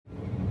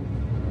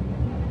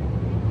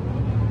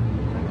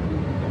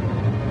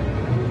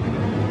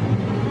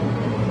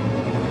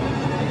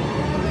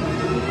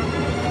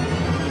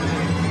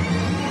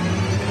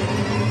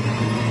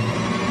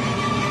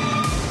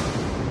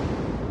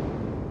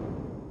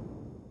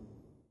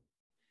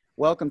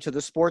Welcome to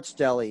the Sports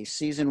Deli,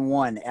 Season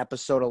 1,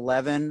 Episode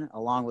 11,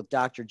 along with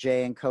Dr.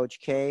 J and Coach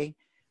K.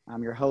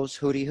 I'm your host,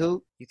 Hootie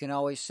Hoot. You can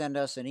always send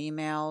us an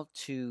email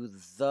to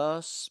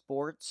the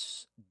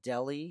Sports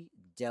Deli.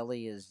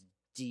 Deli is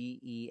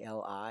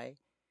D-E-L-I.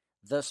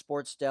 The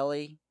Sports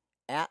Deli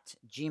at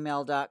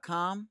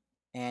gmail.com.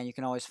 And you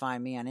can always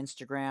find me on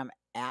Instagram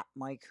at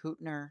Mike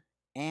Hootner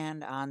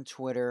and on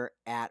Twitter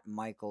at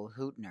Michael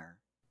Hootner.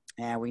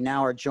 And we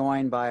now are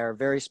joined by our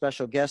very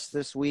special guest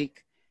this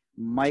week,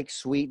 Mike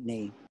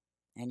Sweetney.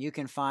 And you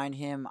can find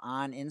him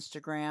on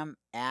Instagram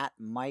at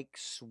Mike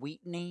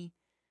Sweetney.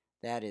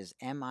 That is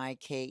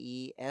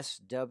MikeSweetney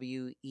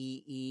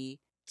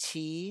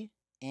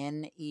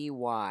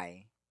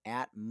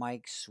at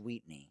Mike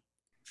Sweetney.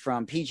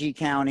 From PG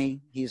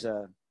County, he's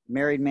a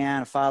married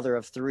man, a father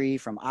of 3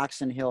 from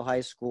Oxon Hill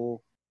High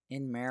School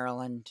in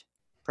Maryland.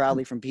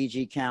 Proudly from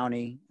PG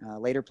County.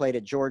 Later played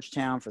at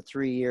Georgetown for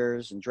 3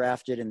 years and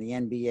drafted in the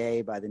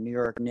NBA by the New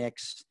York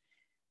Knicks.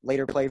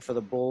 Later played for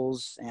the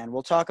Bulls. And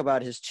we'll talk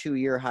about his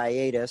 2-year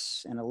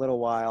hiatus in a little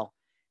while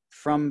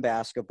from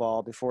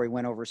basketball before he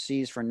went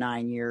overseas for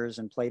 9 years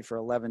and played for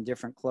 11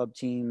 different club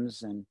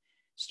teams and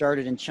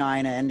started in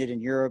China, ended in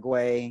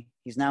Uruguay.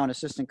 He's now an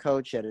assistant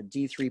coach at a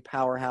D3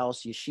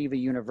 powerhouse, Yeshiva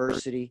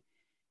University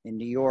in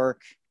New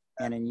York.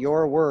 And in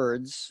your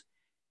words,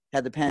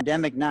 had the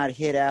pandemic not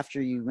hit after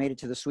you made it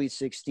to the Sweet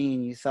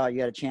 16, you thought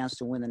you had a chance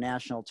to win the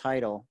national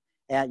title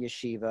at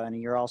Yeshiva.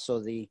 And you're also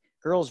the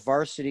girls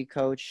varsity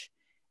coach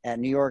at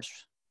New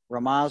York's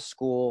Ramaz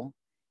School.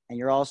 And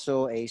you're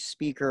also a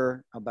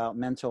speaker about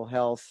mental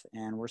health.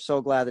 And we're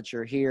so glad that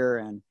you're here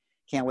and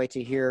can't wait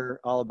to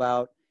hear all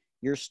about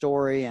your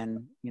story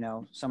and, you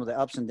know, some of the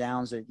ups and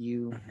downs that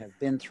you have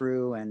been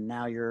through. And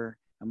now you're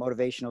a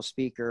motivational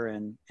speaker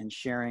and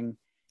sharing,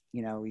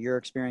 you know, your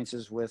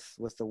experiences with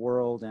the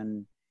world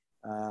and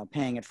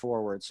paying it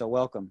forward. So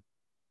welcome.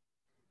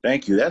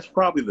 Thank you. That's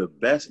probably the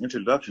best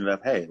introduction that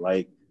I've had,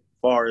 like, as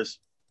far as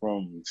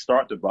from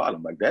start to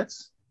bottom. Like, I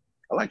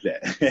like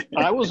that.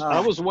 I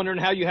was wondering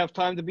how you have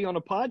time to be on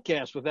a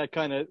podcast with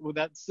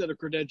that set of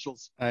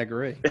credentials. I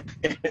agree.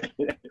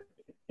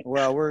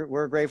 Well,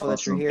 we're grateful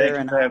that you're here.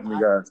 Thank you for having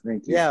me, guys.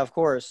 Thank you. Yeah, of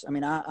course. I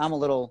mean, I'm a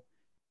little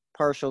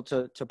partial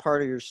to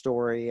part of your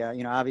story.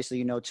 You know, obviously,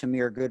 you know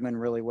Tamir Goodman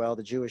really well,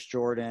 the Jewish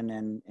Jordan,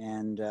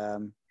 and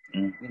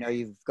you know,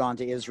 you've gone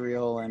to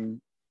Israel and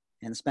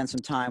spent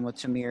some time with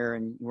Tamir,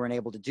 and you weren't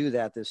able to do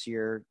that this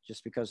year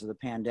just because of the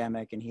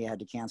pandemic, and he had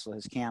to cancel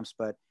his camps.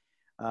 But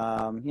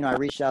you know, I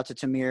reached out to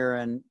Tamir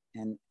and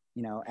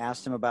you know,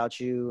 asked him about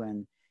you,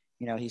 and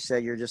you know, he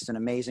said you're just an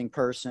amazing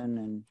person,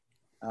 and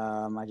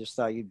I just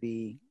thought you'd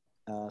be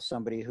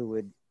somebody who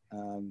would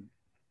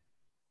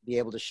be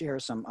able to share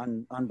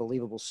some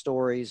unbelievable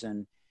stories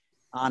and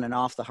on and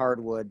off the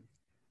hardwood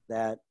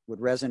that would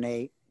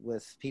resonate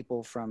with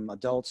people from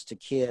adults to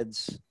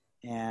kids.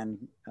 And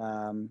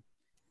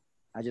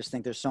I just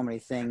think there's so many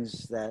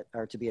things that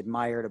are to be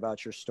admired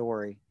about your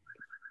story.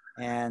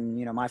 And,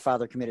 you know, my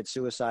father committed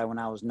suicide when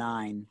I was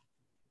 9.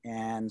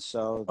 And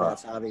so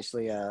that's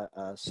obviously a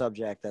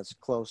subject that's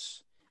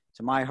close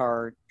to my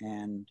heart.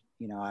 And,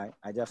 you know, I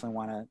definitely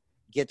want to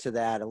get to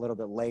that a little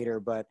bit later.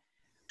 But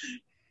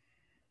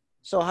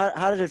so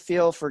how did it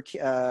feel for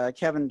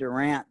Kevin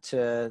Durant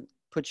to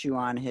put you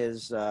on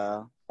his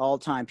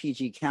all-time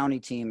PG County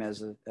team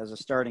as a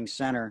starting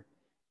center?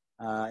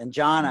 And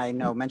John, I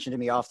know, mentioned to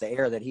me off the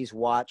air that he's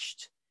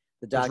watched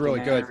the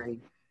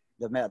documentary,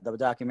 the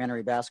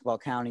documentary Basketball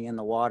County in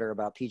the Water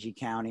about PG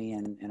County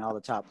and all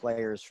the top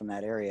players from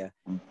that area.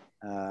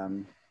 How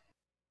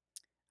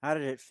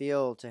did it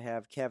feel to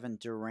have Kevin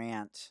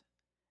Durant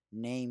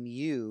name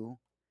you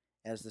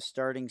as the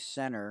starting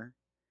center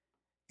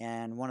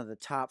and one of the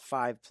top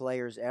 5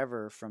 players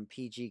ever from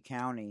PG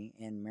County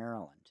in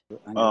Maryland?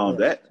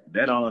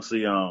 That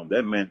honestly,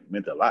 that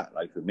meant a lot.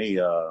 Like, for me, you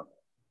know,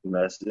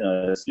 that's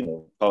you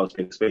know, college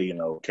takes spade. You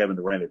know, Kevin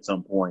Durant at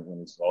some point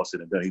when it's all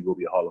said and done, he will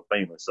be a Hall of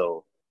Famer.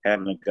 So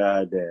having a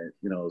guy that,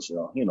 you know, is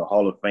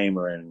Hall of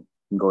Famer and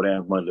can go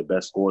down as one of the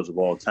best scorers of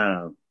all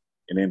time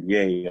in the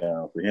NBA,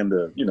 for him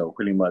to, you know,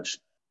 pretty much,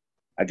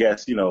 I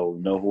guess, you know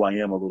who I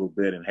am a little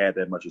bit and had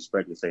that much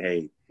respect to say,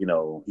 hey, you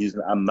know,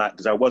 I'm not,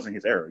 because I wasn't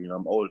his era, you know,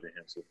 I'm older than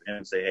him. So for him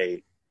to say,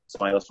 hey,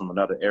 somebody else from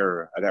another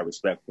era, I got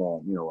respect for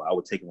him, you know, I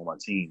would take him on my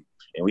team.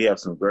 And we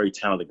have some very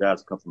talented guys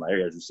that come from my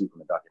area, as you see from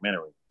the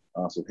documentary.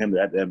 So for him,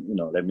 that you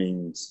know, that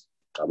means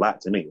a lot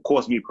to me. Of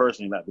course, me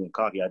personally, not being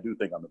cocky, I do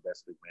think I'm the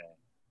best big man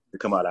to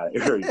come out of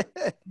that area.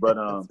 But,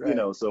 right. You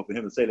know, so for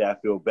him to say that, I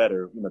feel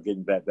better, you know,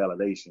 getting that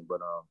validation.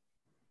 But,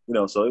 you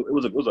know, so it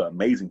was an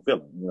amazing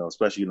feeling, you know,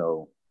 especially, you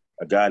know,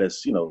 a guy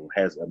that's, you know,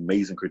 has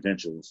amazing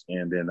credentials.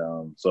 And then,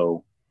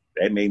 so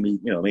that made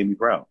me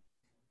proud.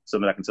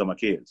 Something I can tell my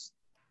kids.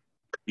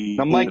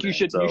 Now, Mike, you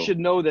should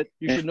know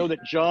that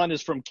John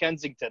is from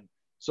Kensington.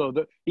 So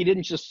he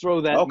didn't just throw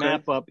that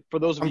map up. For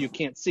those of you who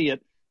can't see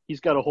it, he's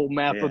got a whole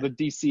map of the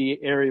D.C.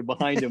 area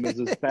behind him as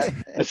his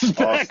awesome.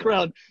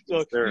 Background.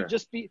 So you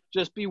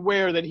just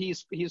beware that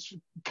he's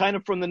kind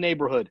of from the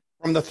neighborhood.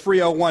 From the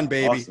 301,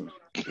 baby. Awesome.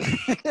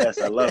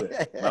 Yes, I love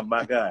it.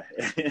 My guy.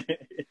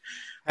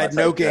 Had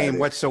no game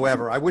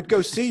whatsoever. I would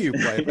go see you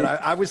play, but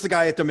I was the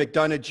guy at the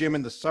McDonough gym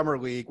in the summer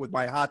league with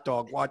my hot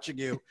dog watching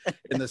you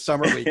in the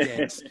summer league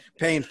games,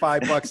 paying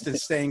 $5 to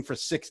staying for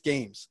 6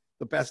 games.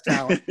 The best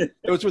talent.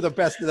 Those were the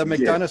best. The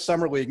McDonough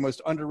summer league,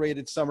 most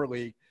underrated summer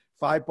league.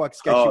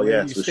 $5 get you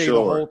in. You stay the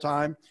whole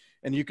time,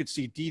 and you could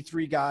see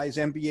D3 guys,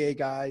 NBA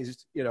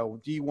guys,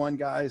 D1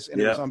 guys, and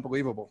it was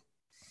unbelievable.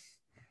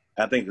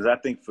 I think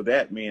for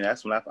that, man,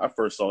 that's when I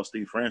first saw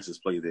Steve Francis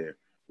play there.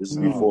 This is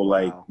before,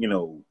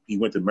 he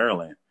went to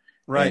Maryland.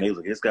 Right. And they was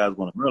like, this guy's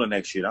going to Maryland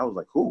next year. And I was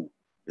like, who?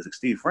 It's like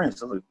Steve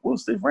Francis. I was like,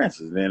 who's Steve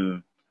Francis? And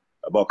then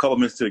about a couple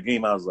minutes to the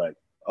game, I was like,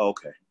 oh,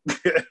 okay.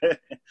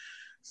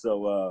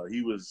 So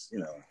he was,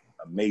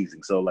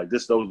 amazing. So, like,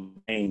 just those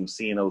games,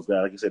 seeing those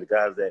guys, like you said, the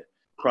guys that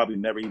probably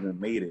never even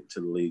made it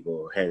to the league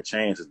or had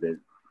chances that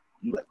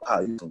you like,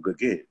 wow, he's some good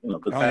kid.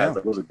 Good guys.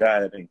 Like, there was a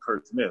guy named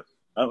Kurt Smith.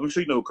 I'm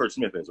sure you know who Kurt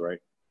Smith is, right?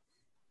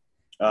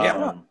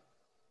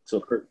 So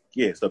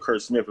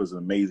Kurt Smith was an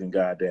amazing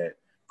guy that,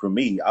 for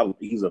me,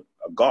 he's a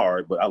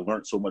guard, but I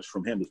learned so much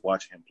from him just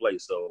watching him play.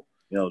 So,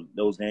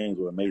 those games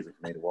were amazing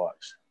for me to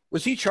watch.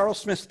 Was he Charles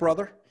Smith's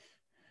brother?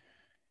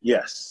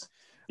 Yes.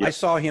 I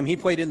saw him. He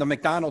played in the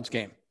McDonald's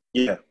game.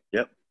 Yeah.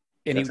 Yep.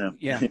 And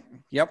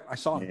yep. I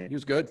saw him. Yeah. He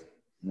was good.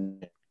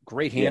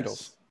 Great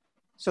handles. Yes.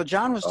 So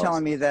John was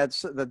telling me that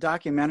the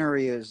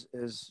documentary is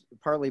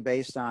partly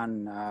based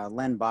on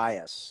Len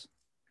Bias.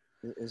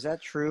 Is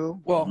that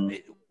true? Well,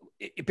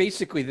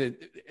 basically,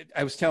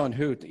 I was telling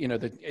Hoot,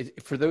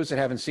 for those that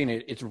haven't seen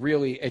it, it's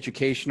really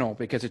educational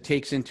because it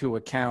takes into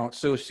account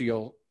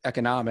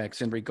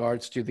socioeconomics in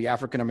regards to the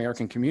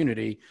African-American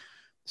community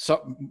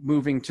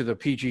moving to the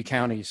PG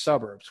County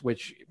suburbs,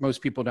 which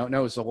most people don't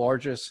know is the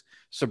largest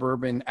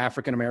suburban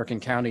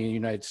African-American county in the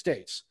United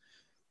States.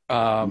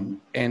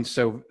 And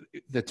so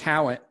the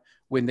talent,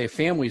 when their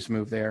families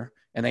moved there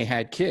and they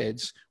had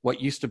kids, what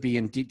used to be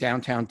in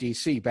downtown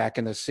DC back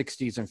in the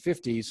 60s and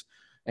 50s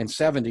and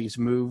 70s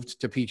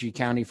moved to PG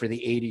County for the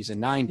 80s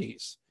and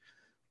 90s.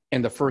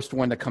 And the first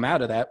one to come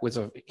out of that was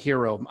a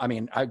hero. I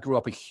mean, I grew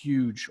up a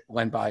huge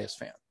Len Bias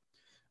fan.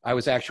 I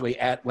was actually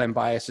at Len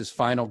Bias's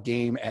final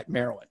game at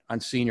Maryland on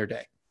senior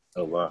day.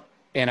 Oh, wow.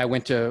 And I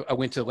went to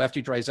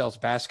Lefty Drizel's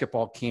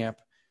basketball camp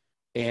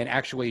and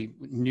actually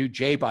knew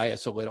Jay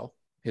Bias a little,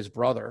 his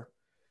brother,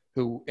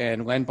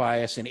 and Len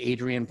Bias and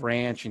Adrian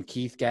Branch and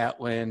Keith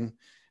Gatlin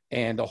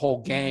and the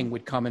whole gang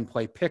would come and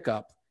play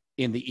pickup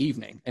in the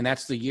evening. And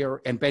that's the year.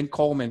 And Ben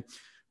Coleman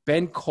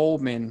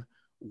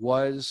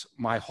was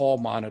my hall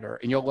monitor.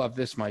 And you'll love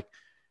this, Mike.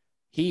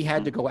 He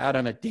had to go out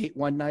on a date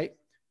one night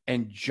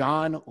and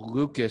John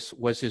Lucas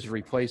was his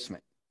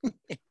replacement.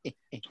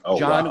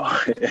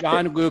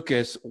 John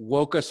Lucas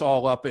woke us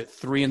all up at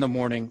 3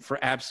 a.m. for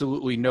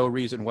absolutely no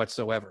reason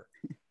whatsoever.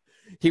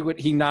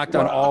 He knocked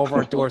on all of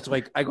our doors.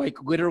 I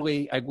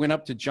went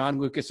up to John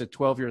Lucas at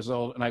 12 years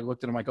old and I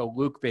looked at him. I go,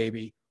 Luke,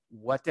 baby,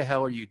 what the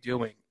hell are you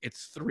doing?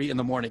 It's 3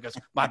 a.m. He goes,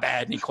 my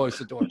bad. And he closed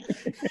the door.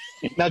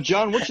 Now,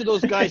 John, which of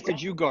those guys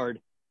did you guard?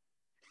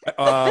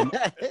 All of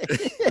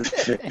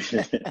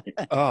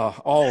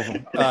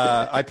them.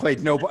 I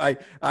played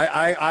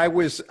I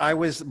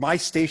was my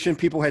station.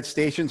 People had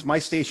stations. My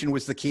station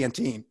was the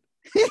canteen.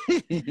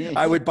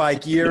 I would buy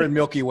gear and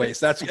Milky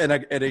Ways. I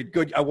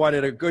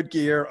wanted a good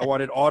gear. I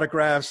wanted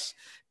autographs,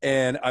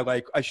 and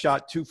I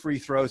shot 2 free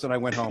throws and I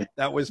went home.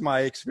 That was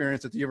my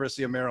experience at the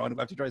University of Maryland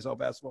Lefty Drizel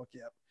basketball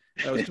camp.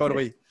 I was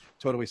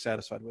totally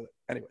satisfied with it.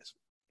 Anyways.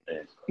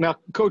 Now,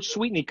 Coach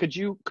Sweetney, could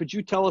you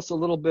tell us a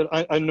little bit?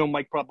 I know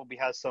Mike probably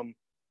has some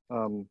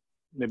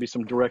maybe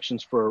some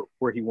directions for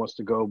where he wants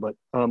to go, but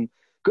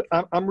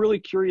I'm really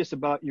curious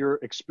about your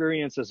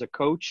experience as a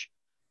coach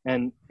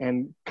and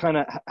kind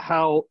of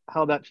how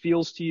that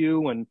feels to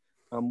you, and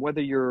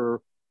whether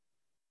you're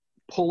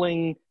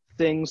pulling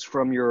things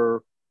from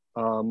your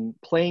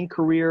playing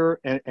career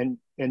and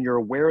you're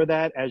aware of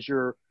that as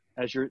you're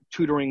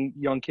tutoring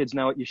young kids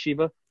now at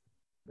Yeshiva.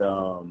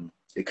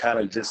 It kind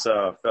of just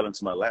fell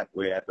into my lap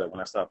way after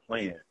when I stopped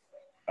playing.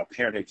 A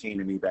parent had came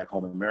to me back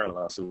home in Maryland.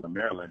 I was still in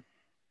Maryland,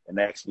 and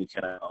asked me,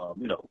 "Can I,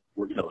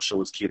 show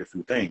his kid a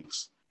few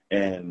things?"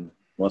 And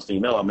once thing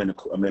you know, I'm in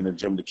the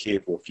gym with the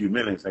kid for a few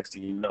minutes. Next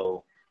thing you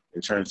know, it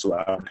turns to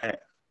an hour and a half,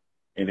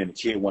 and then the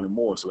kid wanted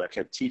more, so I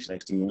kept teaching.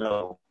 Next thing you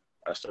know,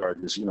 I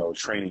started just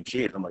training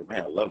kids. I'm like,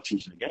 man, I love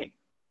teaching the game.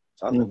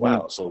 So I was like,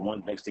 wow. So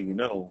next thing you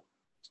know,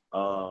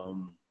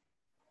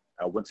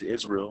 I went to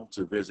Israel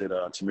to visit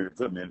Tamir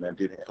Goodman and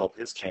did help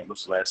his camp.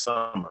 This was last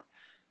summer.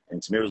 And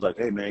Tamir was like,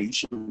 hey, man, you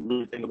should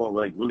really think about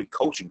really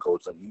coaching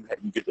coach. Like,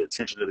 you get the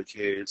attention of the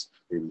kids.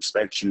 They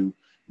respect you.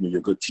 You're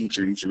a good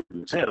teacher. You should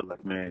be I was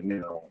like, man,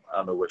 I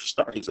don't know where to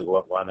start. He said,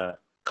 well, why not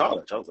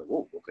college? I was like,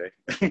 whoa, okay.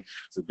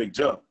 It's a big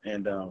jump.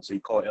 And so he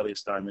called Elliot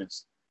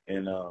Steinmetz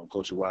and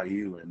coach at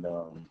YU. And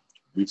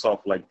we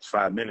talked for like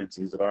 5 minutes.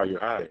 He's like, all right, you're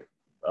hired.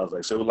 I was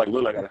like, so it was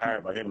like, I got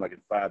hired by him like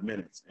in 5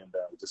 minutes. And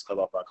we just cut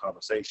off our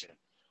conversation.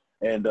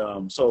 And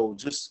so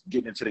just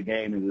getting into the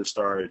game and just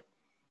started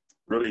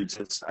really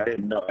I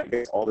didn't know, I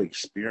guess all the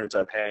experience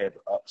I've had,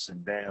 ups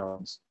and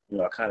downs,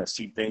 I kind of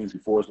see things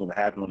before it's going to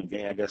happen on the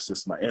game. I guess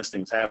just my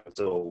instincts happen.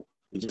 So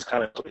it just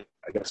kind of,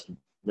 I guess,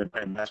 been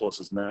playing basketball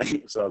since 9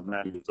 years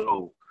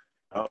old.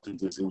 I don't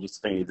think it was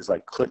just a thing. It just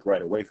like clicked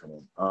right away from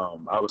him.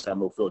 Obviously, I'm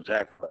no Phil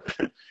Jackson,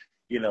 but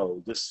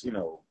just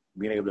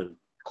being able to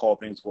call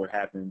things before it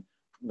happened.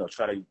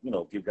 Try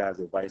to give guys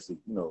advice to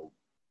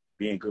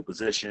be in good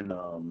position.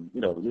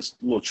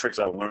 Just little tricks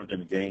I've learned in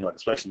the game, like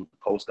especially with the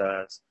post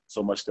guys.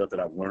 So much stuff that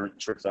I've learned,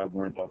 tricks I've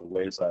learned along the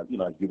way. So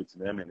I give it to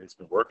them, and it's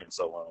been working.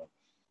 So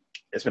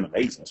it's been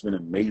amazing. It's been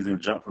an amazing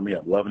jump for me.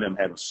 I'm loving them,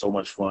 having so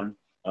much fun.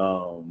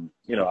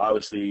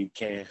 Obviously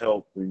can't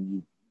help when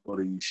you go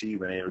to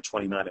yeshiva and you're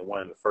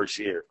 29-1 in the first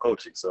year of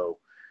coaching. So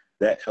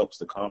that helps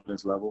the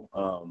confidence level.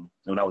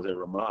 When I was at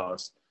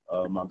Ramaz,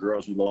 my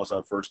girls, we lost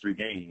our first 3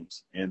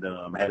 games, and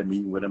I had a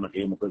meeting with them. I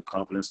gave them a good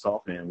confidence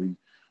talk, and we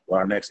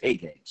won our next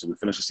 8 games. So we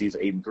finished the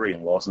season 8-3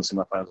 and lost in the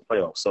semifinals of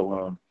playoffs.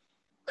 So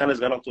kind of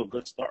got off to a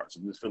good start. So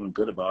I'm just feeling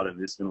good about it.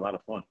 It's been a lot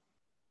of fun.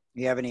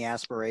 You have any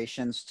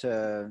aspirations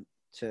to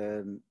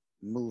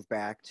move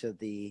back to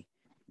the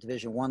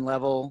Division I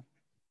level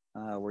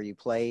where you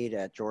played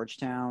at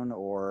Georgetown,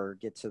 or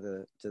get to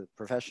the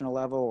professional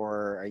level,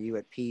 or are you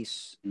at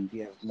peace? Do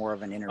you have more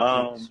of an inner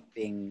peace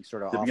being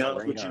sort of off the radar?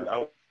 To be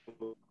honest with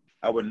you,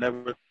 I would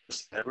never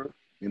say never.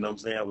 You know what I'm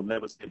saying? I would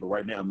never say, but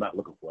right now I'm not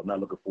looking for.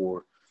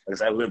 Like I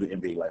said, I live the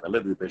NBA life. I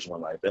live the Division I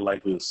life. That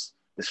life is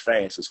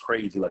fast. It's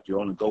crazy. Like you're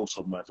on the go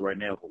so much. Right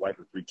now, with a wife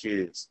with 3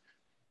 kids,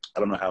 I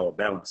don't know how I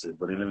balance it.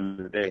 But at the end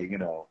of the day,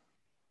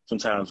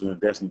 sometimes when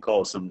destiny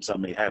calls, something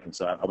may happen.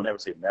 So I would never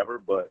say never,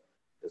 but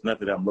it's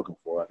nothing that I'm looking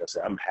for. Like I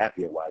said, I'm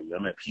happy at YU.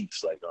 I'm at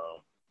peace. Like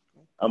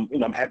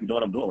I'm happy doing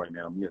what I'm doing right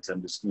now. I'm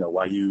just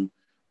YU.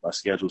 My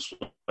schedule's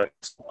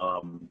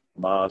flexible.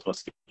 My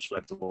schedule's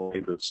flexible.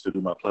 Able to still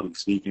do my public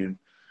speaking.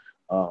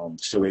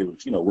 Still able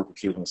to work with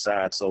kids on the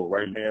side. So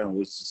right now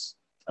it's just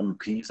I'm in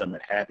peace. I'm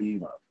happy.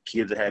 My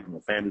kids are happy. My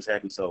family's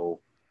happy.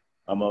 So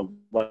I'm a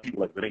lot of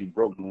people like if it ain't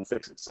broke, don't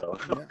fix it. So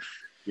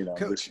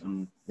Coach,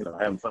 I'm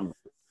having fun with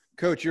it.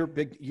 Coach, you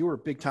were a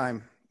big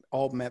time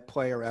All-Met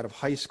player out of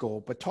high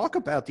school, but talk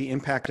about the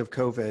impact of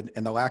COVID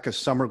and the lack of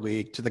summer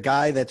league to the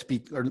guy that's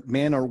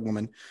man or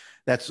woman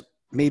that's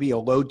maybe a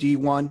low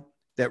D1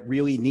 that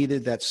really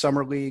needed that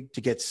summer league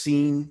to get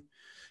seen.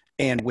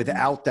 And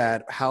without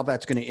that, how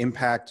that's going to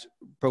impact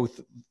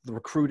both the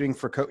recruiting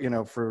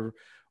for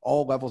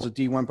all levels of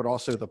D1, but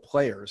also the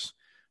players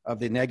of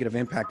the negative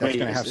impact that's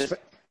going to have.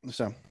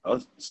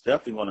 It's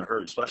definitely going to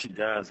hurt, especially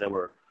guys that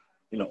were,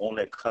 on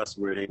that cusp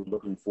where they were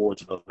looking forward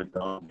to those big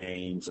dome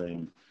games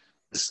and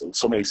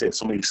so many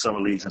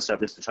summer leagues and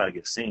stuff just to try to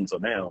get seen. So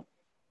now,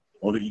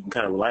 only you can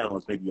kind of rely on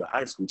is maybe your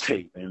high school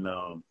tape. And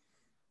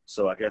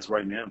so I guess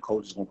right now,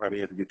 coaches going to probably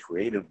have to get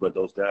creative, but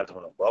those guys are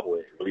on a bubble.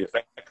 It really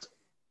affects them.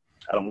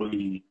 I don't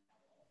really,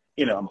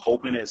 I'm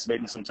hoping it's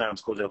maybe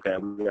sometimes coaches, okay,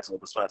 we got some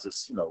open spots,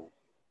 just,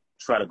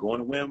 try to go on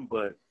a whim,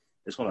 but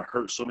it's going to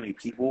hurt so many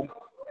people.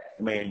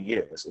 I mean, yeah,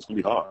 it's going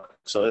to be hard.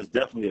 So it's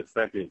definitely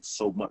affected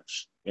so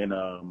much. And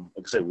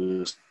like I said,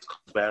 with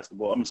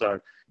basketball,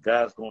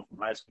 guys going from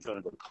high school trying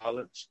to go to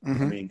college.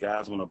 Mm-hmm. I mean,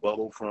 guys on a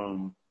bubble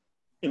from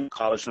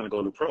college trying to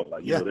go to pro.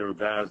 Like, there were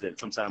guys that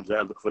sometimes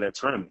guys look for that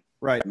tournament.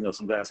 Right.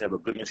 Some guys have a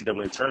good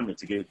NCAA tournament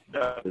to get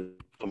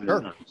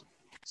Sure.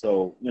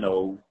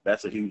 So,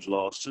 that's a huge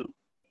loss too.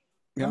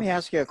 Yeah. Let me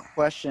ask you a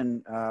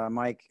question,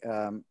 Mike.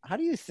 How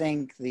do you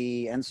think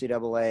the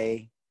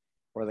NCAA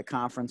or the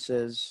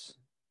conferences,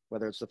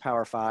 whether it's the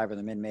Power 5 or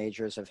the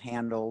mid-majors, have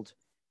handled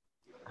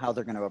how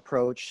they're going to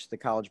approach the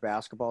college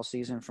basketball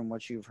season from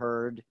what you've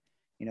heard?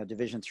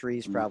 Division III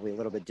is probably a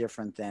little bit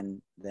different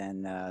than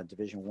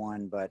Division I,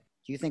 but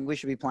do you think we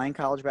should be playing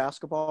college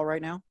basketball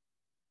right now?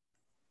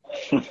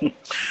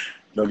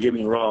 Don't get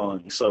me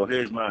wrong. So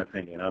here's my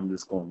opinion. I'm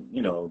just going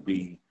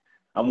to,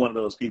 I'm one of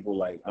those people,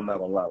 like, I'm not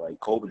going to lie, like,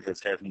 COVID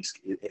has had me,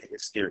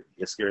 it scared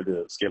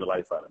the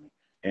life out of me.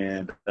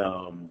 And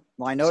well,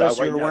 I noticed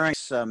you were wearing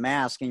a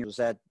mask, and was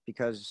that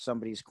because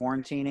somebody's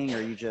quarantining,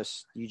 or you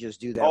just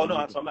do that? Oh no,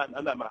 I'm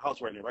not at my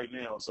house right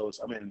now. So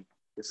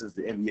this is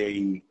the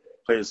NBA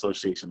Players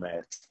Association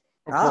mask.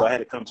 So I had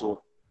to come to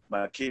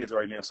my kids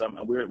right now. So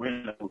we're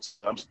in.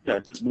 I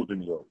just moved to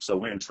New York, so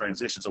we're in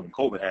transition. So when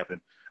COVID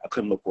happened, I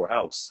couldn't look for a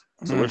house.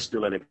 So we're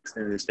still at an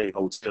extended stay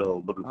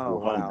hotel looking for a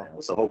home now.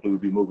 So hopefully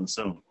we'll be moving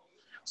soon.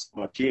 So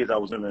my kids, I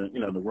was in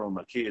the room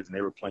with my kids, and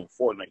they were playing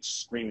Fortnite,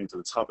 screaming to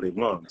the top of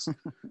their lungs.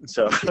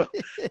 So I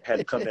had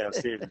to come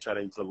downstairs and try to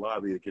into the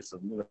lobby to get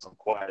some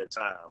quiet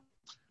time.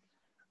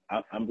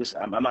 I'm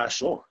not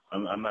sure.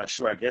 I'm not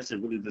sure. I guess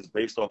it really just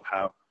based off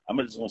how I'm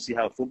just going to see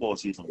how football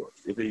season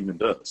works, if it even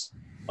does.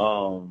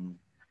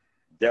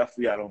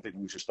 Definitely, I don't think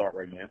we should start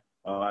right now.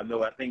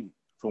 I think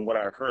from what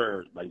I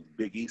heard, like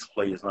Big East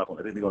play is not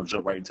going. I think they're going to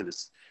jump right into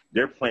this.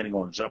 They're planning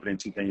on jumping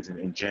into things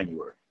in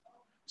January.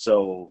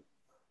 So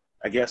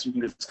I guess we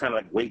can just kind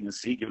of like wait and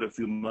see, give it a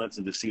few months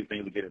and just see if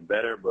things are getting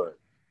better. But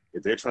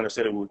if they're trying to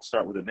say that we'll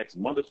start with the next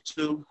month or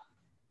two,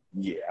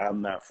 yeah,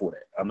 I'm not for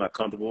that. I'm not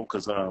comfortable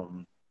because,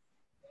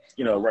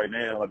 right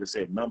now, like I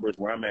said, numbers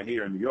where I'm at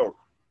here in New York,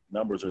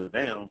 numbers are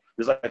down.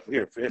 Just like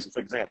here, for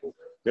example,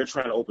 they're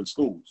trying to open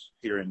schools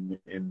here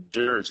in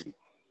Jersey.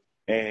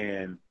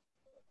 And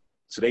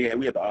So we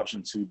had the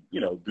option to,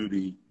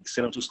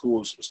 send them to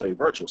schools to stay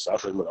virtual. So I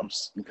said, look,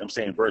 I'm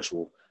staying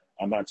virtual.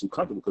 I'm not too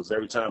comfortable because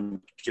every time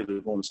kids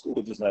are going to school,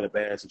 it's just not a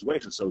bad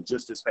situation. So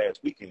just this past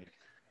weekend,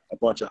 a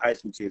bunch of high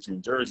school kids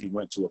in Jersey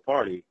went to a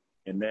party,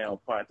 and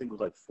now probably, I think it was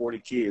like 40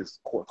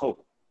 kids caught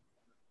COVID.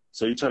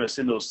 So you're trying to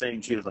send those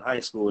same kids to high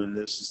school, and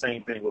it's the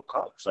same thing with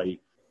college. Like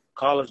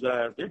college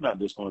guys, they're not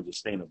just going to just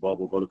stay in a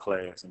bubble, go to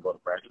class, and go to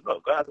practice. No,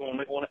 guys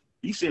want to.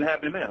 You see it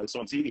happening now. It's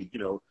on TV.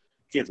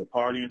 Kids are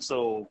partying.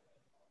 So,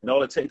 and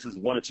all it takes is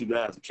one or two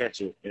guys to catch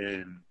it,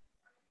 and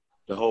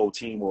the whole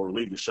team or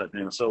league is shut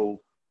down.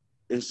 So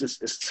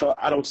it's tough.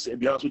 I don't see. To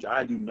be honest with you,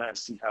 I do not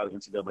see how the NCAA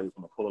is going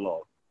to pull it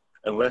off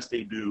unless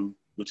they do,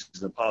 which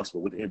is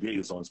impossible. With the NBA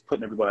is on, is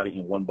putting everybody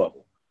in one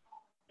bubble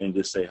and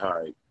just say, all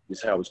right, this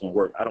is how it's going to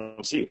work. I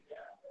don't see it.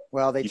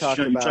 Well, they talked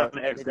about. You're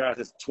trying to ask guys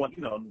that's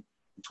 20,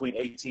 between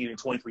 18 and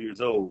 23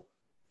 years old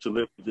to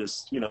live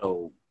this,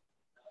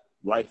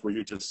 life where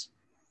you're just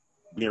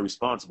being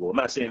responsible. I'm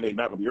not saying they're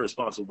not going to be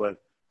irresponsible,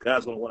 but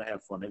guys going to want to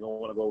have fun. They're going to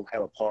want to go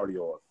have a party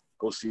or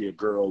go see a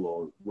girl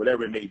or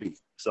whatever it may be.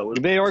 So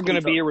they are going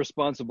to be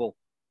irresponsible.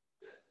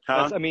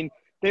 Huh?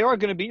 They are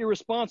going to be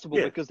irresponsible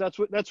because that's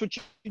what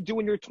you do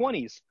in your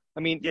 20s.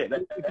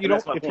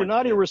 If you're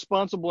not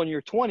irresponsible in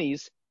your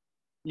 20s,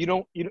 you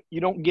don't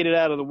get it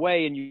out of the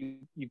way, and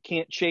you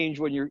can't change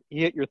when you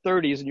hit your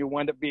 30s, and you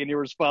wind up being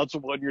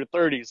irresponsible in your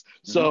 30s.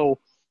 Mm-hmm. So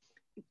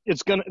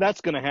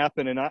that's gonna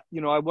happen. And I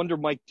wonder,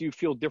 Mike, do you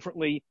feel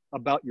differently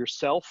about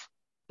yourself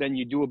than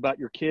you do about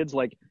your kids?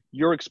 Like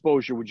your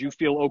exposure, would you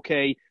feel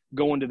okay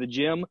going to the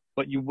gym,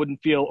 but you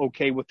wouldn't feel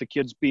okay with the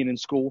kids being in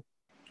school?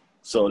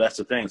 So that's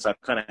the thing. So I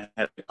kind of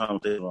had a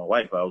conversation with my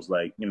wife. I was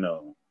like,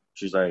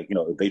 she's like,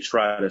 if they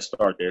try to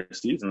start their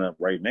season up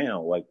right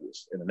now, like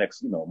in the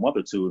next, month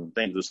or two, and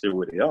things are still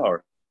where they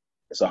are,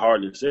 it's a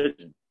hard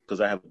decision because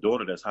I have a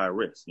daughter that's high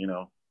risk,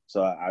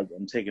 So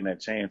I'm taking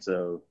that chance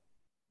of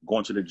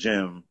going to the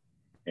gym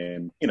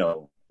and,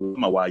 with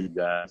my YU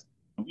guys,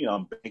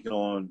 I'm banking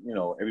on,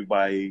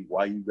 everybody,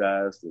 YU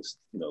guys, this,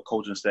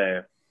 coaching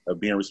staff of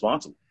being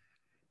responsible.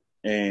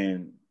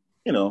 And,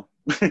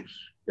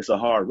 it's a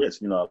hard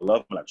risk. I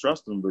love them, I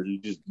trust them, but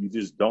you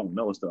just don't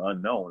know. It's the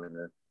unknown.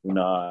 And, and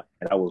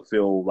I would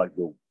feel like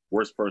the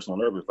worst person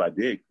on earth if I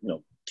did,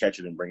 catch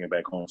it and bring it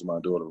back home to my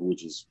daughter, who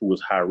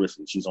was high risk.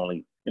 She's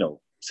only,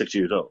 6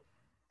 years old.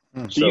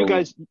 So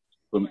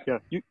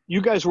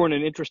you guys were in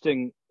an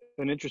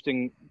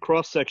interesting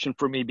cross section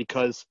for me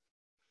because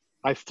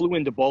I flew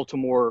into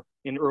Baltimore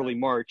in early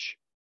March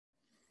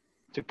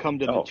to come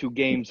to the two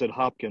games at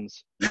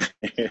Hopkins.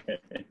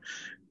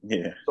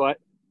 Yeah. So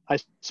I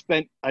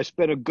spent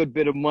a good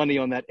bit of money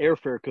on that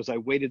airfare because I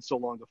waited so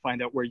long to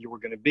find out where you were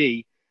going to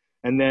be.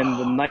 And then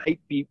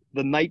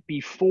the night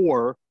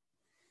before,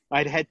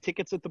 I'd had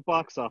tickets at the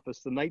box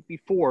office. The night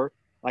before,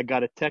 I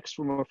got a text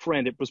from a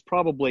friend. It was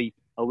probably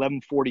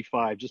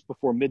 11:45, just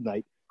before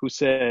midnight, who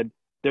said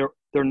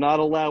they're not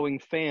allowing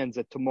fans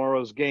at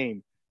tomorrow's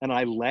game. And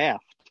I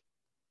laughed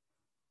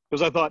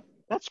because I thought,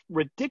 that's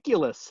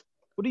ridiculous.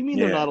 What do you mean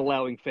they're not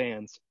allowing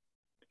fans?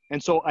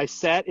 And so I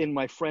sat in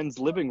my friend's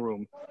living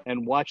room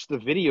and watched the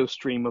video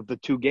stream of the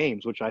two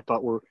games, which I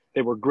thought were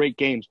great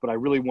games, but I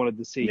really wanted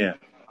to see. Yeah.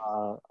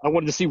 I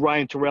wanted to see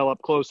Ryan Terrell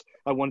up close.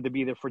 I wanted to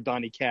be there for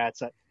Donnie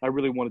Katz. I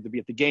really wanted to be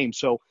at the game.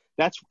 So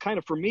that's kind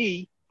of, for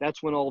me,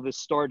 that's when all this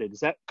started. Is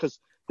that because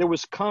there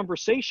was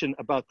conversation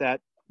about that?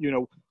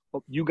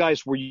 You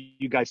guys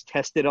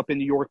tested up in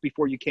New York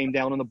before you came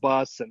down on the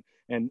bus,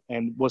 and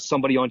was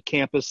somebody on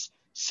campus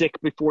sick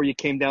before you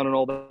came down and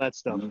all that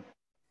stuff? Mm-hmm.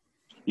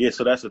 Yeah,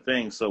 so that's the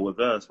thing. So with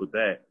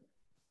that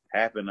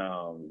happened,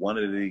 one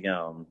of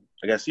the,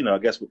 I guess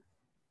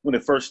when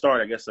it first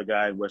started, I guess a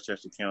guy in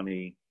Westchester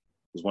County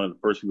was one of the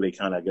first people they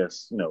kind of,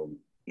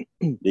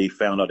 they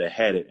found out that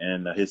had it,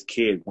 and his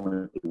kid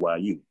went to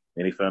YU,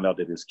 and they found out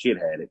that his kid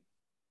had it.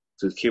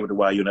 So his kid went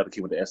to YU, another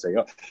kid went to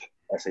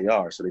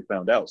SAR, so they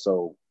found out.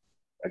 So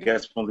I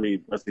guess once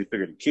they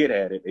figured the kid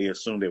had it, they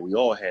assumed that we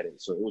all had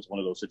it. So it was one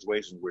of those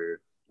situations where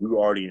we were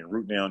already en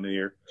route down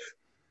there.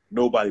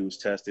 Nobody was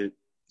tested.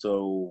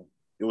 So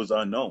it was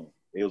unknown.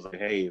 It was like,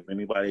 hey, if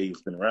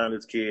anybody's been around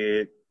this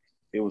kid,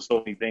 it was so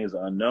many things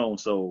unknown.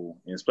 So,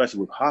 and especially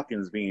with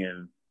Hopkins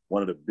being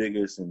one of the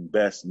biggest and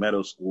best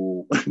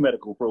medical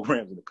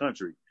programs in the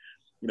country,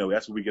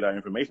 that's where we get our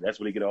information. That's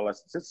where they get all that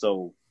statistics.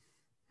 So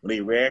when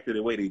they reacted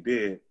the way they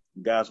did,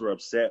 guys were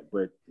upset.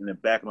 But in the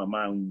back of my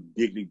mind, when you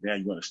dig deep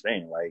down, you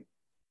understand, like,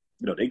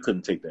 they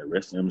couldn't take that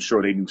risk. And I'm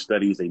sure they knew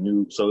studies, they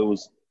knew. So it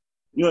was,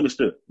 you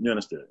understood.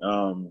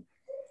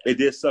 It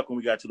did suck when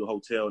we got to the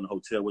hotel and the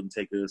hotel wouldn't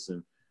take us,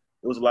 and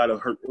it was a lot of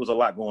hurt. It was a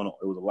lot going on.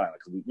 It was a lot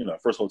because our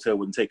first hotel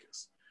wouldn't take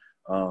us.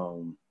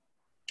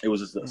 It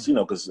was just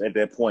because at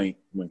that point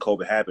when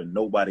COVID happened,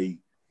 nobody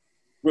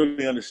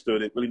really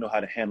understood it, really know how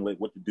to handle it,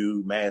 what to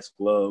do, mask,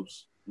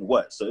 gloves,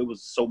 what. So it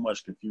was so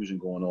much confusion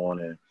going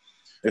on, and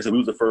like I said, we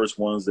was the first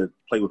ones that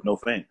played with no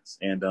fans,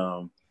 and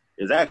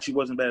it actually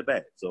wasn't that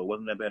bad. So it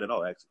wasn't that bad at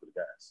all, actually, for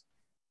the guys.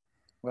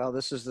 Well,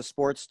 this is the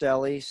Sports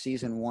Deli,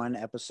 Season 1,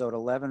 Episode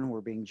 11. We're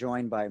being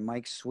joined by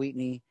Mike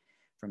Sweetney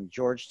from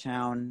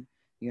Georgetown,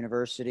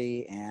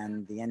 University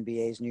and the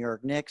NBA's New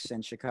York Knicks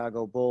and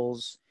Chicago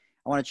Bulls.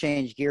 I want to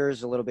change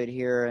gears a little bit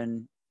here.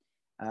 And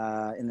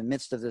in the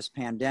midst of this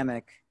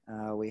pandemic,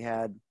 we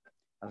had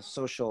a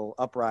social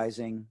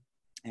uprising,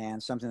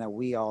 and something that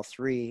we all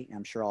three,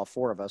 I'm sure all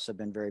four of us, have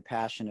been very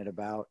passionate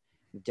about.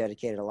 We've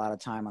dedicated a lot of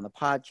time on the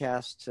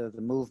podcast to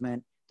the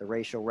movement, the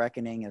racial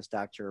reckoning, as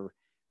Dr.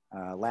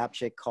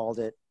 Lapchick called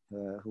it,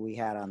 who we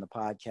had on the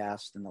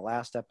podcast in the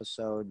last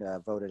episode,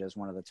 voted as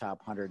one of the top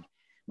 100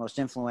 most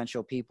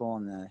influential people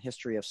in the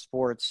history of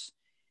sports.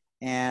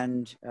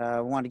 And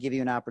I want to give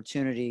you an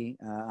opportunity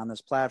on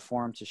this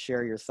platform to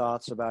share your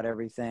thoughts about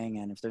everything,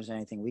 and if there's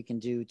anything we can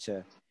do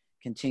to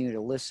continue to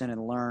listen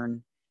and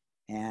learn,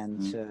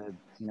 and to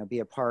be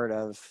a part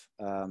of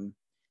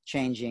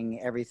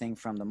changing everything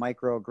from the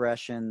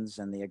microaggressions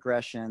and the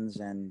aggressions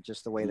and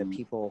just the way that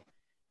people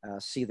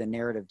see the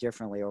narrative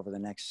differently over the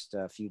next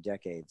few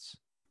decades.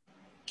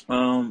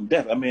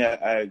 Definitely. I mean,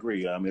 I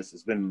agree.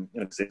 It's been,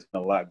 it's been a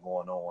lot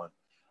going on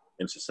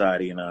in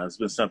society, and it's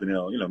been something,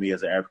 me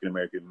as an African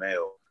American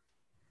male,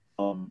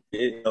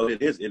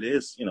 it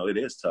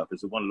is tough.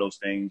 It's one of those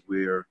things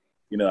where,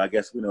 I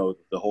guess, the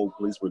whole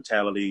police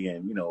brutality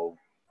and,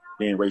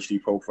 being racially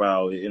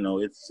profiled,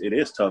 it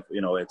is tough,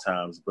 at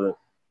times, but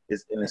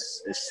it's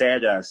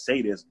sad that I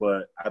say this,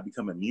 but I've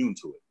become immune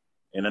to it.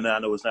 And I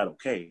know it's not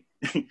okay,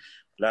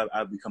 but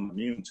I've become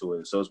immune to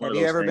it. So it's one of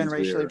those things. Have you ever been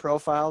racially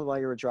profiled while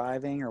you were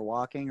driving or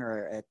walking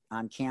or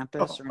on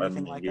campus or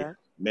anything like that?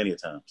 Many a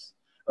times.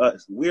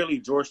 Weirdly,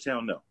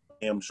 Georgetown, no.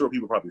 And I'm sure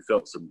people probably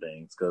felt some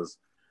things because,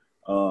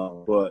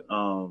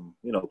 playing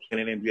in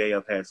NBA,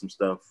 I've had some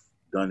stuff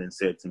done and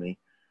said to me.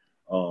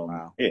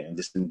 Wow. Yeah, and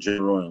just in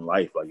general in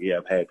life,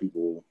 I've had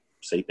people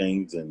say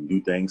things and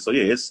do things. So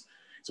yeah, it's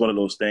one of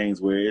those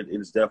things where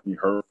it's definitely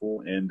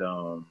hurtful, and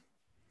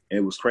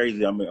it was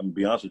crazy. I'm gonna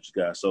be honest with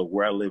you guys. So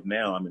where I live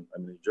now, I'm in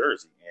New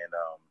Jersey, and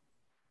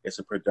it's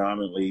a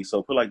predominantly,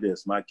 so put it like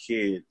this: my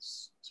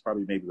kids, it's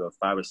probably maybe about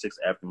 5 or 6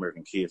 African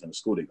American kids in the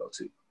school they go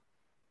to,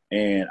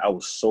 and I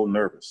was so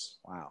nervous.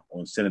 Wow.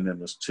 On sending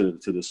them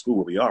to the school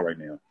where we are right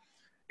now,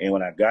 and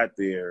when I got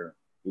there,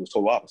 it was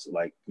total opposite.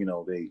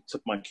 They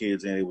took my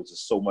kids in. It was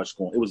just so much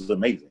going. It was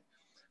amazing.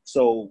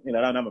 So,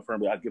 I'm a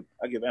firm. I give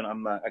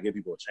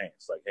people a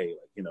chance. Hey,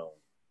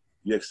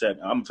 you accept.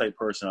 I'm the type of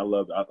person. I'm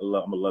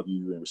gonna love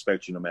you and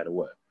respect you no matter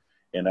what.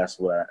 And that's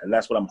what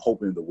I'm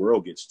hoping the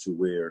world gets to,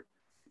 where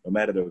no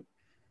matter the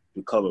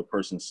color of a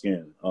person's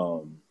skin,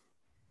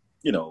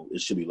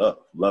 it should be love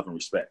and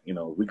respect.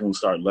 We can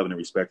start loving and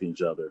respecting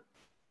each other.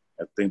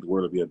 I think the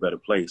world will be a better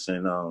place.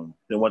 And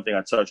then one thing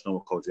I touched on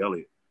with Coach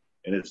Elliott,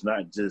 and it's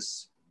not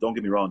just, don't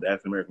get me wrong, the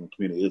African American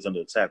community is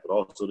under attack, but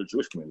also the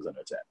Jewish community is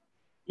under attack.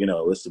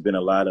 It's been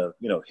a lot of,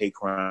 hate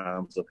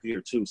crimes up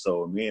here too.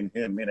 So me and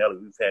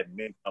Elliot, we've had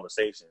many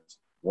conversations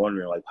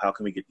wondering, how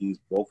can we get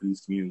both of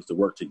these communities to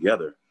work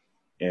together?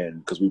 And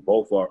because we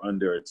both are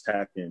under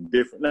attack in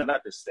different,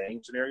 not the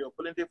same scenario,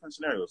 but in different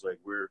scenarios.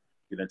 We're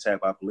getting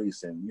attacked by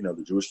police, and,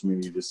 the Jewish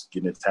community just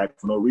getting attacked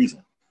for no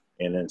reason.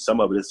 And then some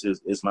of it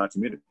is my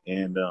community.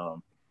 And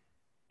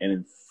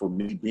for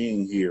me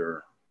being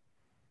here,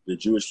 the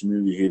Jewish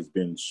community has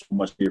been so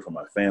much here for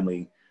my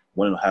family.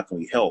 Wondering how can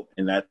we help?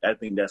 And I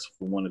think that's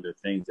one of the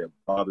things that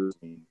bothers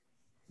me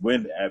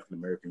when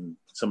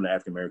some of the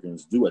African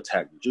Americans do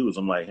attack the Jews.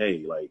 I'm like,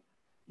 hey,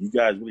 you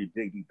guys really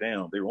dig deep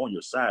down. They're on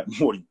your side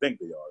more than you think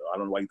they are. I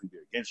don't know why you think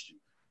they're against you.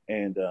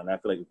 And I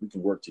feel like if we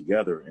can work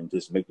together and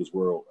just make this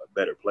world a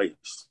better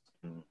place,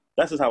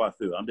 that's just how I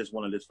feel. I'm just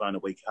wanting to find a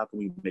way. How can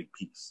we make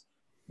peace?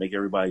 Make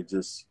everybody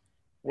just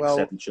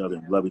accept each other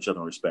and love each other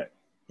and respect.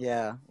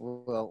 Yeah,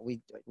 well,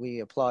 we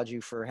applaud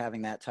you for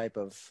having that type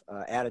of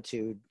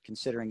attitude,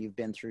 considering you've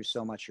been through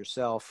so much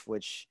yourself,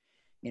 which,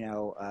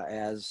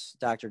 as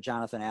Dr.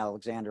 Jonathan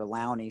Alexander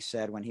Lowney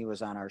said when he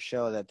was on our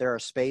show, that there are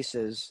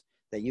spaces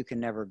that you can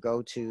never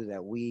go to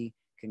that we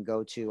can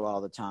go to all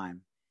the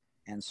time.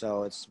 And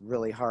so it's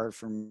really hard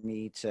for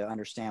me to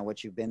understand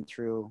what you've been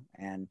through,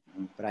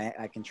 but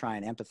I can try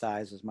and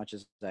empathize as much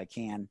as I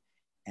can.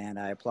 And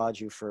I applaud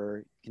you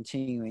for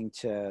continuing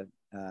to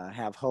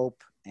have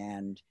hope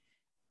and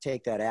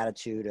take that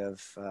attitude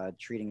of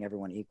treating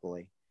everyone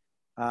equally.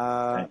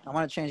 I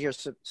want to change here.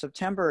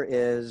 September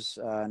is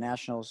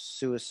National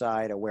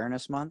Suicide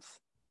Awareness Month.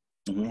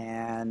 Mm-hmm.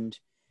 And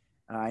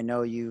I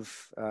know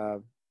you've,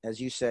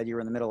 as you said, you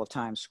were in the middle of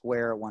Times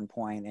Square at one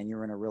point, and you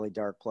were in a really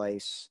dark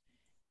place,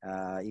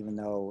 even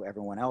though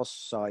everyone else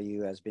saw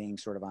you as being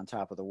sort of on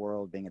top of the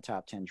world, being a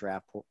top 10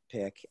 draft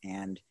pick.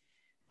 And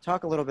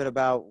talk a little bit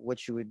about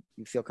what you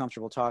feel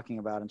comfortable talking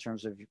about in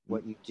terms of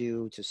what you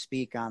do to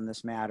speak on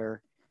this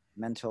matter.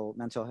 Mental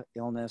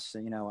illness.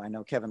 I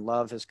know Kevin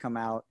Love has come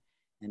out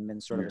and been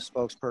sort of a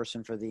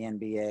spokesperson for the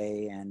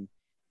NBA, and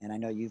I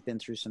know you've been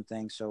through some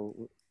things.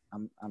 So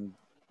I'm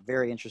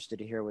very interested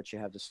to hear what you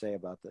have to say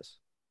about this.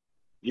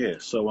 Yeah.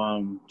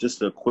 So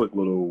just a quick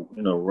little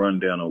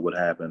rundown of what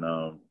happened.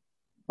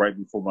 Right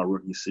before my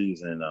rookie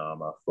season,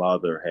 my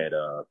father had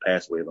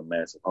passed away of a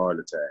massive heart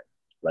attack.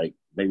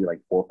 Maybe 4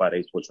 or 5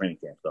 days before training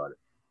camp started.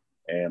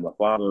 And my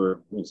father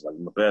was like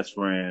my best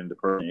friend, the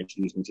person that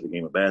introduced me to the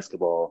game of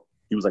basketball.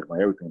 He was like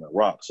my everything at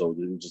Rock. So it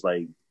was just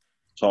like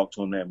talk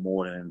to him that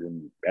morning, and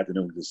then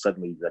afternoon, just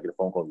suddenly I get a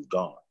phone call, he's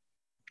gone.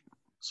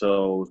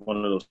 So it was one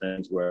of those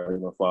things where I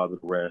let my father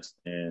rest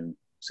and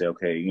say,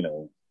 okay, you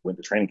know, went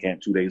to training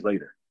camp 2 days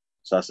later.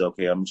 So I said,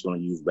 okay, I'm just going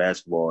to use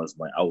basketball as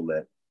my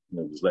outlet, you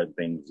know, just letting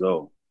things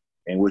go.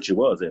 And which it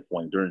was at that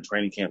point. During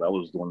training camp, I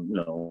was doing, you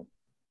know,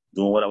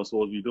 doing what I was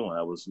supposed to be doing.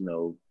 I was, you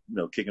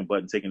know, kicking butt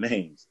and taking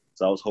names.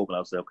 So I was hoping, I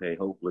was like, okay,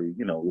 hopefully,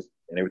 you know,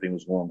 and everything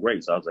was going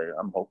great. So I was like,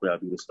 I'm hoping I'll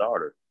be the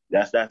starter.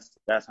 That's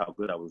how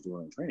good I was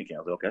doing in training camp.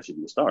 I was like, okay, I should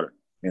be a starter.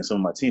 And some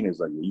of my teammates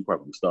were like, yeah, you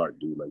probably start,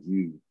 dude. Like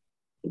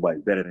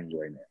nobody's better than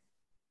you right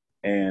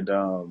now. And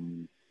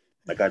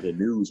I got the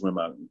news when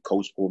my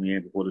coach pulled me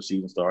in before the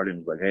season started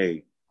and was like,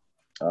 hey,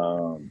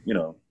 you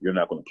know, you're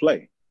not going to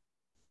play.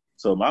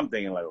 So I'm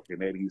thinking like, okay,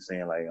 maybe he's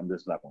saying like, I'm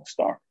just not going to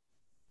start.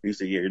 He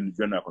said, yeah,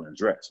 you're not going to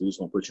dress. We're just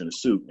going to put you in a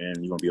suit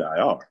and you're going to be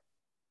IR.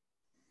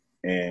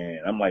 And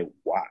I'm like,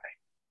 why?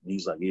 And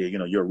he's like, yeah, you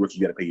know, you're a rookie.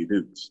 You got to pay your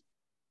dues.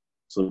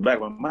 So in the back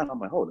of my mind, I'm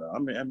like, hold on.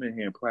 I'm in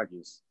here in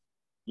practice.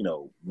 You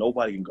know,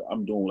 nobody can go.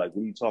 I'm doing like,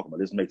 what are you talking about?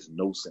 This makes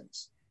no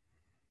sense.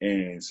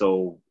 And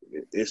so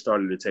it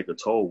started to take a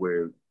toll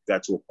where it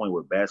got to a point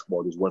where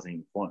basketball just wasn't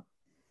even fun.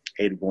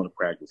 Hated going to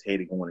practice,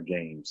 hated going to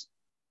games.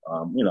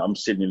 You know, I'm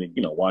sitting in,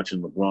 you know,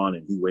 watching LeBron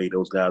and D-Wade,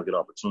 those guys get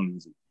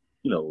opportunities,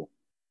 you know,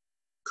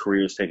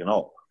 careers taking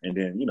off. And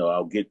then, you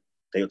know,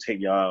 they'll take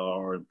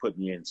y'all and put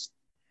me in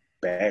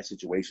bad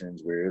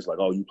situations where it's like,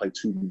 oh, you play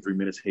 2-3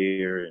 minutes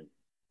here. And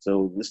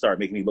so it started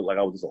making me look like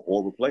I was just a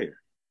horrible player.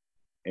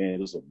 And it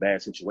was a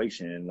bad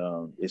situation.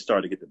 And it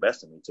started to get the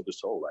best of me. It took its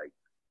toll. Like,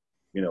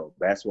 you know,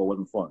 basketball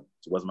wasn't fun.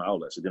 It wasn't my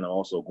outlet. So then I'm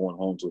also going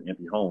home to an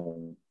empty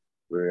home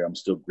where I'm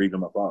still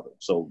grieving my father.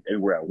 So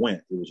everywhere I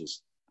went, it was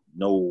just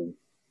no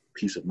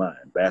peace of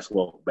mind.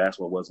 Basketball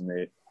wasn't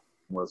it.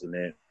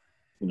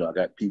 You know, I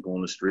got people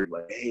on the street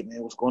like, hey,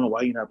 man, what's going on?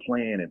 Why you not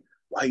playing? And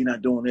why you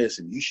not doing this?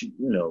 And you should,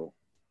 you know,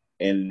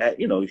 and that,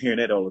 you know, hearing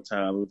that all the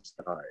time, it was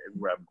all right,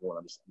 everywhere I'm going,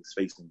 I'm just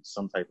facing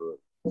some type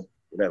of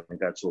whatever. And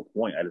got to a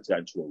point, I just got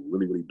into a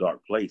really, really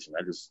dark place. And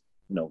I just,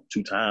 you know,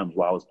 2 times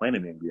while I was playing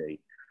in the NBA,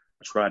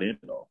 I tried to end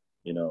it all,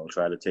 you know,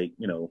 try to take,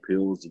 you know,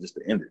 pills to just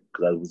to end it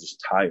because I was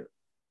just tired.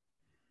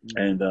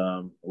 Mm-hmm.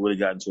 And really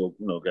got to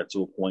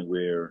a point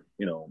where,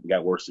 you know, it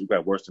got worse than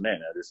that.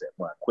 And I just said,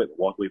 when I quit,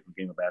 walked away from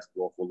the game of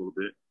basketball for a little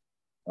bit.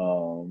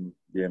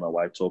 Then my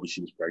wife told me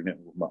she was pregnant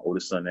with my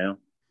oldest son now.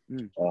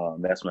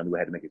 That's when I knew I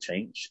had to make a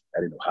change. I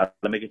didn't know how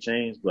to make a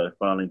change, but I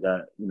finally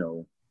got, you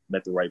know,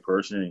 met the right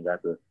person and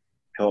got the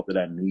help that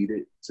I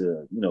needed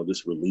to, you know,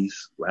 just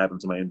release what happened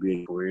to my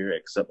NBA career,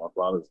 accept my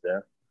father's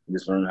death, and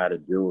just learn how to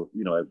deal with,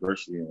 you know,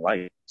 adversity in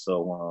life.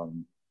 So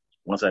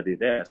once I did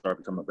that, I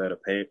started becoming a better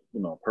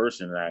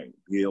person, and I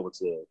be able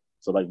to.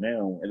 So like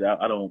now,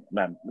 I don't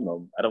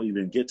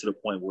even get to the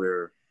point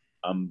where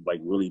I'm like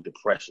really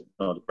depressed.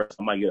 I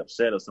might get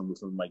upset or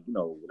something like, you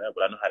know, whatever.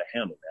 But I know how to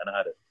handle it. I know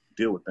how to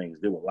deal with things,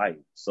 deal with life.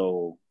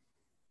 So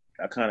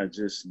I kind of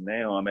just,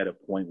 now I'm at a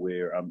point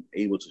where I'm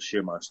able to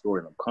share my story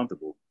and I'm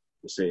comfortable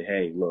to say,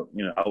 hey, look,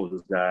 you know, I was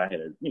this guy, I had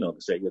a, you know,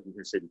 to say, like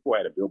you said before, I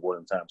had a billboard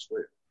in Times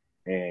Square.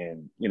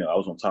 And, you know, I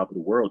was on top of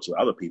the world to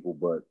other people,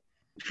 but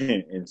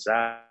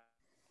inside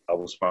I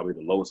was probably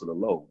the lowest of the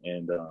low.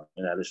 And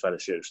I just try to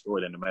share the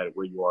story that no matter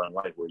where you are in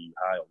life, where you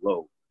high or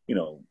low, you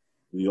know,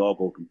 we all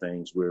go through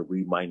things where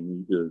we might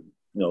need to,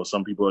 you know,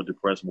 some people are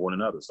depressed more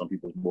than others. Some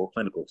people are more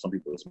clinical. Some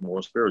people are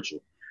more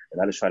spiritual.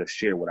 And I just try to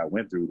share what I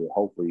went through to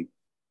hopefully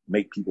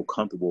make people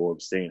comfortable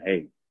of saying,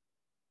 hey,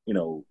 you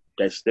know,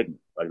 that stigma.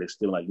 Like, they're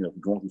still like, you know, if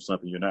you're going through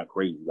something, you're not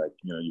crazy. Like,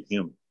 you know, you're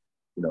human.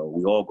 You know,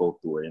 we all go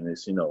through it. And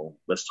it's, you know,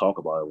 let's talk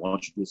about it. Why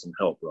don't you get some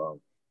help? You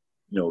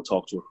know,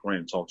 talk to a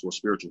friend, talk to a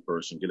spiritual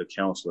person, get a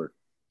counselor.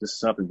 Just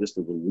something just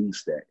to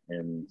release that.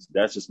 And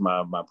that's just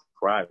my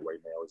pride right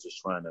now, is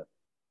just trying to,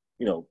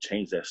 you know,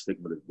 change that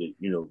stigma that,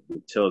 you know,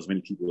 to tell as many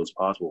people as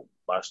possible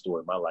my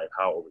story, my life,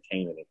 how I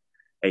overcame it. And,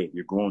 hey, if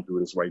you're going through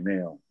this right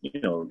now,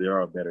 you know,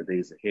 there are better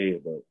days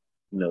ahead, but,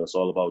 you know, it's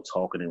all about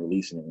talking and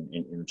releasing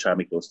and trying to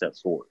make those steps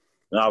forward.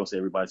 And obviously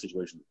everybody's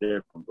situation is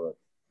different, but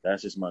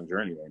that's just my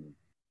journey right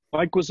now.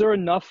 Mike, was there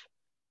enough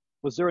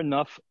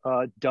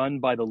done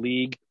by the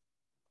league?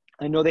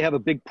 I know they have a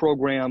big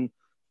program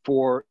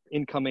for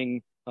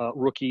incoming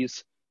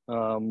rookies,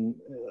 a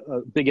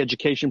big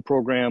education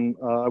program.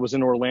 I was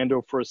in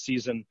Orlando for a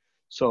season,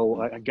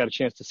 so I got a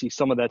chance to see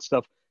some of that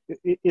stuff.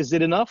 Is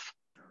it enough?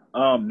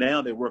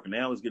 Now they're working.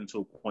 Now it's getting to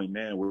a point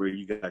now where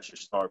you got your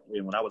start.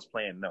 And when I was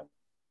playing, no.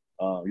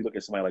 You look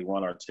at somebody like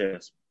Ron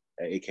Artest,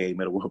 a.k.a.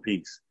 Metta World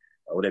Peace,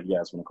 whatever you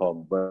guys want to call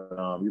him.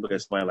 But you look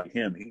at somebody like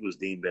him, he was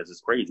deemed as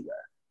this crazy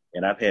guy.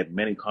 And I've had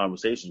many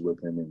conversations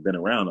with him and been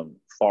around him,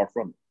 far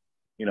from it.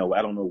 You know,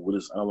 I don't know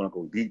I don't want to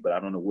go deep, but I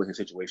don't know what his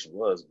situation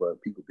was,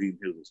 but people deemed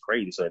him as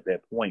crazy. So at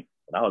that point,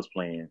 when I was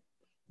playing,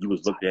 he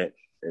was looked at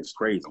as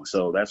crazy.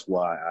 So that's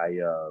why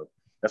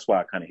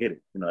I kind of hit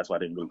it. You know, that's why I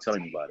didn't really tell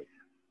anybody.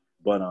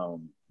 But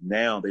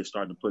now they're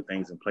starting to put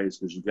things in place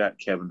because you got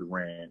Kevin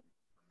Durant,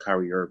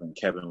 Kyrie Irving,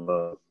 Kevin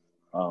Love,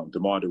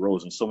 DeMar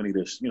DeRozan, so many of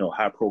this,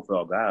 high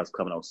profile guys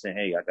coming out saying,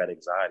 hey, I got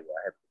anxiety,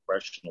 I have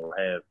depression, or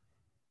I have,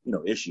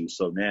 issues.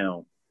 So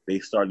now they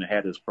starting to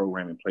have this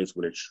program in place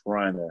where they're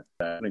trying to,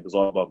 I think it's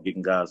all about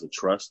getting guys to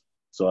trust.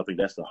 So I think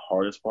that's the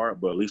hardest part,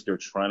 but at least they're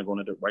trying to go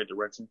in the right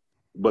direction.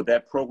 But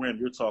that program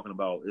you're talking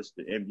about is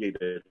the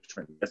NBA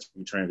that's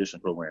the transition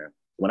program.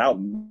 When I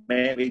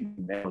I think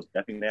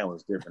now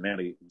it's different. Now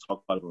they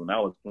talk about it. When I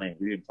was playing,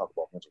 we didn't talk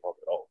about mental health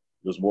at all.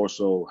 It was more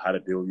so how to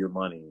deal with your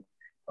money,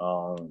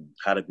 how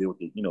to deal with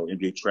the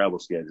NBA travel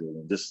schedule,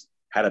 and just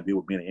how to deal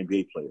with being an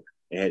NBA player.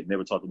 They had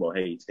never talked about,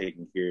 hey,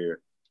 taking care.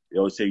 They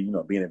always say,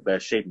 being in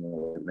best shape, and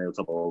they would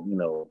talk about,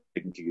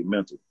 taking care of your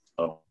mental.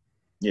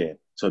 Yeah.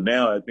 So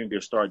now I think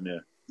they're starting to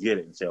get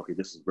it and say, okay,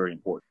 this is very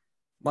important.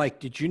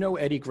 Mike, did you know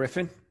Eddie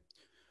Griffin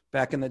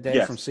back in the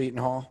day from Seton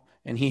Hall?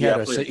 And he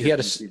obviously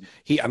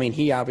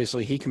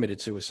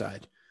committed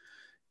suicide.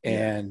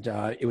 And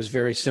it was a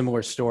very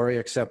similar story,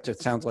 except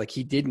it sounds like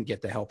he didn't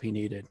get the help he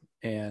needed.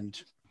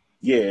 And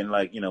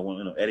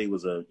when Eddie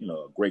was a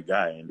great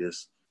guy, and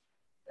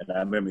I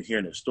remember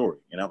hearing his story,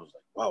 and I was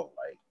like, wow,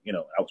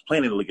 I was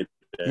planning to look at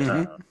that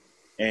time,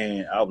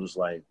 and I was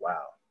like,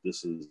 wow,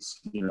 this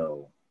is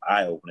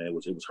eye opening. It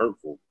was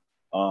hurtful,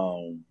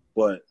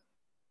 but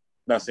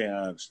not saying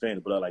I understand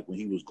it, but when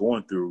he was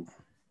going through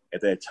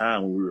at that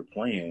time when we were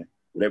playing,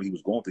 whatever he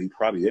was going through, he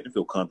probably didn't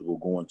feel comfortable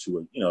going to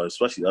it.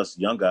 Especially us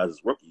young guys as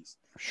rookies.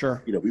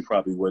 Sure. We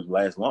probably wouldn't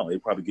last long.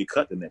 They'd probably get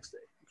cut the next day.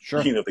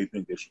 Sure. If they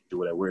think they should do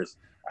whatever. Whereas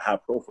a high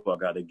profile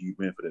guy, they give you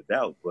benefit of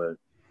doubt, but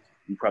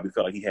he probably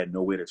felt like he had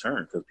nowhere to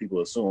turn because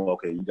people assume,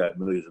 okay, you got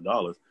millions of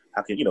dollars.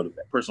 How can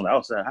that person on the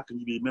outside? How can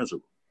you be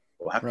miserable?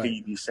 Or how can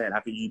you be sad? How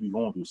can you be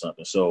going through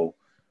something? So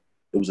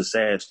it was a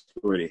sad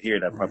story to hear.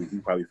 That he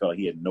probably felt like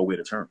he had nowhere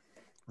to turn.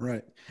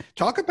 Right.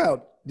 Talk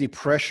about the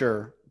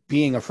pressure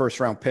being a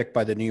first-round pick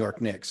by the New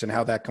York Knicks and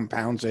how that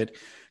compounds it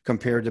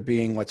compared to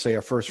being, let's say,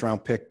 a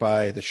first-round pick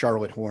by the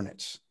Charlotte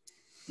Hornets.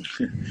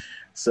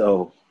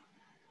 So,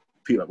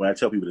 when I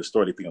tell people this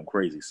story, they think I'm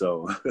crazy.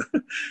 So,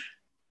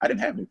 I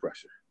didn't have any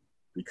pressure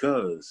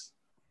because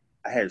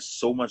I had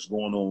so much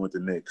going on with the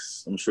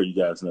Knicks. I'm sure you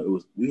guys know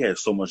we had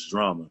so much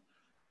drama.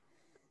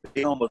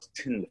 They almost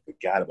tended to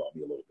forget about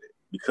me a little bit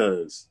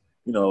because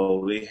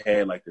they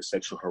had the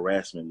sexual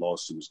harassment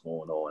lawsuits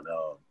going on.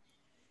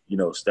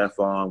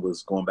 Stephon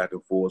was going back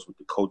and forth with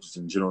the coaches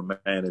and general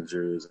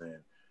managers, and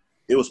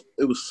it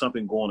was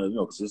something going on.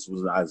 Because this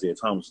was Isaiah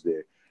Thomas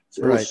there,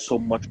 so there was so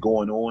much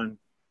going on.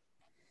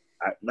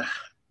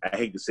 I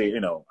hate to say,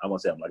 I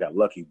won't say I got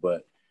lucky,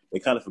 but they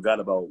kind of forgot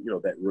about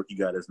that rookie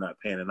guy that's not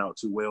panning out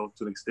too well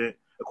to an extent.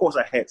 Of course,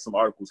 I had some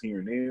articles here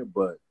and there,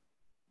 but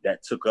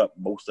that took up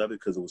most of it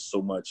because it was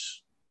so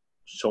much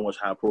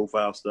high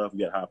profile stuff.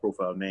 You got high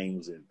profile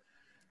names and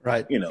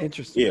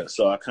interesting. Yeah.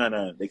 So I kind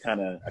of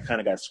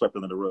got swept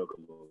under the rug a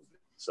little bit.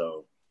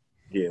 So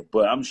yeah,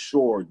 but I'm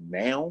sure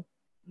now,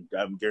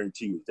 I'm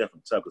guarantee you it's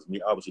definitely tough because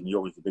obviously New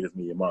York is the biggest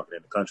media market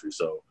in the country.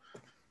 So,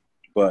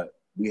 but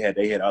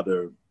they had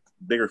other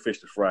bigger fish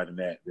to fry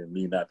than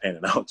me not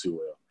panning out too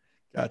well.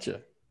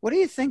 Gotcha. What do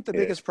you think the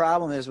biggest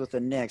problem is with the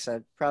Knicks?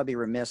 I'd probably be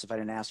remiss if I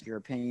didn't ask your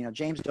opinion.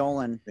 James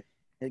Dolan,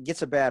 it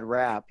gets a bad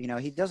rap.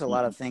 He does a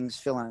lot of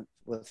things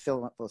with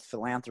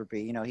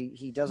philanthropy.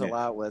 He does a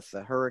lot with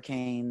the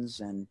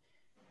hurricanes,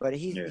 but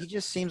he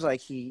just seems like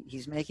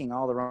he's making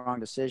all the wrong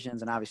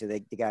decisions. And obviously,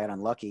 the guy got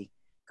unlucky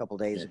a couple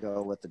days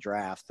ago with the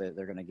draft. They're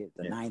going to get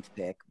the 9th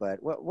pick.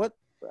 But what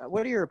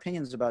are your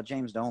opinions about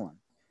James Dolan?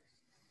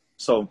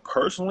 So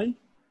personally,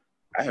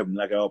 I have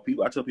all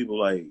people. I tell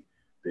people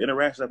the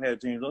interactions I've had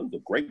with James Dolan, he's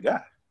a great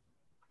guy.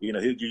 He'll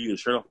give you a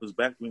shirt off his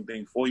back, doing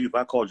things for you. If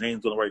I call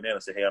James Dolan right now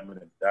and say, hey, I'm in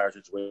a dire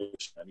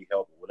situation, I need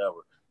help or whatever,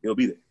 he'll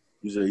be there.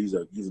 He's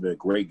a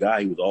great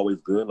guy. He was always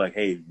good.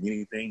 Hey, need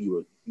anything?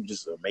 You're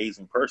just an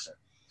amazing person.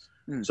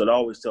 So I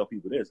always tell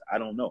people this. I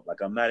don't know.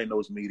 I'm not in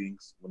those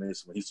meetings when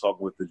he's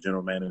talking with the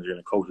general manager and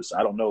the coaches. So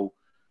I don't know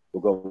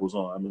what goes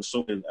on. I'm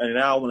assuming, and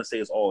I don't want to say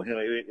it's all him.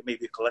 It may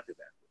be a collective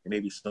effort. It may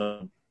be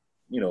some,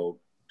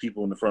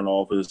 people in the front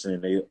office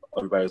and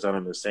everybody's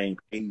on the same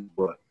page.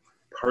 But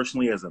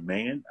personally, as a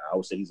man, I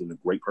would say he's a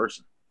great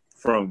person.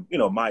 From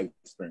my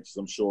experiences,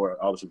 I'm sure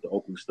obviously the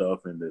Oakland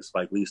stuff and the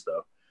Spike Lee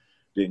stuff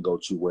didn't go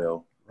too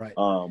well. Right.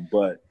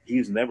 But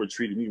he's never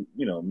treated me,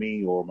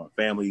 me or my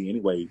family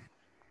anyway,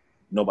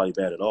 nobody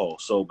bad at all.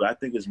 So, but I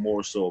think it's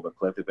more so of a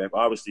collective effort.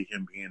 Obviously,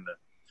 him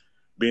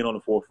being on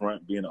the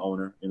forefront, being the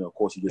owner, of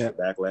course he gets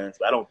the backlash.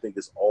 But I don't think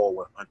it's all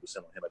 100% on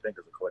him. I think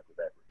it's a collective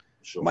effort.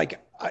 Sure. Mike,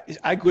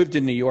 I lived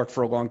in New York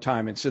for a long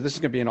time, and so this is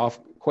going to be an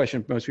off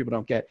question most people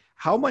don't get.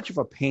 How much of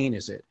a pain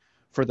is it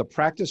for the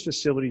practice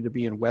facility to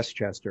be in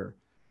Westchester,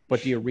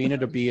 but the arena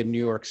to be in New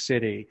York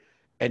City,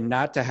 and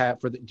not to have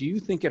do you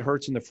think it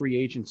hurts in the free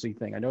agency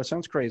thing? I know it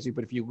sounds crazy,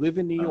 but if you live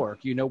in New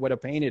York, you know what a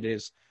pain it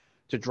is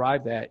to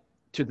drive that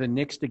to the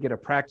Knicks to get a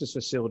practice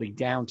facility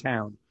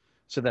downtown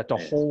so that the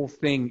whole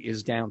thing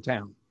is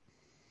downtown.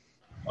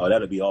 Oh,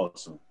 that'd be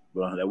awesome.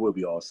 Well, that would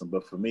be awesome.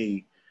 But for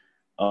me,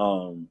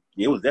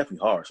 it was definitely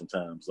hard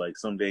sometimes.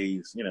 Some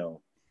days,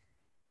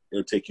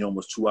 it'll take you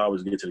almost 2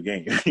 hours to get to the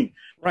game.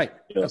 Right.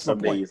 That's some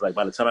my point. days, like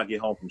by the time I get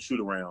home from shoot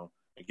around,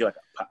 I get like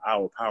an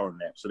hour power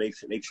nap. So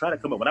they try to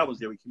come up. When I was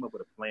there, we came up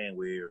with a plan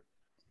where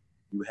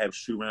we would have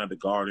shoot around the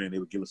Garden. They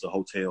would give us a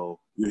hotel.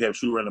 We would have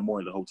shoot around in the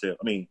morning at the hotel.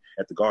 I mean,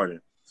 at the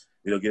Garden.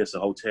 They'll get us a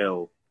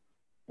hotel,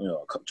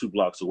 2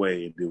 blocks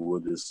away, and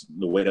we'll just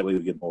the way that way we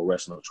get more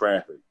rest and no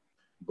traffic.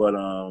 But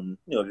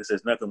like I said,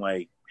 it's nothing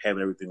like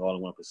having everything all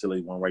in one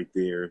facility, one right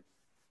there,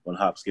 one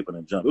hop, skip, and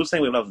a jump. It was the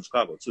same way when I was in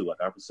Chicago too. Like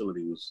our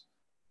facility was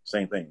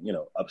same thing,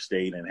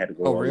 upstate and had to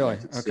go. Oh, really?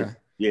 Okay. City.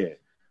 Yeah.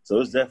 So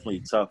it's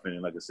definitely tough,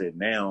 and like I said,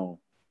 now,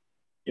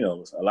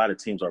 a lot of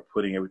teams are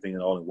putting everything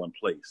all in one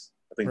place.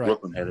 I think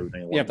Brooklyn had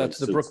everything in one place.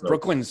 Yeah, that's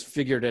Brooklyn's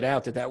figured it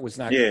out that was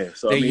not. Yeah.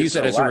 So they use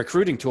it as a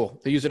recruiting tool.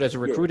 They use it as a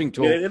recruiting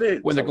tool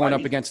when they're going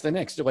up against the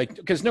Knicks. They're like,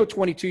 because no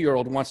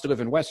 22-year-old wants to live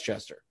in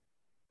Westchester.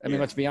 I mean,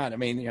 let's be honest. I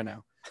mean,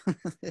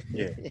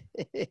 Yeah.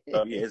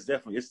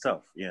 It's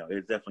tough.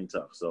 It's definitely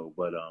tough. So,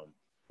 but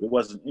it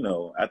wasn't.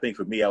 I think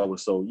for me, I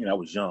was so. I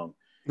was young.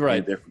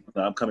 Right.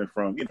 I'm coming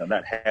from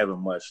not having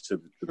much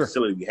to the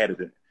facility we had it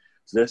in.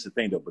 So that's the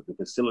thing though. But the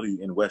facility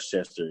in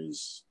Westchester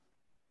is,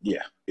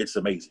 it's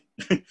amazing.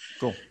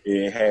 Cool.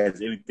 It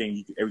has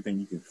everything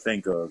you can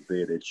think of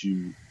there that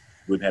you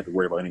wouldn't have to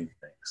worry about anything.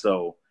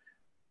 So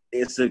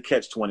it's a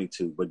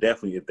catch-22. But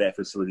definitely, if that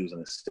facility was in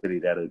a city,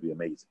 that would be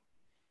amazing.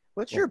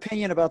 What's your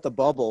opinion about the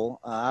bubble?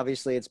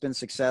 Obviously, it's been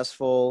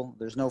successful.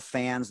 There's no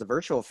fans. The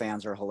virtual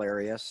fans are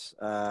hilarious.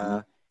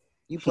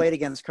 You played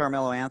against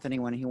Carmelo Anthony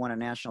when he won a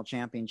national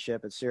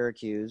championship at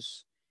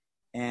Syracuse.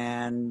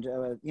 And,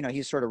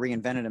 he's sort of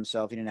reinvented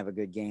himself. He didn't have a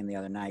good game the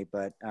other night.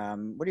 But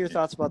what are your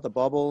thoughts about the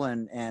bubble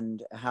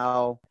and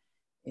how,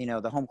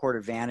 the home court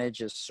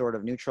advantage is sort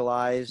of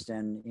neutralized?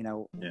 And,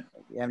 you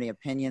have any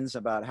opinions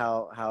about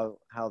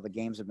how the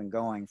games have been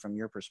going from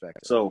your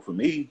perspective? So for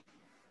me,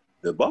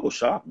 the bubble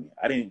shocked me.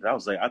 I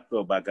thought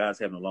about guys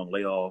having a long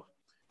layoff.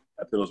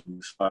 I thought it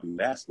was sloppy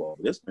basketball,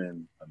 but it's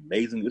been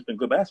amazing. It's been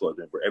good basketball.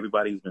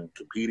 Everybody's been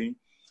competing.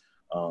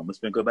 It's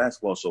been good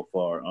basketball so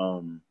far.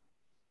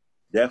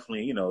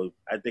 Definitely,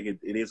 I think it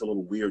is a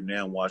little weird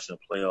now watching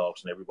the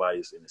playoffs and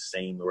everybody's in the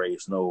same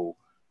race. No,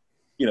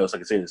 it's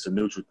like I said, it's a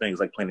neutral thing.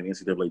 It's like playing an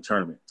NCAA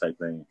tournament type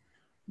thing,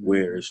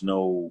 where it's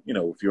no,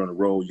 if you're on the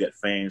road, you got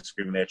fans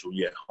screaming at you. When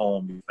you're at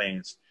home, your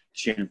fans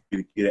cheering for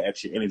you to get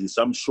extra energy.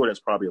 So I'm sure that's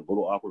probably a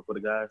little awkward for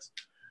the guys.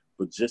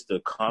 But just the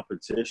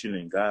competition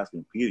and guys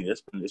competing,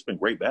 it's been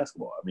great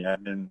basketball. I mean,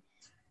 I've been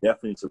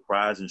definitely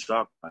surprised and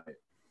shocked by it.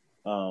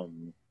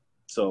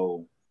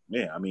 So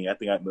yeah, I mean, I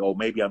think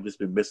maybe I've just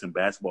been missing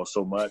basketball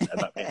so much I'm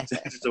not paying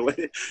attention to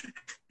it.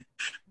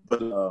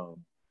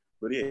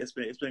 But yeah, it's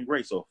been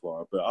great so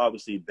far. But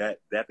obviously,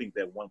 I think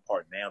that one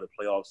part now, the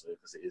playoffs,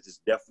 is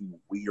just definitely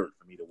weird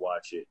for me to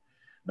watch it,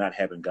 not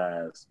having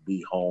guys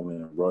be home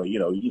and row. You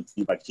can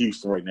see like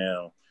Houston right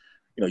now.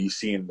 You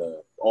seeing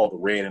all the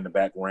red in the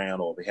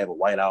background, or they have a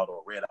white out or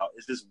a red out.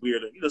 It's just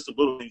weird. Some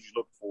little things you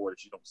look for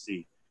that you don't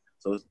see.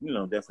 So it's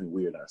definitely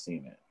weird not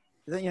seeing that.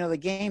 The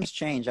game's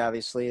changed.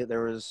 Obviously,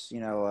 there was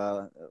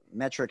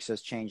metrics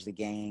has changed the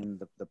game.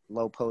 The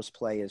low post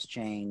play has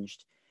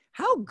changed.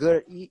 How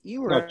good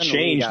you were? Not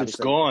changed. League, it's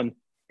gone.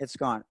 It's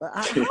gone.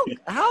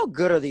 How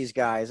good are these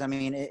guys? I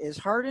mean, is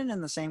Harden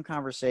in the same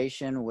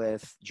conversation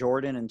with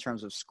Jordan in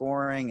terms of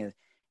scoring?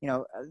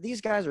 These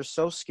guys are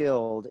so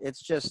skilled.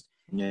 It's just.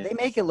 Yeah. They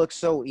make it look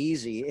so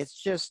easy. It's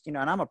just, and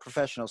I'm a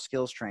professional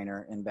skills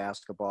trainer in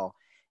basketball.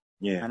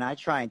 Yeah. And I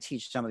try and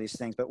teach some of these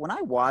things. But when I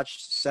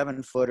watch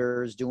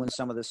 7-footers doing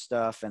some of this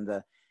stuff and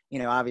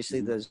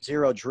obviously the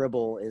zero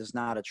dribble is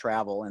not a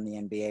travel in the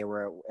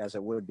NBA as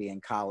it would be in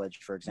college,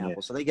 for example.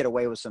 Yeah. So they get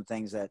away with some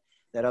things that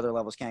other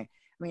levels can't.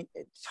 I mean,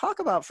 talk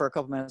about for a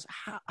couple minutes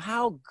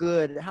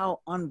how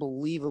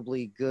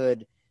unbelievably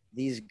good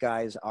these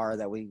guys are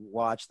that we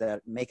watch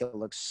that make it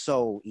look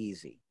so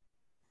easy.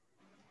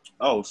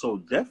 Oh, so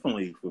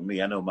definitely for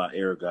me, I know my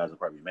era guys are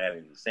probably mad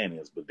at me saying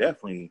this, but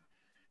definitely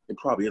it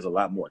probably is a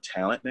lot more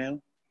talent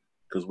now.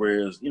 Because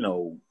whereas,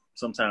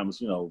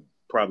 sometimes,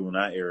 probably in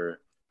our era,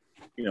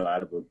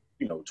 out of a,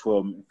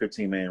 12,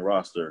 15-man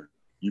roster,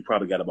 you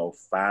probably got about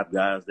 5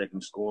 guys that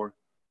can score.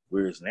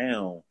 Whereas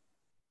now,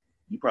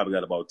 you probably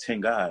got about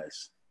 10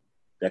 guys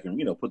that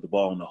can, put the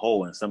ball in the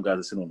hole, and some guys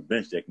are sitting on the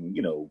bench that can,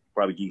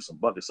 probably give you some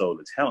buckets. So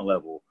the talent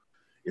level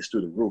is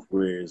through the roof.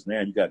 Whereas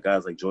now you got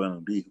guys like Joel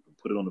Embiid who can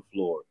put it on the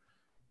floor,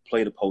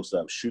 play the post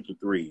up, shoot the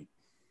three.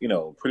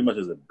 Pretty much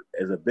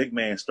as a big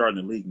man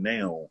starting the league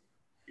now,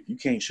 if you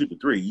can't shoot the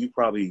three, you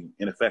probably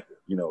ineffective.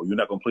 You're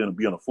not going to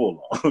be on the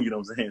full long. You know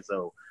what I'm saying?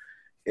 So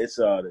it's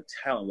the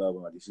talent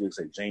level. Like you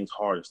say, James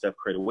Harden, Steph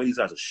Curry, the way these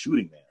guys are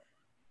shooting now,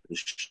 the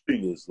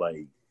shooting is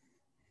like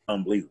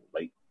unbelievable.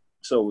 Like,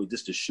 so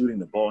just the shooting,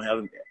 the ball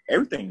handling,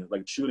 everything is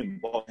like shooting,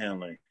 ball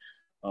handling.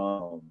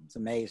 It's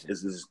amazing.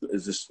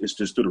 It's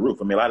just through the roof.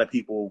 I mean, a lot of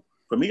people.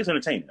 For me, it's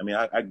entertaining. I mean,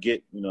 I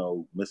get,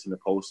 missing the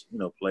post,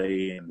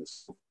 play and the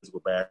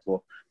physical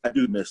basketball. I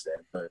do miss that.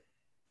 But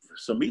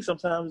for me,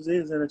 sometimes it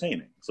is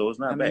entertaining. So it's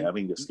not bad. I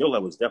mean, the skill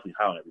level is definitely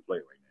high on every player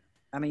right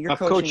now. I mean, you're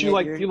coaching.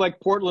 Coach, you like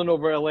Portland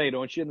over LA,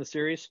 don't you, in the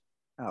series?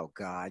 Oh,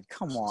 God.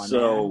 Come on,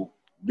 So,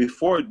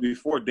 before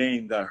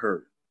Dame got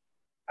hurt,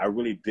 I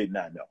really did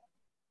not know.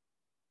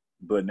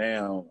 But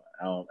now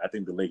I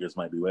think the Lakers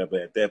might be well.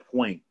 But at that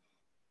point,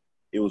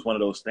 it was one of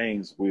those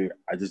things where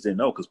I just didn't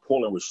know because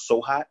Portland was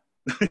so hot.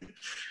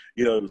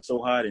 You know, it was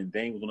so hot, and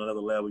Dame was on another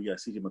level. You got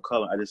C.J.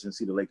 McCollum. I just didn't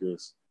see the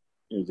Lakers,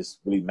 you know, just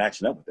really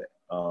matching up with that.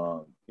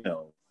 You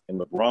know, and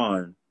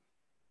LeBron,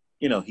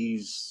 you know,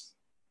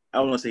 I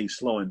don't want to say he's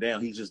slowing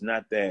down. He's just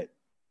not that.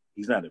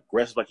 He's not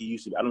aggressive like he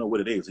used to be. I don't know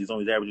what it is. He's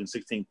only averaging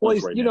 16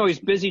 points right now. You know, he's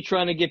busy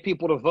trying to get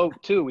people to vote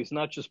too. He's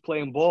not just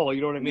playing ball.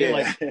 You know what I mean?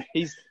 Yeah. Like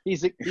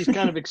he's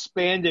kind of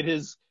expanded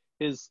his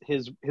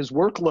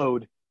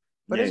workload.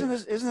 But isn't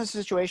this a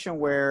situation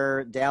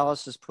where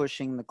Dallas is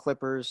pushing the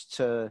Clippers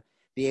to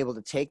be able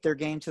to take their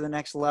game to the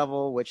next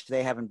level, which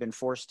they haven't been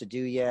forced to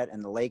do yet,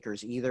 and the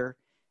Lakers either,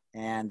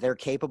 and they're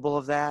capable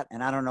of that?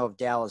 And I don't know if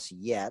Dallas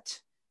yet.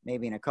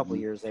 Maybe in a couple of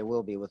years they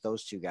will be with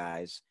those two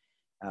guys.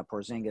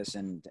 Porzingis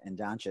and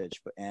Doncic.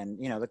 And,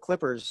 you know, the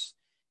Clippers,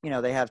 you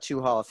know, they have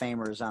two Hall of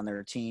Famers on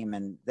their team,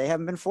 and they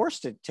haven't been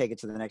forced to take it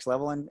to the next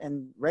level.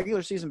 And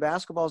regular season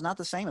basketball is not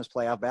the same as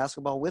playoff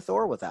basketball with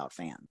or without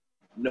fans.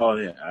 No,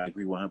 yeah, I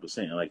agree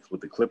 100%. Like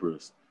with the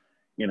Clippers,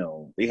 you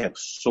know, they have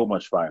so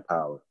much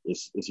firepower.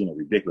 It's you know,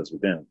 ridiculous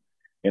with them.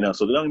 You know,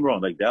 so don't get me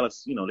wrong. Like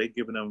Dallas, you know, they've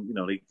given them, you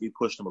know, they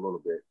pushed them a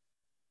little bit.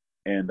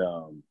 And,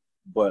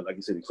 but like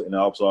you said, and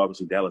also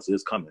obviously Dallas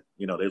is coming.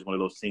 You know, there's one of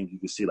those teams you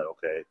can see like,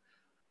 okay,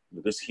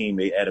 this team,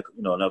 they added,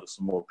 you know,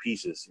 some more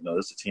pieces. You know,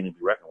 this is a team to be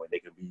reckoned with. They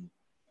could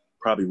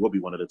probably will be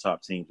one of the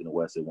top teams in the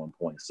West at one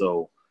point.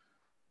 So,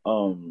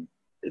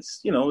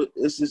 it's, you know,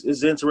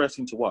 it's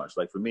interesting to watch.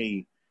 Like for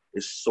me,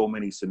 it's so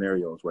many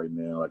scenarios right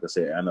now. Like I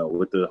said, I know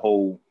with the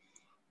whole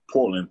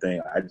Portland thing,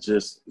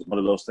 it's one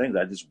of those things.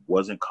 I just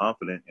wasn't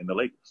confident in the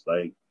Lakers.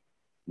 Like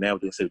now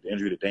they say the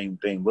injury to Dame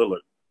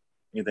Lillard,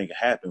 anything can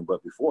happen.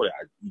 But before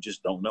that, you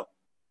just don't know.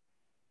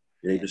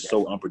 They're just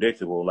so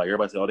unpredictable. Like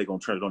everybody says, oh, they're going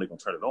to turn it on. They're going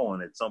to turn it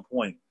on. At some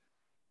point,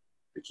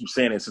 they keep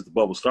saying it since the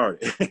bubble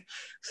started.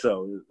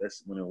 So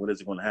that's when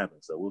is it going to happen?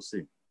 So we'll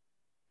see.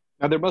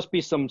 Now there must be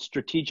some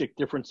strategic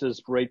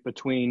differences, right,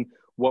 between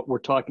what we're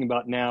talking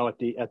about now at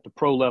the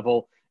pro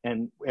level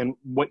and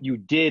what you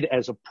did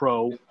as a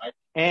pro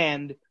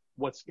and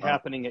what's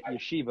happening at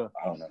Yeshiva.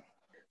 I don't know.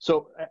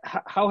 So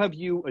how have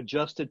you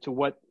adjusted to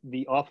what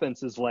the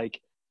offense is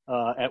like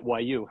at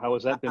YU? How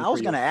has that been? I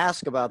was going to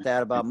ask about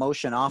that, about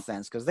motion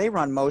offense, because they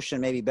run motion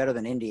maybe better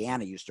than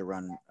Indiana used to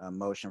run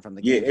motion from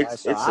the game.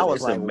 I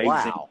was like, amazing.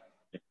 wow.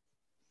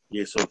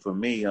 Yeah, so for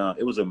me,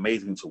 it was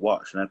amazing to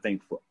watch. And I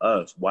think for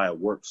us, why it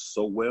worked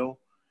so well,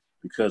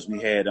 because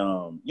we had,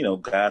 you know,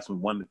 guys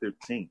from 1 to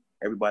 15.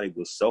 Everybody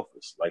was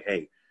selfish. Like,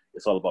 hey,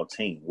 it's all about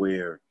team.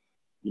 Where,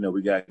 you know,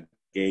 we got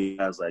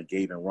guys like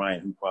Gabe and Ryan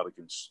who probably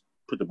can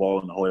put the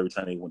ball in the hole every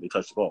time they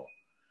touch the ball.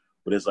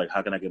 But it's like,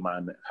 how can I get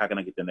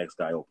the next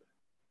guy open?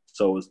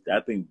 So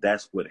I think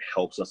that's what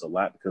helps us a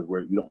lot, because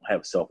you don't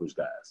have selfish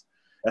guys.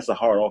 That's a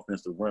hard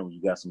offense to run when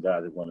you got some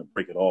guys that want to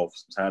break it off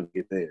sometimes to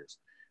get theirs.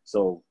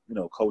 So, you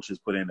know, coaches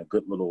put in a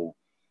good little,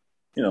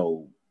 you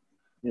know,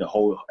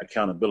 whole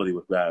accountability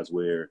with guys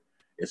where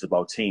it's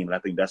about team. And I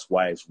think that's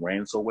why it's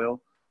ran so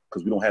well,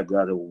 because we don't have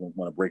guys that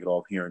want to break it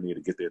off here and there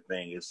to get their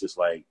thing. It's just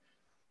like,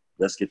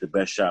 let's get the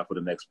best shot for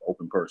the next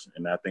open person.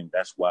 And I think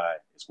that's why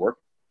it's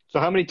working. So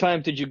how many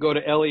times did you go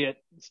to Elliot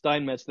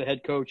Steinmetz, the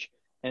head coach,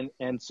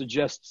 and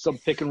suggest some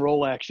pick and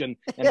roll action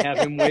and have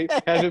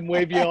him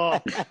wave you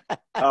off?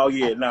 Oh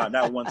yeah,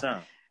 not one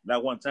time.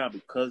 Not one time,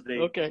 because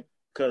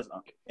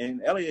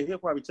and Elliot, he'll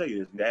probably tell you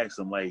this. You ask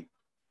him, like,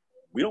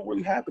 we don't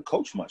really have to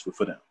coach much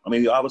for them. I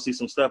mean, obviously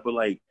some stuff, but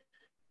like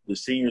the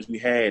seniors we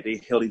had,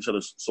 they held each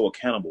other so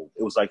accountable.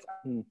 It was like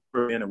I've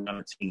been around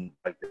a team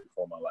like that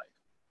before in my life,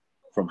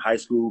 from high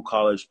school,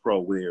 college, pro,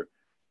 where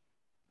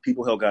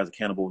people held guys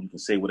accountable. You can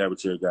say whatever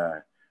to a guy.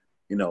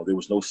 You know, there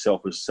was no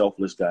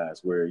selfless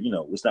guys where, you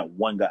know, it's not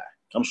one guy.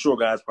 I'm sure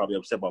guys probably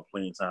upset about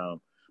playing time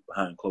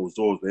behind closed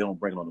doors. They don't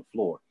bring it on the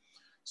floor.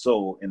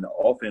 So, and the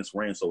offense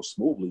ran so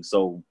smoothly.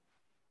 So,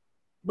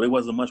 but it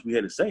wasn't much we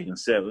had to say.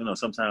 Instead, you know,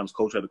 sometimes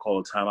coach had to call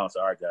a timeout to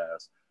our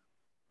guys.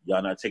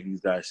 Y'all not taking these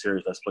guys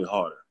serious. Let's play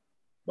harder.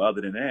 But other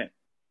than that,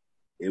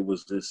 it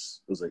was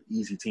an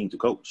easy team to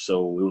coach.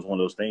 So it was one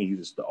of those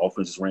things. The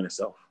offense just ran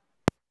itself.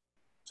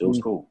 So it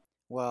was cool.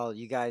 Well,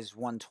 you guys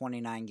won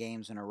 29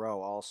 games in a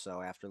row also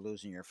after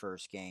losing your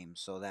first game,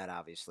 so that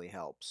obviously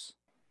helps.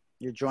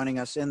 You're joining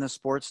us in the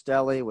Sports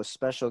Deli with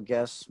special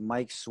guest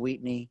Mike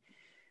Sweetney,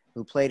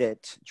 who played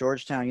at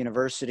Georgetown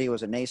University,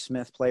 was a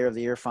Naismith Player of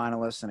the Year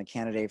finalist and a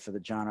candidate for the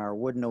John R.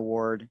 Wooden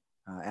Award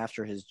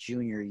after his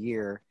junior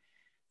year.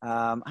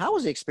 How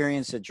was the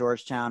experience at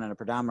Georgetown in a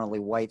predominantly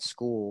white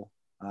school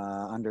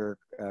under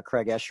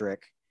Craig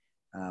Esherick?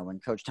 When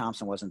Coach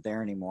Thompson wasn't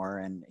there anymore.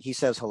 And he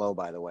says hello,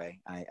 by the way.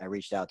 I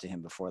reached out to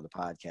him before the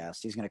podcast.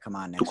 He's going to come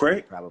on next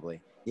week,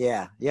 probably.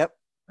 Yeah. Yep.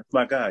 That's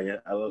my guy. Yeah.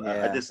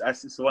 I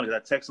see someone, I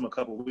texted him a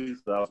couple of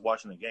weeks ago. I was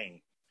watching the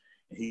game,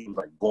 and he was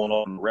like going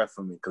on the ref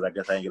for me because I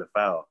guess I didn't get a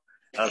foul.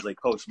 I was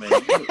like, Coach, man,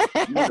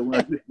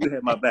 you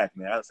had my back,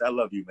 man. I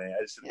love you, man.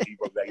 I just shouldn't keep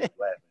broke back and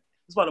laughing.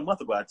 It's about a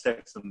month ago I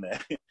texted him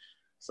that.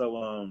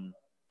 So,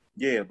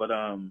 Yeah, but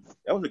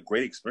that was a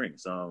great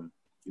experience.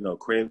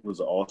 Craig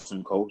was an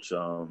awesome coach.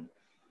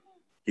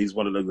 He's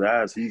one of the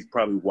guys. He's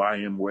probably why I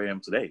am where I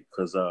am today.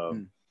 Because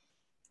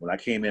when I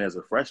came in as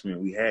a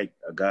freshman, we had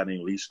a guy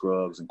named Lee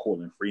Scruggs and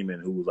Cortland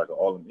Freeman, who was like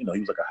he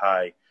was like a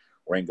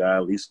high-ranked guy.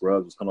 Lee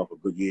Scruggs was coming off a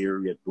good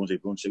year. We had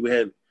Bunche. We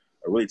had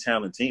a really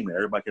talented team, and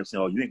everybody kept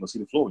saying, "Oh, you ain't gonna see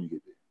the floor when you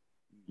get there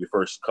your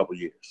first couple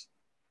years."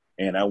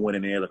 And I went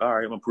in there like, "All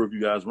right, I'm gonna prove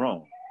you guys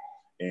wrong."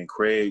 And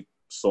Craig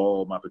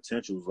saw my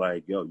potential. Was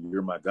like, "Yo,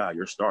 you're my guy.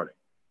 You're starting."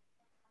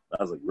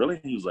 I was like, "Really?"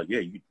 He was like,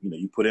 "Yeah,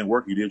 you put in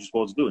work. You did what you're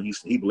supposed to do." And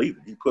he believed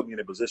it. He put me in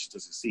a position to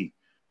succeed.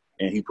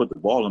 And he put the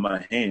ball in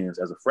my hands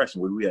as a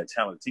freshman. We had a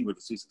talented team with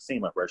the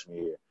succeed my freshman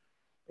year.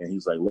 And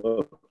he's like,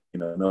 "Look, I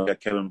know I got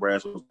Kevin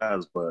Bradswell's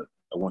guys, but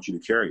I want you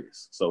to carry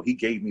this." So he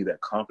gave me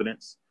that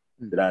confidence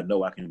that I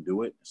know I can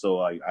do it. So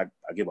I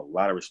give a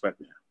lot of respect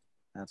to him.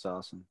 That's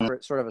awesome.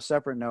 Sort of a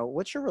separate note,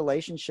 what's your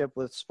relationship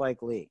with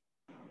Spike Lee?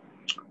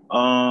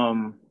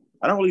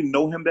 I don't really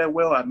know him that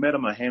well. I met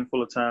him a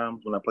handful of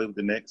times when I played with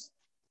the Knicks.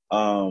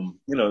 A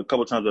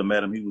couple of times I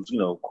met him. He was,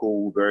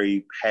 cool,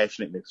 very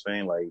passionate Knicks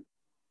fan.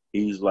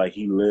 He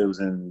lives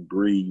and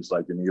breathes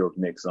like the New York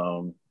Knicks.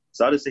 So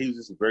I just say he was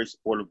just a very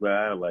supportive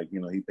guy.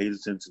 He pays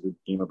attention to the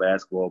game of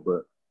basketball,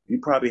 but we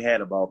probably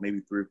had about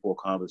maybe 3 or 4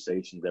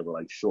 conversations that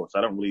were short. So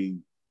I don't really,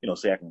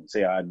 say I can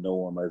say I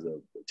know him as a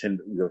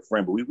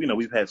friend, but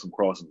we've had some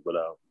crossings. But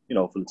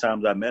for the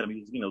times I met him,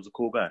 he was a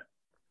cool guy.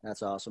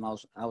 That's awesome. I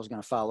was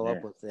going to follow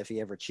up with if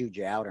he ever chewed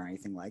you out or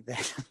anything like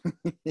that.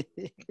 Did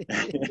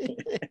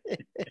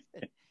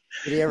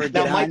he ever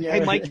get on you?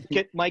 Hey,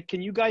 Mike,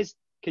 can you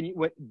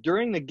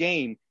during the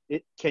game,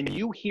 can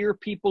you hear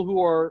people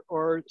who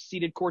are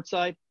seated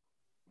courtside?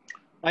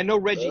 I know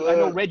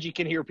Reggie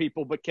can hear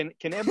people, but can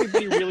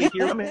everybody really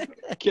hear him?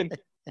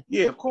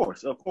 Yeah, of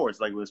course.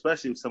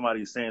 Especially if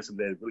somebody's saying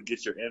something that really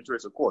gets your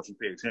interest, of course you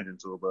pay attention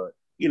to it. But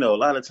a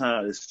lot of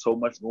times there's so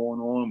much going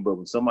on. But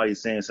when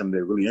somebody's saying something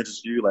that really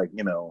interests you,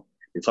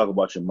 they talk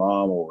about your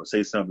mom or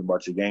say something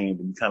about your game,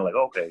 and you kind of like,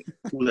 okay,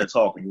 who's that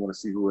talking? You want to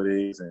see who it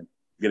is and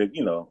get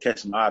catch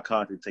some eye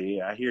contact and say,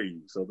 yeah, I hear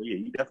you. So, but yeah,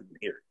 you definitely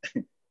can hear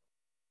it.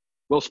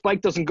 Well, Spike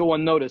doesn't go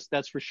unnoticed,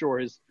 that's for sure.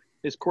 His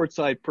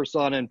courtside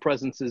persona and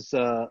presence is,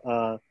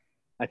 I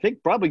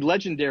think, probably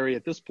legendary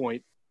at this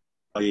point.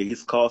 Oh yeah,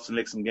 he's cost the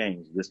Knicks some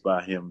games just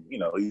by him.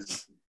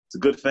 He's a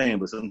good fan,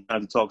 but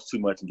sometimes he talks too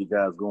much and get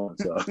guys going.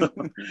 So,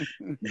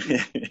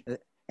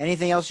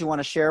 anything else you want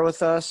to share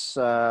with us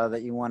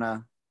that you want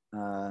to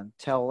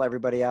tell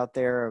everybody out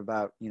there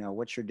about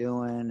what you're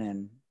doing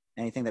and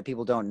anything that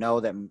people don't know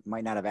that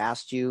might not have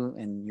asked you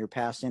in your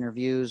past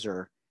interviews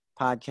or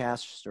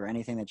podcasts or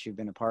anything that you've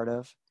been a part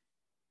of?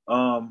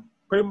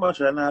 Pretty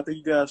much, and I think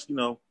you guys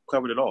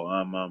covered it all.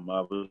 I'm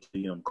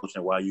obviously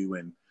coaching at YU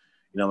and.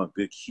 I'm a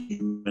big, huge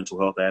mental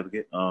health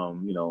advocate.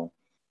 I'm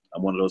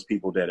one of those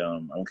people that I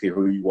don't care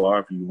who you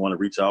are. If you want to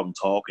reach out and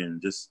talk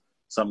and just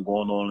something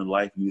going on in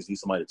life, you just need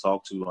somebody to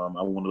talk to. I'm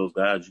one of those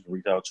guys. You can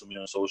reach out to me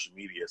on social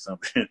media or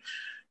something,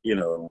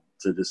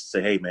 to just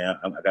say, hey, man,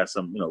 I got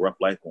some, rough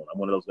life going. I'm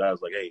one of those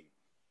guys like, hey,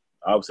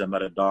 obviously I'm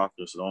not a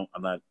doctor, so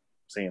I'm not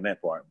saying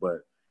that part.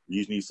 But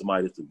you just need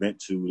somebody just to vent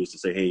to, just to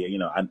say, hey,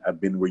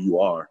 I've been where you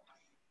are.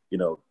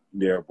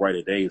 There are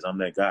brighter days. I'm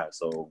that guy.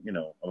 So,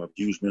 I'm a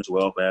huge mental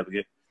health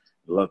advocate.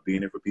 I love being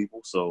there for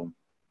people. So,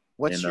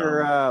 what's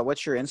your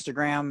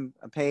Instagram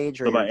page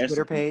or your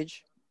Twitter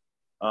page?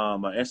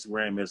 My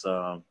Instagram is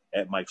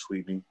at Mike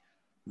Sweetney.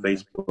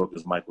 Facebook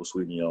is Michael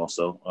Sweetney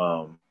also.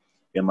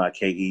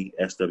 MikeSweetney.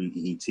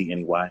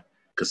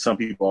 Because some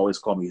people always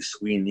call me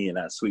Sweetney and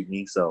not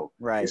Sweetney. So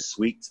it's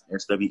Sweet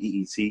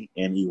Sweetney.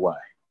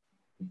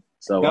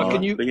 So now,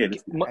 are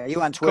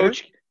you on Twitter?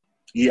 Coach?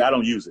 Yeah, I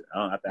don't use it.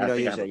 I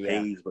think I have a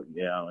page, but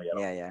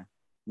yeah.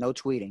 No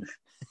tweeting.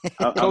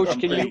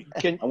 Coach,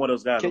 I'm one of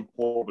those guys who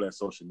horrible at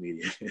social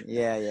media.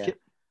 Yeah.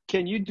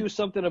 Can you do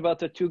something about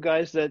the 2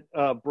 guys that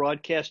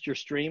broadcast your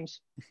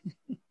streams?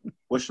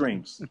 What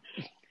streams?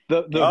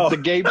 The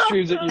game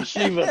streams at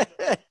Yeshiva.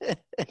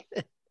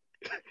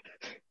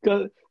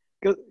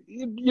 Because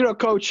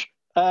Coach,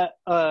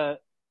 I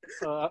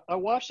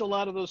watched a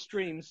lot of those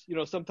streams.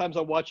 Sometimes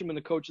I watch them in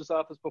the coach's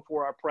office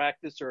before our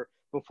practice or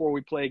before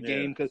we play a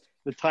game because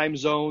the time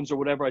zones or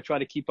whatever. I try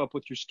to keep up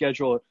with your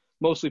schedule.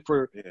 Mostly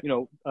for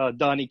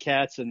Donnie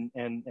Katz and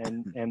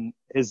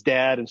his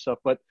dad and stuff,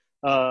 but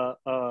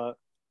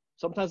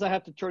sometimes I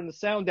have to turn the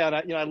sound down.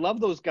 I love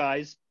those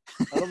guys.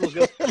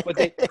 But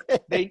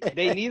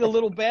they need a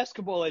little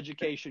basketball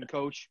education,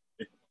 Coach.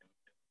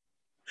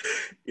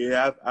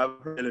 Yeah, I've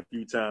heard it a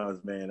few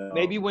times, man.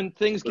 Maybe when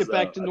things get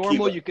back to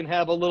normal, you can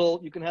have a little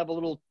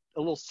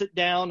sit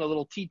down, a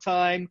little tea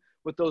time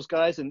with those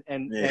guys and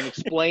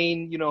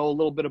explain a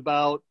little bit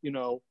about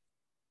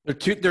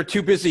They're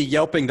too busy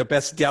yelping the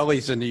best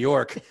delis in New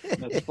York.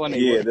 That's funny.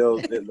 Yeah,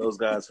 those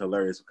guys are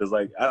hilarious because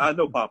I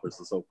know Poppers,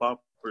 so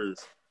Poppers,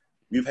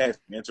 we've had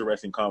some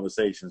interesting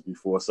conversations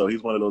before. So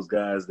he's one of those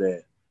guys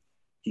that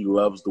he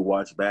loves to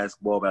watch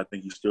basketball, but I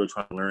think he's still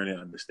trying to learn and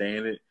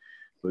understand it.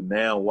 But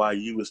now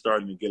YU is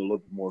starting to get a little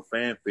bit more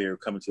fanfare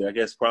coming to. I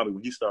guess probably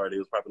when he started, it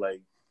was probably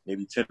like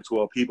maybe 10 to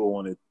 12 people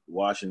on it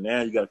watching.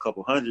 Now you got a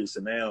couple hundred,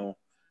 so now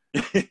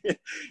you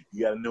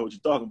got to know what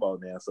you're talking about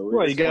now. So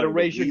you got to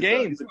raise your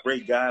game. He's a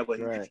great guy, but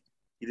Right.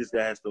 he just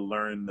has to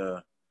learn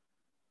the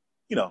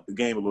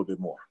game a little bit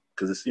more,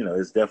 because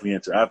it's definitely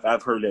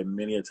I've heard that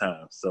many a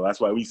time. So that's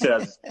why when you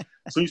said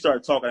so you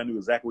started talking, I knew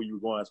exactly where you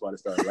were going. That's why I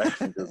started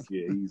laughing, because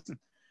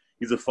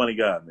he's a funny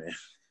guy, man.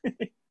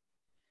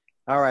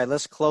 All right,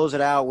 let's close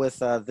it out with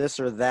this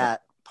or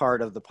that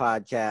part of the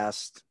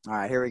podcast. All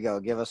right, here we go.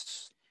 Give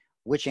us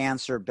which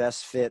answer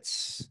best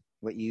fits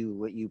what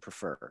you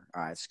prefer.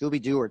 All right,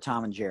 Scooby-Doo or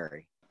Tom and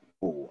Jerry?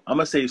 Ooh, I'm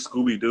gonna say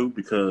Scooby-Doo,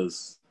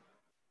 because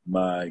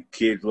my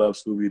kids love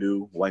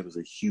Scooby-Doo. Wife is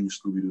a huge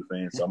Scooby-Doo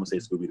fan, so I'm gonna say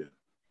Scooby-Doo.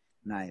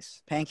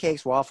 Nice.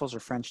 Pancakes, waffles, or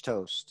French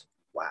toast?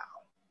 Wow,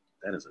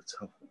 that is a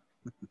tough one.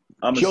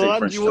 I'm gonna John, say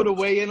French do you want to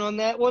toast. weigh in on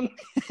that one?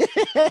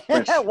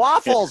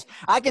 Waffles.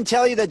 I can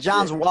tell you that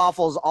John's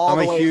waffles all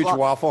the way. I'm a huge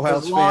Waffle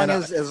House fan.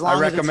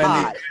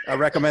 I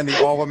recommend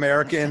the All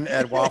American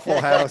at Waffle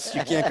House.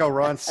 You can't go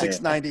wrong.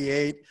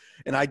 $6.98,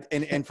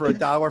 and for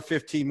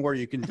 $1.15 more,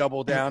 you can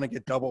double down and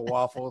get double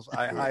waffles.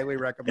 I highly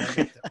recommend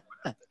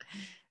it.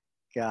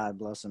 God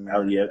bless him.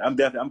 Yeah, I'm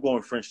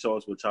going French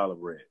toast with challah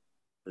bread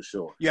for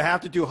sure. You have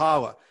to do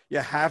challah. You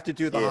have to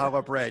do the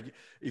challah bread.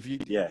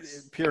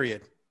 Yes.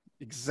 Period.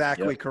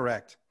 Exactly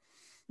correct.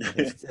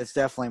 It's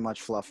definitely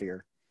much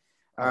fluffier.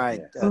 All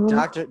right,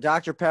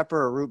 Dr. Pepper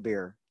or root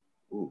beer?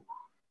 Ooh.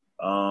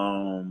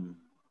 I'm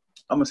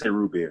gonna say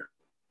root beer,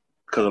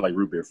 because I like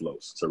root beer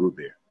floats. So root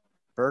beer.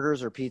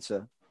 Burgers or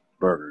pizza?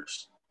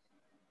 Burgers.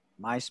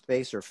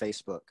 MySpace or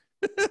Facebook?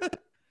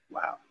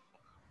 Wow.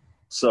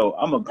 So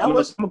I'm gonna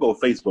go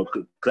Facebook,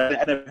 because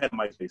I never had a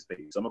MySpace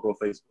page. So I'm gonna go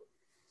Facebook.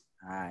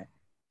 All right.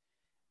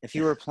 If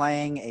you were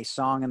playing a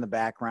song in the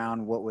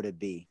background, what would it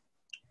be?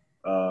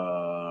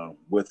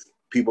 With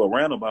people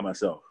around or by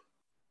myself?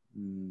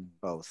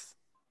 Both.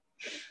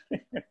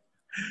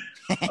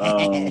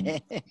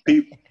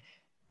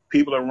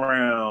 People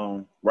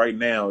around right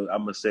now,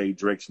 I'm gonna say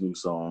Drake's new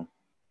song.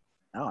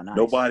 Oh, nice.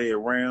 Nobody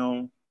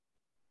around,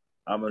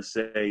 I'm gonna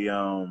say I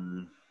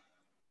don't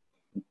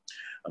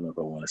know if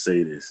I want to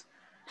say this.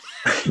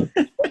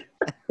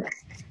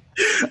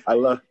 I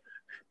love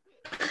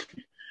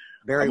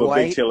Barry I'm a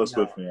White. big Taylor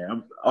Swift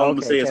fan. I'm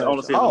gonna say it's I'm a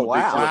big Taylor Swift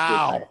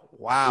fan.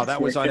 Wow,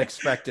 that was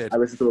unexpected. I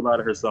listen to a lot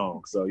of her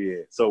songs, so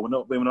yeah. So when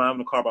I'm in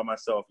the car by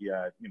myself,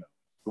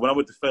 when I'm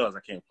with the fellas, I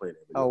can't play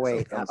that. Oh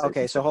wait,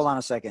 okay. So hold on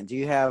a second. Do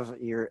you have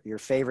your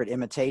favorite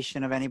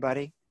imitation of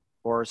anybody,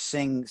 or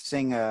sing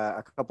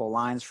a couple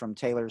lines from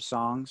Taylor's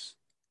songs?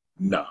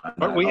 No.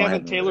 Aren't we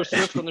having Taylor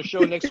Swift on the show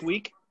next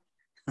week?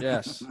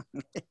 Yes.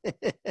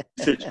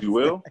 Since you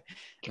will.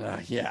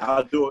 Yeah.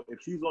 I'll do it.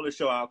 If she's on the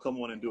show, I'll come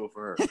on and do it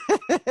for her.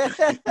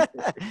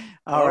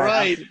 All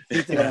right.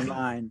 Keep that in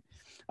mind.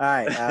 All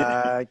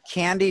right.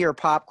 Candy or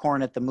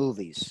popcorn at the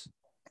movies?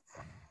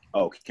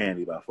 Oh,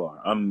 candy by far.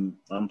 I'm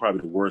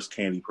probably the worst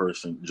candy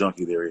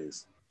junkie there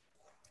is.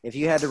 If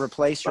you had to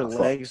replace your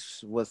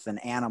legs with an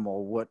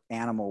animal, what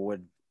animal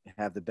would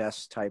have the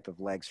best type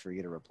of legs for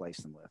you to replace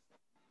them with?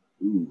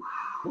 Ooh.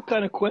 What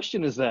kind of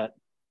question is that?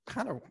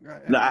 No,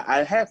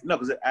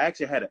 because I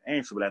actually had an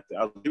answer, but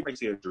I was going to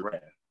say a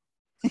giraffe.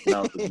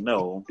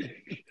 No,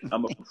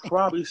 I'm going to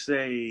probably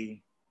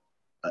say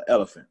an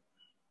elephant.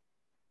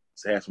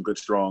 So have some good,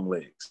 strong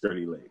legs,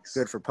 sturdy legs.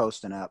 Good for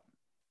posting up.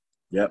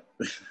 Yep.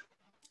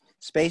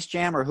 Space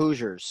Jam or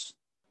Hoosiers?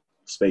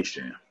 Space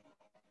Jam.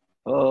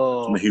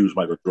 Oh, I'm a huge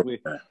Michael Jordan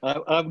fan.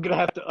 I'm gonna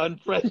have to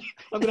unfriend you.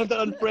 I'm gonna have to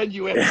unfriend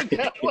you after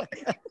that one.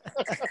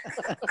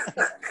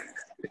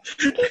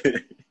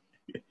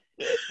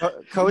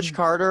 Coach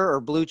Carter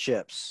or Blue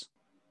Chips?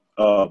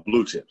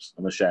 Blue Chips.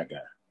 I'm a Shaq guy.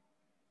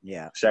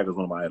 Yeah, Shaq was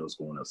one of my idols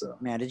growing up. So.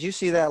 Man, did you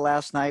see that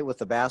last night with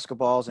the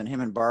basketballs and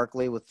him and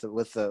Barkley with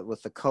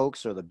the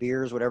Cokes or the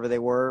beers, whatever they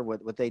were?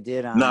 What they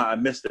did on? Nah, I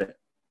missed it.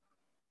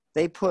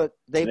 I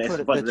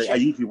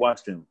usually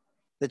watch them.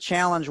 The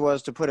challenge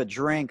was to put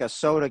a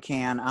soda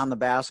can on the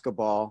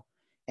basketball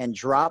and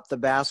drop the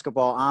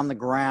basketball on the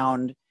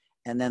ground,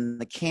 and then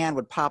the can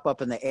would pop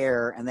up in the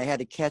air, and they had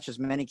to catch as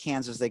many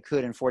cans as they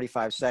could in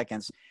 45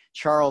 seconds.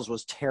 Charles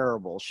was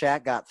terrible.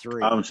 Shaq got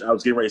 3. I was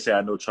getting ready to say, I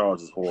know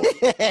Charles is horrible.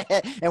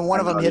 And one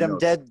of them hit him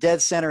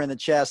dead center in the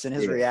chest, and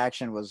his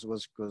reaction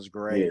was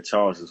great. Yeah,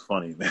 Charles is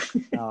funny, man.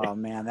 Oh,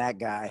 man, that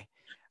guy.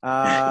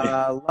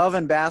 Love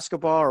and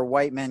basketball or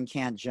White Men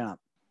Can't Jump?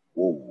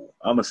 Ooh,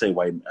 I'm going to say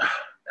White Men.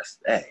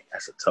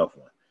 That's a tough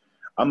one.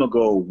 I'm going to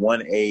go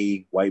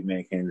 1A, White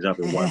Man Can't Jump,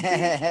 and 1B,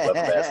 Love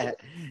and Basketball.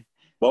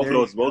 Both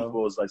of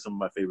those like some of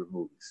my favorite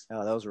movies.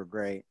 Oh, those were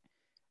great.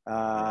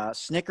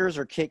 Snickers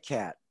or Kit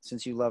Kat,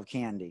 since you love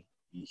candy?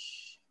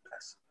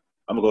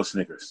 I'm going to go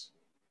Snickers.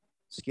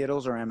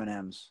 Skittles or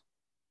M&M's?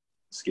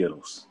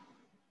 Skittles.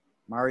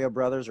 Mario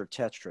Brothers or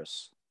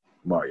Tetris?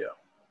 Mario.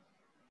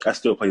 I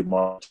still play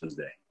Mario to this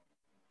day.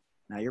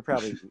 Now you're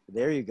probably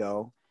there you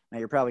go. Now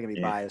you're probably going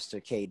to be biased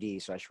to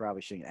KD, so I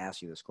probably shouldn't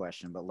ask you this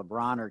question. But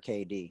LeBron or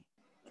KD?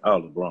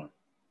 Oh, LeBron.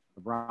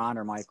 LeBron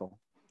or Michael?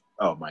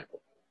 Oh,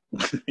 Michael.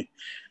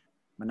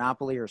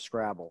 Monopoly or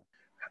Scrabble?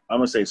 I'm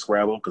gonna say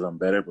Scrabble because I'm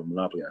better, but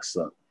Monopoly I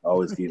suck. I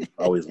always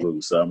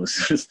lose. So I'm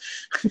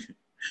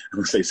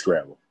gonna say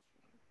Scrabble.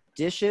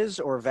 Dishes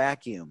or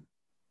vacuum?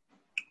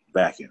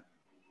 Vacuum.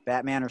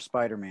 Batman or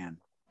Spider-Man?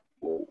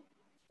 Whoa.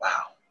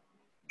 Wow.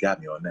 Got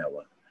me on that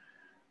one.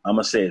 I'm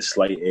gonna say a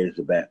slight edge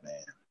to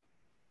Batman.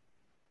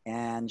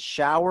 And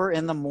shower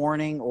in the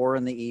morning or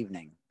in the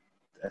evening?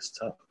 That's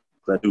tough.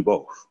 I do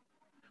both.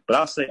 But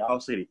I'll say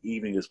the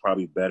evening is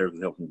probably better to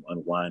help me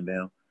unwind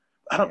down.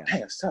 Dang,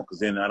 it's tough because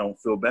then I don't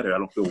feel better. I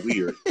don't feel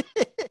weird.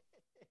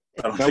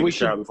 I don't take a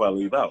shower before I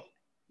leave out.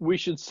 We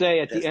should say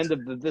at the end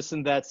of the this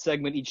and that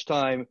segment each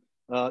time,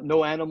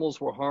 no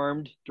animals were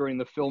harmed during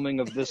the filming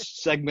of this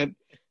segment,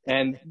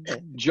 and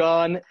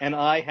John and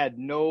I had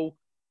no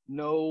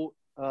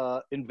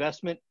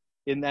investment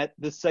in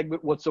this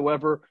segment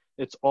whatsoever.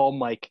 It's all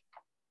Mike.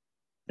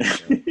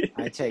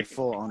 I take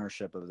full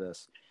ownership of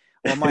this.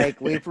 Well, Mike,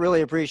 we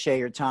really appreciate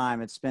your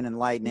time. It's been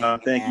enlightening.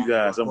 Thank you,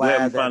 guys. I'm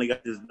glad we finally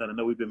got this done. I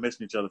know we've been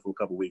missing each other for a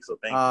couple of weeks, so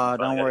thank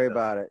you. Don't worry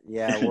about it.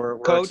 Yeah, we're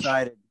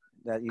excited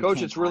that you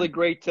Coach, it's really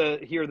great to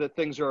hear that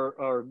things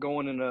are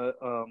going in a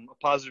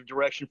positive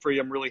direction for you.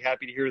 I'm really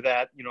happy to hear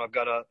that. You know, I've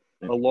got a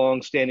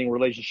long-standing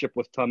relationship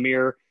with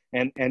Tamir,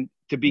 and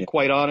to be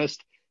quite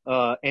honest,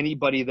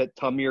 anybody that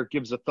Tamir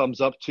gives a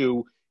thumbs up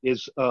to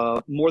is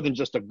more than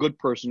just a good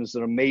person, is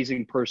an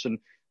amazing person.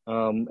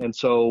 And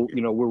so,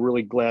 you know, we're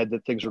really glad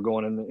that things are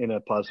going in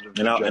a positive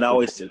direction. And I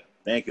always say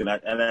thank you.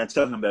 And I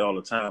tell him that all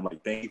the time,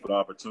 like, thank you for the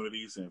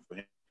opportunities. And for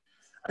him,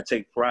 I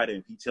take pride in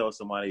if he tells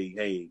somebody,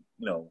 hey,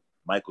 you know,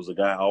 Michael's a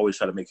guy, I always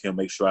try to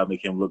make sure I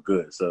make him look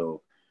good.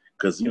 So,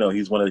 because, you know,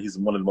 he's one of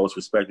the most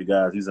respected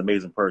guys. He's an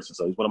amazing person.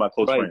 So he's one of my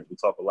close friends. We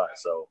talk a lot.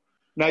 So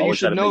now you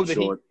should know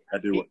that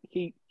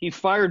he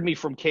fired me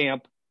from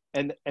camp.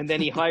 And then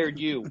he hired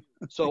you,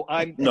 so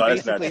I'm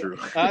that's not true.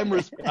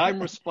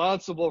 I'm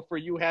responsible for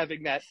you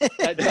having that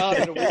job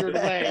in a weird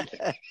way.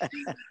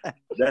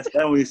 That's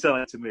what he's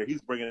telling to me. He's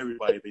bringing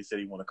everybody if they said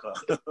he want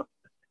to come.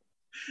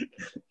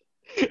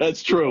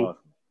 That's true.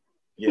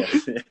 Yeah.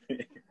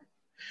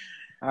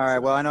 All right.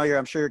 Well,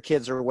 I'm sure your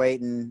kids are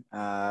waiting.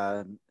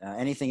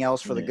 Anything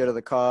else for the good of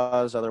the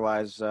cause?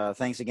 Otherwise,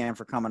 thanks again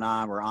for coming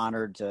on. We're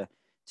honored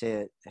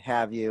to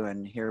have you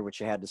and hear what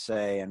you had to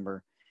say, and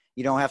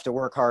you don't have to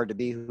work hard to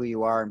be who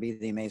you are and be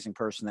the amazing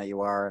person that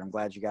you are. And I'm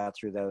glad you got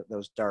through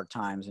those dark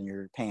times and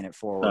you're paying it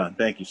forward.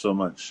 Thank you so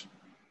much.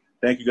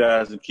 Thank you,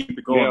 guys, and keep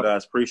it going,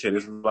 guys. Appreciate it.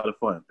 This is a lot of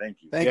fun. Thank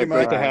you. Thank you,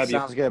 Mike. Great to have you.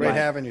 Sounds good, Great Mike.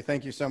 having you.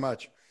 Thank you so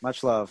much.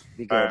 Much love.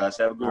 Be good. All right, guys.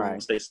 Have a good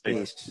one. Stay safe.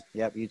 Peace.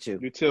 Yep, you too.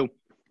 You too.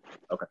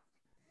 Okay.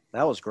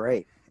 That was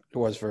great. It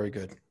was very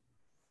good.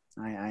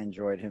 I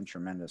enjoyed him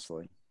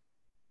tremendously.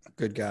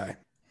 Good guy.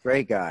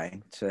 Great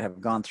guy to have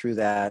gone through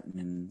that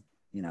and,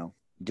 you know,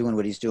 doing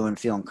what he's doing,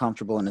 feeling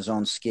comfortable in his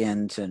own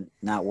skin, to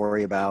not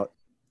worry about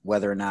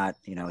whether or not,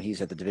 you know,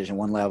 he's at the Division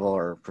I level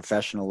or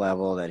professional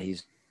level, that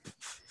he's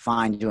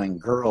fine doing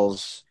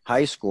girls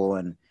high school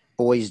and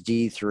boys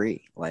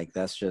D3. Like,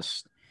 that's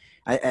just,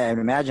 I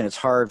imagine it's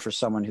hard for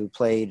someone who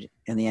played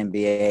in the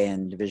NBA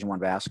and Division I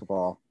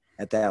basketball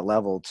at that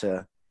level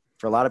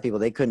for a lot of people,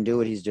 they couldn't do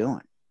what he's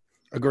doing.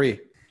 Agree.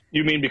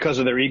 You mean because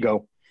of their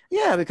ego?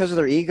 Yeah, because of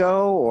their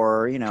ego,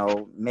 or, you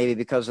know, maybe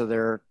because of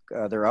their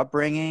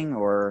upbringing,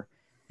 or,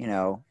 you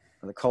know,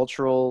 the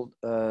cultural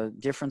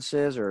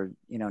differences, or,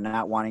 you know,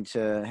 not wanting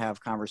to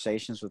have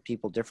conversations with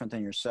people different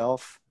than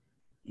yourself,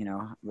 you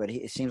know. But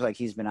it seems like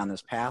he's been on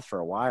this path for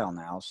a while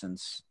now,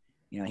 since,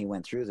 you know, he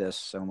went through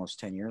this almost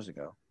 10 years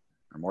ago,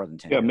 or more than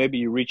 10 years. Maybe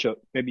you reach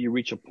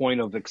a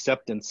point of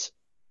acceptance,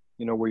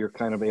 you know, where you're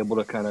kind of able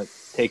to kind of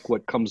take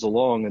what comes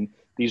along, and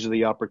these are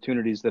the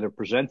opportunities that have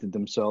presented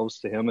themselves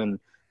to him, and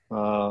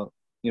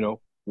you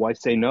know, why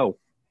say no?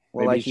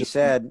 Well, like you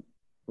said,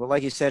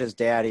 his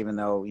dad, even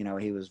though, you know,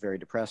 he was very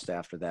depressed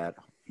after that,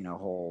 you know,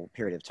 whole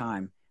period of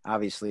time,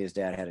 obviously his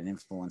dad had an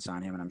influence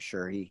on him, and I'm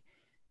sure he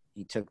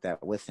took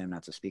that with him,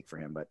 not to speak for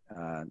him, but,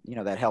 you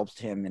know, that helped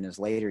him in his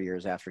later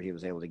years after he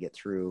was able to get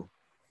through,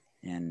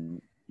 and,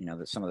 you know,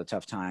 that some of the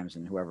tough times,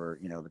 and whoever,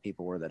 you know, the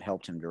people were that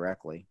helped him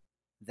directly,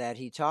 that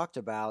he talked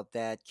about,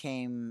 that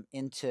came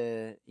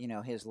into, you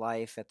know, his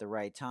life at the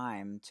right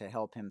time to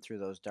help him through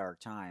those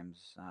dark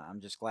times. I'm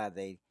just glad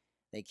they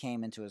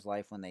came into his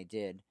life when they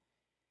did.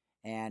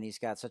 And he's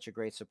got such a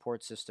great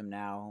support system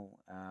now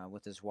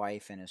with his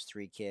wife and his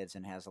 3 kids,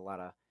 and has a lot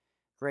of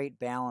great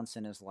balance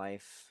in his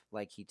life,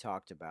 like he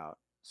talked about.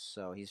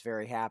 So he's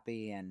very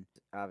happy, and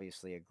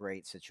obviously a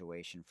great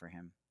situation for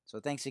him. So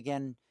thanks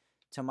again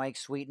to Mike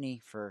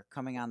Sweetney for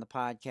coming on the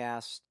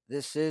podcast.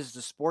 This is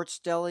the Sports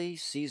Deli,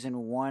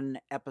 Season 1,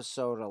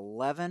 Episode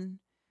 11,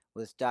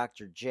 with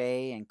Dr.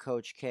 J and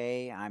Coach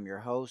K. I'm your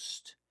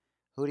host,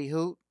 Hootie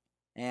Hoot,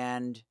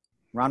 and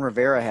Ron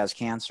Rivera has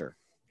cancer.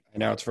 I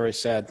know, it's very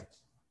sad.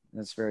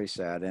 That's very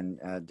sad,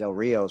 and Del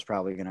Rio is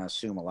probably going to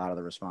assume a lot of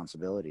the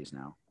responsibilities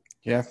now.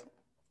 Yeah.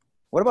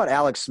 What about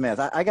Alex Smith?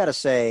 I got to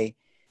say,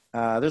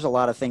 there's a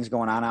lot of things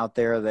going on out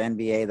there, the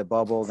NBA, the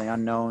bubble, the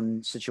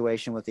unknown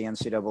situation with the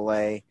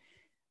NCAA.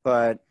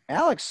 But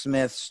Alex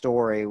Smith's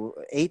story,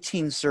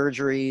 18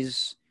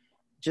 surgeries,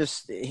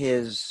 just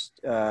his,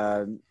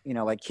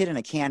 like kid in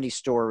a candy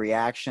store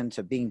reaction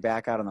to being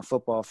back out on the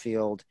football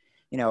field.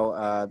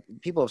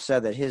 People have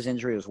said that his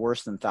injury was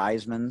worse than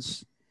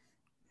Theismann's.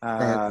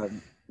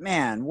 Man,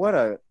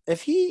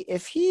 if he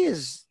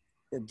is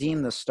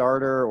deemed the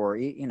starter or,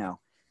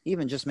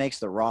 even just makes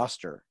the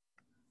roster,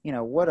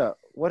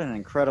 what an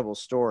incredible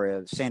story,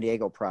 a San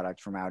Diego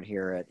product from out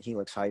here at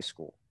Helix High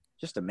School.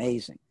 Just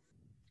amazing.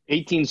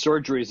 18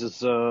 surgeries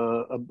is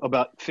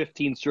about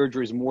 15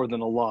 surgeries more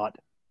than a lot.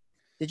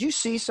 Did you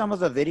see some of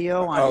the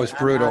video? It was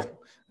brutal.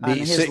 On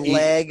his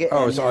leg, it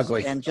was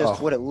ugly, and just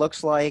what it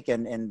looks like,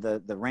 and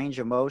the range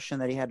of motion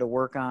that he had to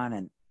work on,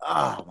 and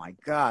oh my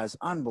God, it's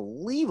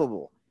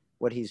unbelievable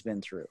what he's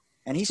been through,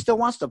 and he still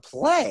wants to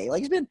play.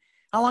 Like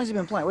how long has he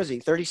been playing? What is he,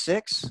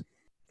 36?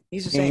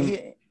 He's the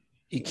same.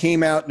 He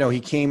came out. No, he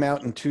came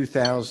out in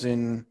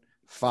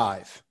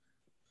 2005.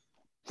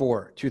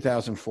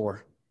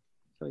 2004.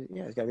 So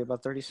yeah, he's got to be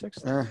about 36.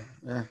 Yeah.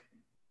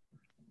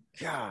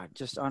 God,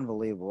 just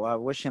unbelievable. I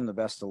wish him the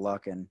best of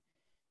luck, and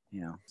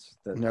the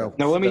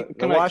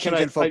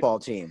Washington football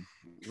team.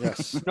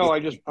 Yes. No, I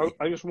just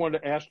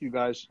wanted to ask you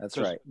guys. That's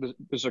right.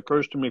 This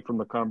occurs to me from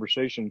the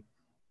conversation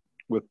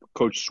with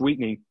Coach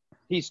Sweetney.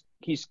 He's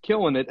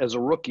killing it as a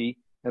rookie,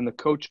 and the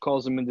coach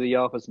calls him into the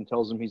office and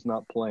tells him he's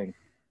not playing.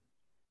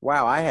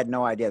 Wow, I had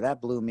no idea.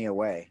 That blew me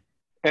away.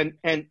 And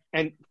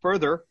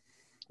further,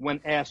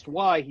 when asked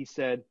why, he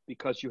said,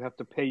 because you have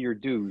to pay your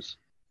dues.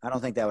 I don't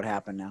think that would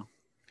happen now.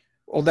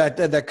 Well,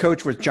 that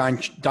coach was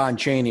Don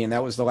Chaney, and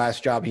that was the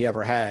last job he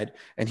ever had.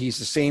 And he's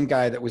the same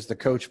guy that was the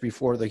coach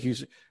before the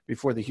Houston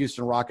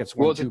Rockets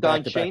won two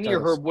back-to-back titles. Was it Don Chaney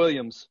or Herb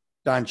Williams?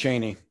 Don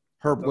Chaney.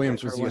 Herb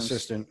Williams was the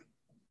assistant.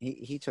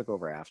 He took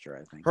over after,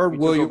 I think. Herb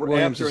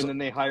Williams after, and then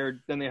they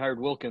hired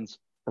Wilkins.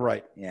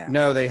 Right. Yeah.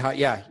 No,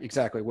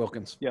 exactly,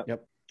 Wilkins.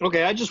 Yep.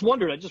 Okay, I just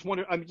wondered.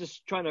 I'm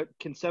just trying to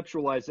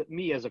conceptualize it.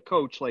 Me as a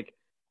coach, like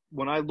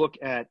when I look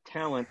at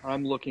talent,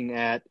 I'm looking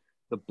at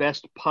the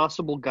best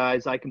possible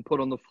guys I can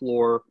put on the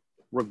floor,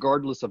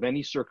 regardless of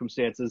any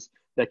circumstances,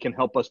 that can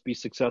help us be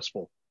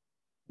successful.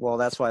 Well,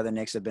 that's why the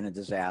Knicks have been a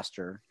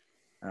disaster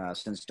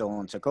since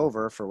Dolan took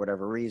over for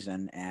whatever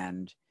reason,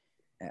 and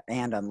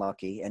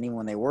unlucky. And even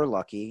when they were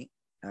lucky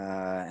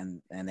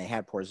and they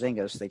had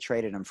Porzingis, they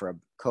traded him for a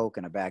Coke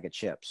and a bag of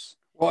chips.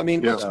 Well, I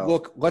mean,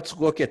 let's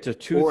look at the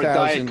 2000 or a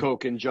Diet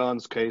Coke in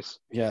John's case.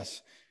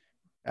 Yes.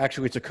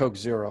 Actually, it's a Coke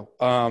Zero.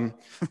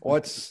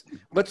 Let's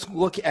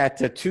look at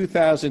the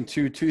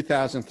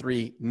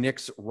 2002-2003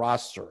 Knicks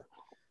roster.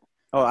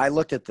 Oh, I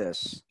looked at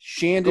this.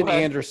 Shandon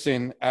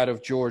Anderson out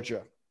of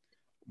Georgia.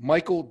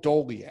 Michael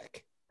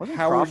Doliak. Wasn't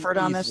Crawford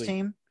on this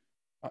team?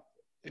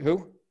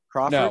 Who?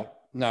 Crawford?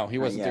 No, he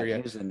wasn't there yet.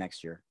 He was the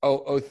next year.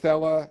 Oh,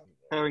 Othella.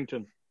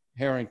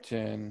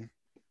 Harrington.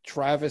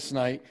 Travis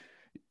Knight.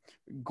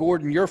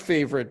 Gordon, your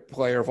favorite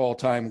player of all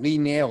time, Lee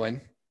Nalen.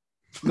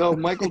 No,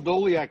 Michael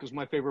Doliak is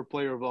my favorite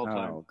player of all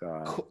time. Oh,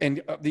 God.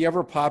 And the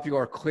ever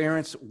popular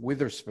Clarence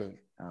Witherspoon.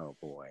 Oh,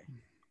 boy.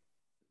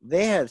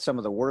 They had some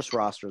of the worst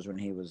rosters when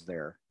he was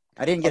there.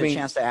 I didn't get a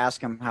chance to ask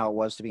him how it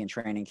was to be in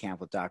training camp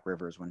with Doc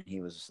Rivers when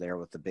he was there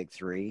with the big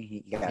three.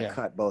 He got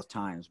cut both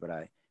times, but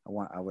I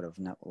would have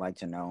liked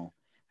to know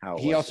how it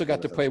was. He also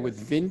got to play with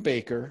Vin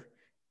Baker,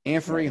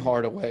 Anthony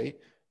Hardaway,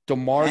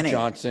 DeMar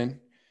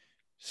Johnson,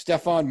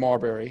 Stephon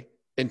Marbury,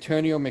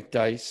 Antonio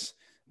McDyess,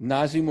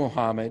 Nazi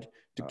Muhammad,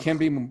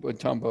 Dikembe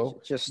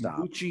Mutombo,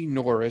 Bucci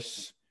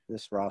Norris.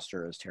 This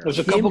roster is terrible.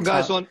 There's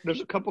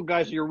a couple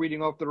guys you're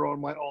reading off that are on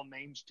my all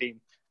names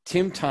team.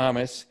 Tim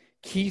Thomas,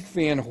 Keith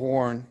Van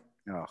Horn.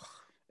 Oh.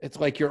 It's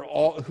like you're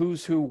all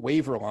who's who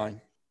waiver line.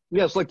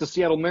 Yeah, it's like the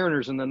Seattle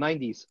Mariners in the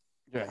 90s.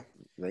 Yeah.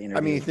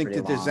 You think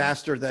the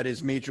disaster that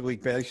is Major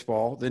League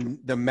Baseball, then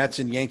the Mets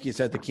and Yankees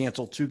had to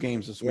cancel 2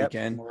 games this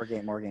weekend.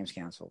 More games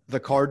canceled. The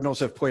Cardinals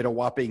have played a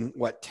whopping,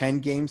 10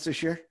 games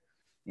this year?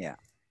 Yeah.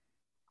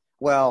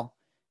 Well,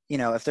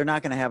 if they're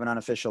not going to have an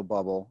unofficial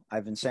bubble,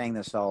 I've been saying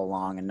this all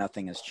along and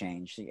nothing has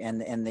changed. And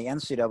the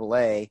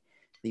NCAA,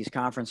 these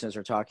conferences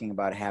are talking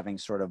about having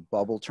sort of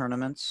bubble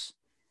tournaments.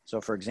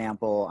 So, for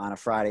example, on a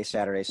Friday,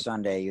 Saturday,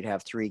 Sunday, you'd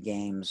have 3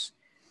 games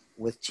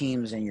with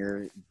teams in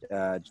your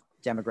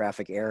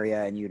demographic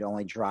area, and you'd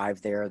only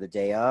drive there the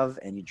day of,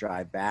 and you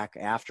drive back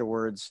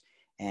afterwards,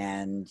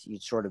 and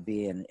you'd sort of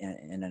be in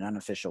an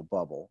unofficial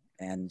bubble.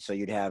 And so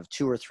you'd have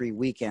 2 or 3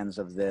 weekends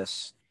of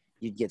this.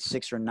 You'd get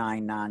 6 or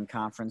 9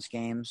 non-conference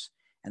games,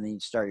 and then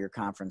you'd start your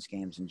conference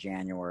games in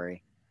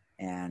January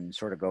and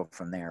sort of go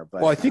from there.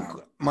 But I think,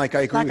 Mike,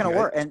 I agree. It's not going to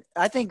work. And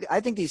I think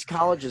these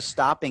colleges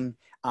stopping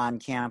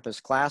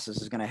on-campus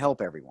classes is going to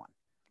help everyone.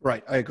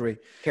 Right, I agree.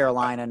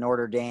 Carolina,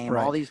 Notre Dame,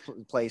 all these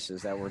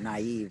places that were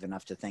naive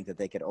enough to think that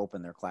they could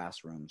open their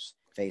classrooms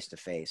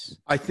face-to-face.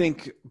 I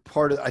think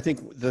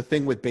the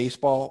thing with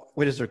baseball,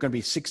 there going to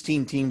be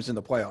 16 teams in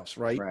the playoffs,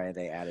 right? Right,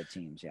 they added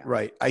teams, yeah.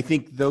 Right. I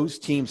think those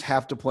teams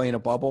have to play in a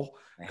bubble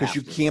because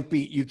you can't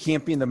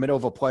be in the middle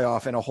of a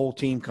playoff and a whole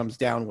team comes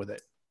down with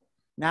it.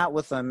 Not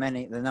with the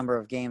number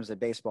of games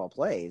that baseball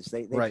plays.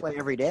 They play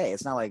every day.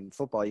 It's not like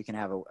football. You can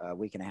have a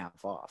week and a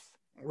half off.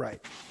 Right.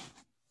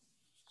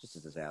 Just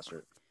a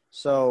disaster.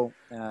 So,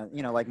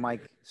 like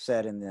Mike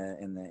said in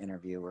the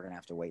interview, we're going to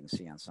have to wait and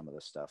see on some of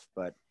this stuff.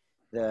 But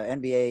the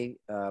NBA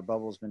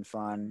bubble's been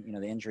fun.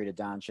 The injury to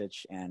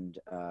Doncic and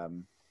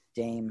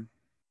Damian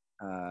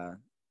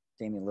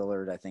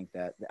Lillard. I think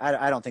that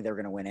I don't think they were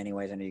going to win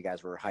anyways. I know you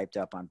guys were hyped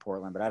up on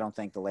Portland, but I don't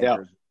think the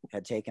Lakers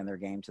had taken their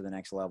game to the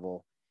next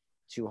level.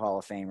 2 Hall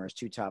of Famers,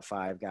 2 top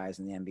 5 guys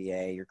in the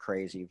NBA. You're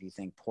crazy if you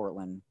think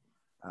Portland.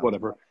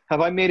 Whatever.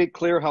 Have I made it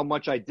clear how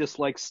much I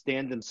dislike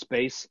stand in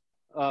space?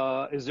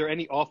 Is there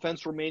any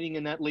offense remaining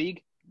in that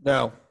league?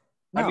 No.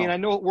 I mean, I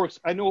know it works.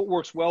 I know it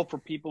works well for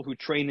people who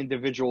train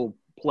individual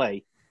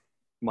play,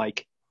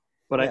 Mike.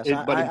 But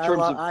yes,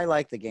 I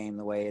like the game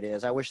the way it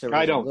is. I wish there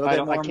was a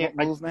little bit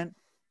more movement.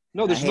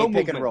 No, there's no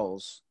movement. Pick and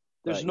rolls.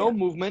 There's no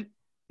movement.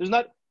 There's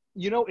not.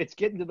 It's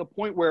getting to the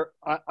point where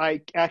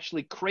I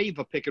actually crave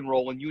a pick and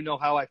roll, and you know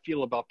how I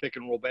feel about pick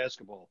and roll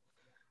basketball.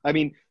 I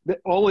mean,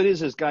 all it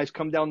is guys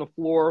come down the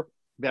floor.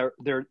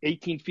 They're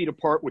 18 feet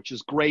apart, which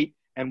is great.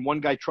 And one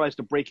guy tries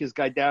to break his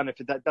guy down. If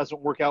that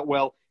doesn't work out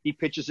well, he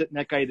pitches it, and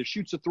that guy either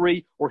shoots a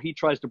 3 or he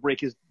tries to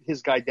break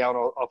his guy down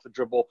off the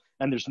dribble.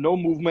 And there's no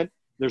movement.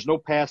 There's no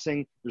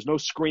passing. There's no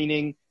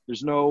screening.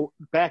 There's no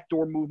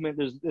backdoor movement.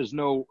 There's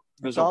no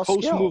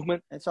post skill.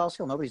 Movement. It's all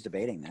skill. Nobody's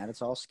debating that.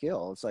 It's all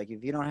skill. It's like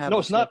if you don't have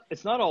it's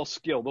not all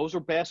skill. Those are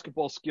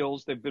basketball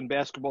skills. They've been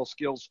basketball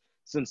skills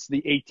since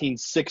the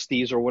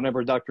 1860s or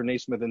whenever Dr.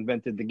 Naismith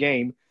invented the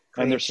game,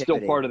 and they're still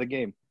part of the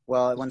game.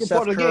 Well, when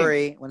Seth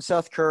Curry,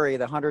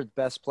 the 100th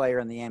best player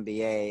in the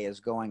NBA, is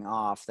going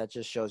off, that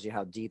just shows you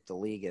how deep the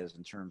league is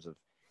in terms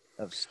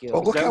of skill.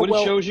 Well, is that what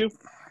it shows you?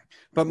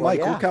 But Mike,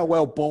 look how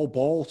well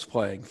Ball's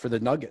playing for the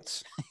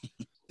Nuggets.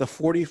 The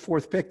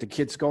 44th pick, the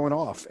kid's going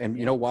off, and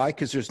you know why?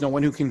 Because there's no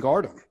one who can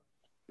guard him.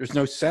 There's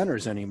no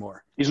centers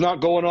anymore. He's not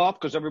going off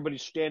because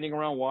everybody's standing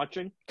around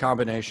watching.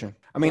 Combination.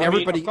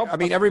 Everybody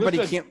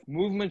listen, can't.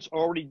 Movement's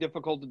already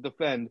difficult to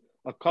defend.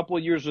 A couple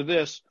of years of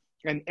this.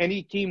 And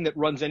any team that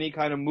runs any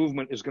kind of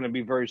movement is going to be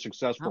very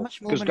successful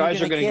because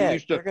guys are going to get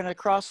used to. They're going to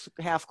cross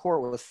half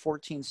court with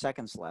 14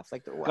 seconds left.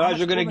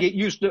 Guys are going to get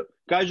used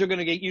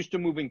to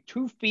moving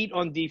 2 feet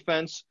on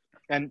defense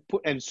and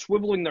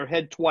swiveling their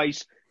head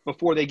twice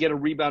before they get a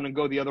rebound and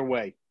go the other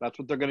way. That's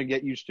what they're going to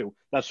get used to.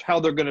 That's how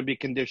they're going to be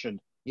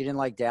conditioned. You didn't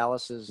like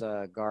Dallas's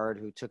guard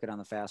who took it on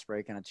the fast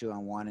break on a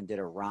 2-on-1 and did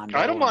a rondo.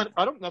 I don't mind.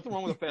 Nothing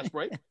wrong with a fast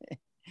break.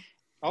 I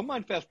don't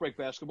mind fast break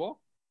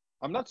basketball.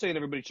 I'm not saying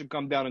everybody should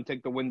come down and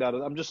take the wind out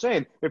of it. I'm just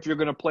saying if you're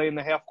going to play in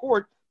the half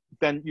court,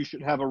 then you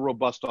should have a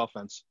robust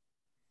offense.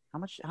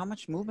 How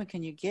much movement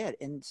can you get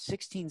in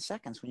 16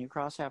 seconds when you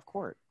cross half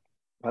court?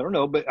 I don't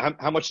know, but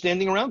how much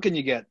standing around can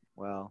you get?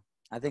 Well,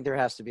 I think there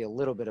has to be a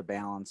little bit of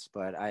balance,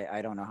 but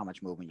I don't know how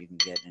much movement you can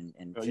get in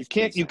 15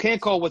 seconds. You can't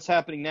call what's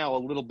happening now a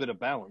little bit of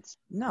balance.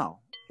 No,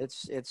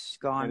 it's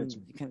gone. It's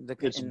in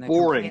the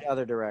boring. complete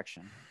other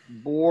direction.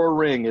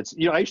 Boring. It's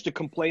I used to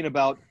complain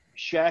about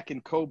Shaq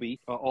and Kobe,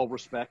 all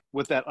respect,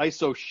 with that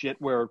ISO shit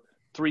where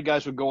 3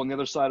 guys would go on the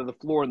other side of the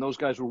floor and those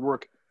guys would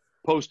work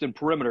post and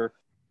perimeter.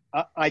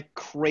 I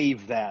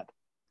crave that.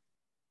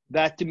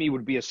 That to me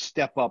would be a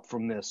step up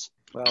from this.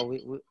 Well,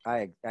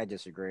 I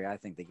disagree. I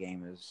think the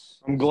game is.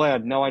 I'm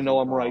glad. Now I know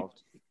I'm right.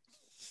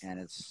 And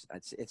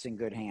it's in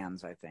good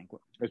hands, I think.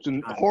 It's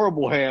in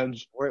horrible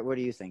hands. What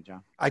do you think,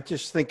 John? I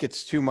just think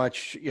it's too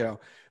much,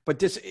 But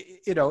this,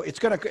 it's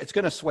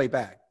gonna sway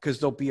back because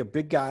there'll be a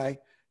big guy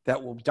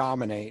that will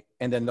dominate,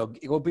 and then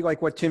it will be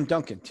like what Tim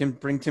Duncan.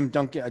 Bring Tim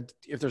Duncan.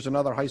 If there's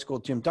another high school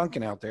Tim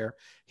Duncan out there,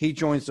 he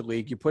joins the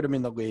league. You put him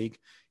in the league,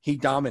 he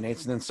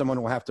dominates, and then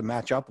someone will have to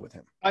match up with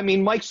him. I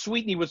mean, Mike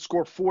Sweetney would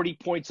score 40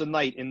 points a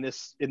night in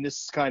this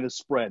kind of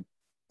spread.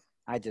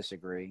 I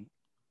disagree.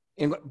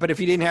 But if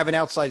he didn't have an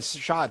outside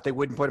shot, they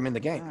wouldn't put him in the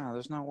game. No,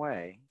 there's no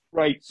way.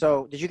 Right.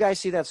 So, did you guys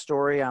see that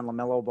story on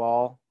LaMelo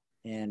Ball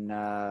in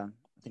I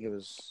think it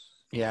was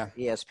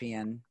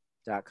ESPN.com?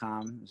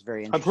 It was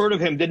very interesting. I've heard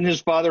of him. Didn't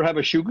his father have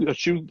a shoe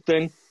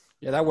thing?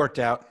 Yeah, that worked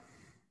out.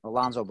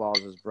 Alonzo Ball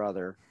is his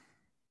brother,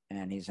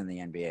 and he's in the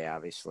NBA,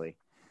 obviously.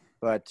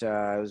 But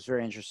it was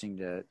very interesting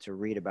to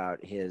read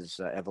about his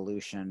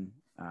evolution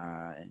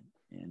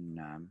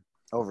in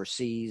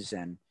overseas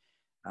and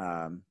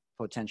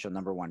potential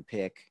number 1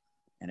 pick.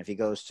 And if he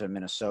goes to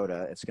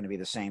Minnesota, it's going to be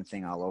the same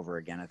thing all over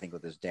again. I think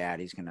with his dad,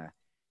 he's going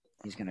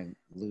to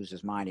lose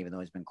his mind, even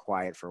though he's been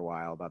quiet for a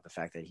while about the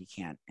fact that he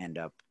can't end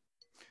up.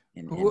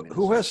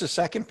 Who has the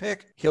 2nd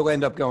pick? He'll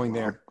end up going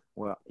there.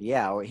 Well,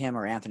 yeah, or him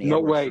or Anthony No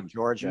Edwards way. from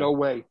Georgia. No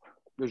way.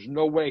 There's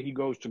no way he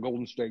goes to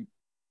Golden State.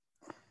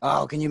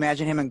 Oh, can you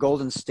imagine him in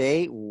Golden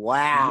State?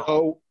 Wow.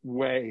 No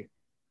way.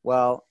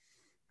 Well,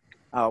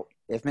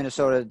 if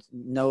Minnesota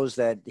knows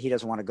that he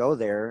doesn't want to go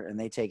there and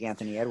they take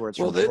Anthony Edwards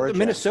from Georgia.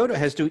 Minnesota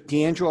has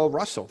D'Angelo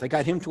Russell. They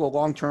got him to a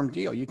long-term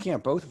deal. You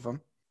can't both of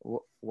them.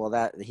 Well,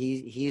 that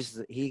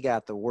he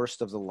got the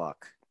worst of the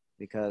luck.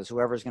 Because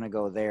whoever's going to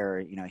go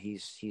there,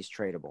 he's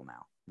tradable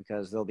now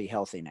because they'll be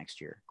healthy next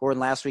year. Gordon,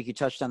 last week you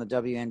touched on the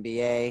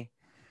WNBA.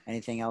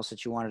 Anything else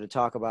that you wanted to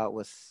talk about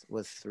with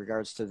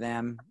regards to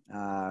them?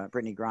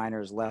 Brittany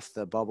Griner's left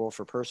the bubble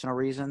for personal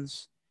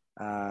reasons.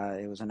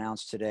 It was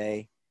announced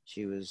today.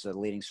 She was a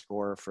leading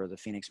scorer for the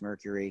Phoenix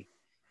Mercury.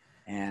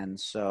 And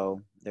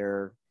so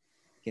they're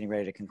getting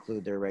ready to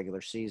conclude their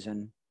regular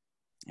season.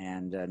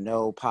 And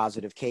no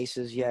positive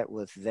cases yet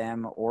with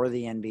them or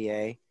the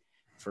NBA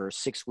for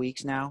 6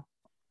 weeks now.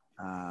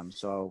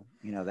 So,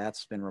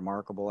 that's been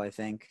remarkable, I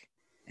think.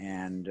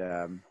 And,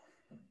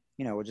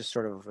 we're just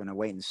sort of in a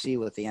wait and see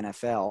with the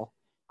NFL.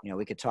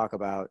 We could talk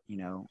about,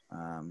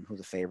 who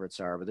the favorites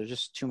are, but there's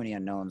just too many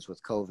unknowns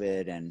with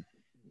COVID and,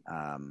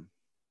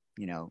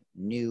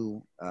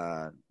 new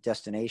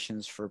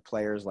destinations for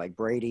players like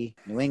Brady,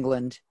 New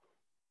England,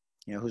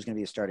 who's going to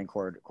be a starting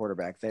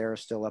quarterback there,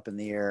 still up in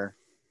the air.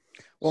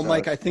 Well, so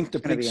Mike, I think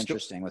it's going to be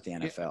interesting with the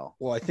NFL.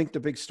 Well, I think the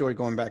big story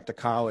going back to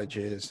college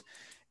is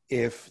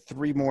if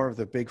 3 more of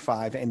the Big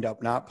 5 end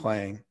up not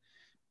playing,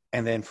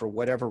 and then for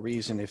whatever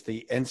reason, if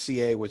the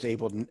NCAA was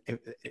able to,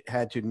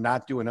 had to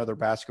not do another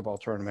basketball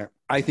tournament,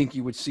 I think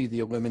you would see the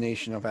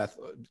elimination of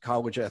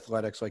college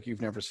athletics like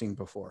you've never seen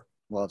before.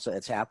 Well,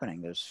 it's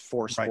happening. There's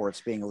 4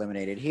 sports being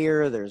eliminated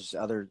here. There's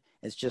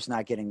it's just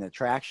not getting the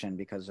traction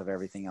because of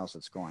everything else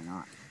that's going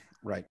on.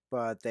 Right.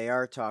 But they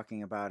are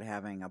talking about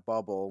having a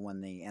bubble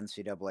when the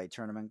NCAA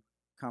tournament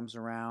comes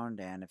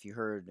around. And if you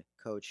heard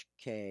Coach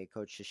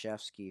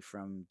Krzyzewski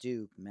from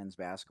Duke, men's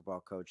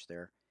basketball coach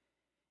there,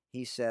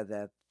 he said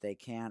that they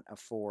can't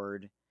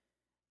afford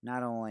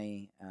not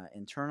only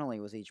internally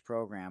with each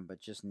program, but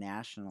just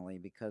nationally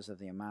because of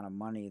the amount of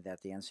money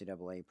that the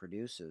NCAA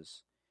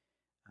produces.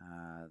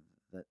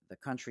 The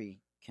country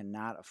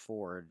cannot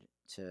afford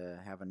to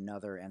have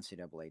another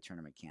NCAA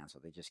tournament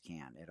canceled. They just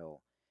can't.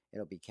 It'll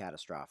be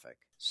catastrophic.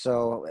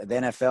 So the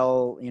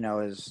NFL,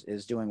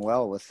 is doing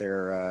well with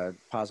their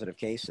positive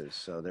cases.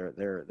 So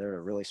they're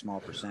a really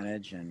small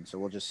percentage, and so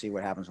we'll just see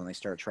what happens when they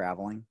start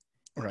traveling.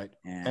 Right.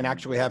 And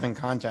actually having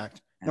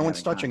contact. No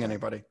one's touching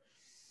anybody.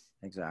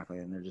 Exactly.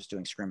 And they're just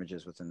doing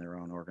scrimmages within their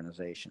own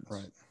organizations.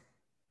 Right.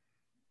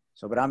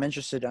 So, but I'm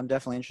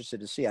definitely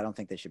interested to see. I don't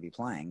think they should be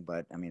playing,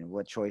 but I mean,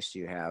 what choice do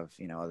you have,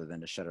 other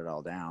than to shut it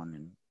all down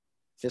and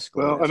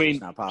fiscally,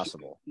 it's not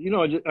possible.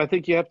 I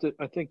think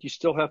you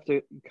still have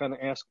to kind of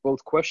ask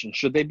both questions.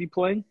 Should they be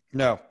playing?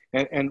 No.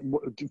 And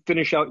to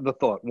finish out the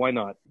thought, why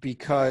not?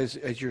 Because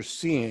as you're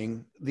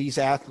seeing, these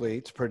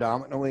athletes,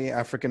 predominantly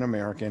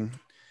African-American,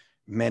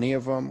 many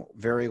of them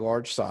very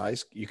large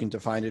size. You can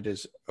define it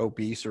as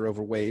obese or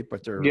overweight,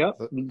 but they're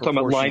talking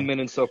about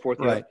linemen and so forth.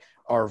 Right,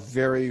 are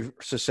very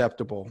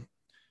susceptible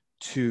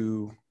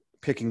to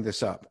picking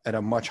this up at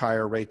a much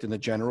higher rate than the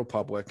general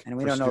public. And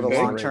we don't know the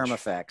long-term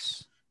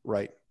effects.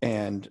 Right,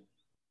 and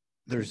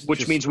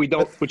which means we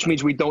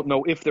don't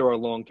know if there are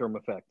long-term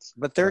effects.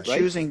 But they're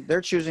choosing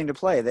to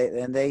play.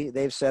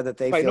 They've said that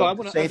they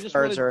feel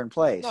safeguards are in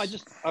place. No, I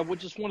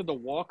just wanted to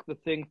walk the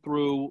thing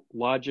through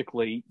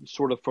logically,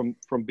 sort of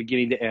from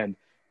beginning to end.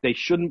 They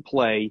shouldn't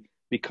play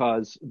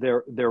because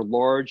they're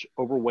large,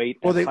 overweight,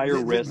 at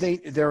higher risk.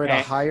 They're at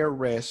a higher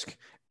risk,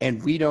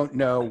 and we don't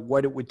know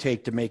what it would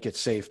take to make it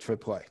safe to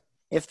play.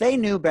 If they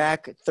knew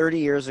back 30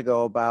 years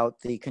ago about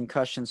the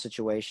concussion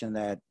situation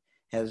that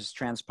has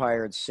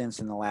transpired since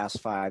in the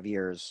last 5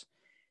 years,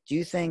 do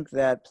you think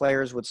that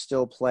players would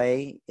still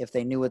play if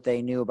they knew what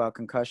they knew about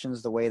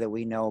concussions the way that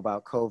we know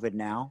about COVID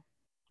now?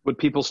 Would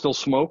people still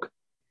smoke?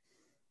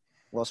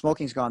 Well,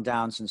 smoking's gone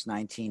down since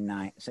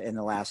 1990 in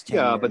the last 10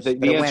 years. Yeah, but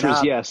the answer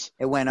is yes.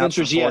 It went up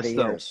for 40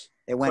 years.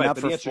 It went up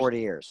for 40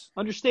 years.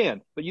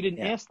 Understand, but you didn't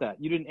ask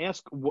that. You didn't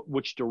ask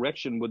which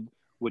direction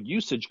would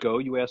usage go.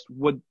 You asked,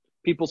 would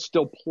people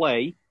still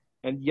play?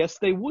 And yes,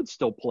 they would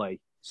still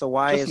play. So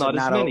why is not it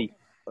not as many?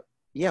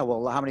 Yeah,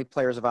 well, how many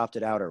players have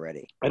opted out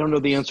already? I don't know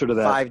the answer to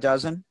that. 5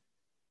 dozen?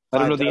 I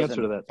don't know the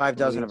answer to that. 5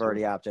 dozen have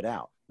already opted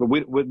out. But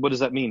what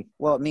does that mean?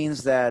 Well, it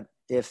means that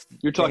if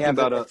you're talking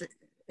about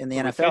in the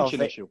NFL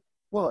issue.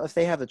 Well, if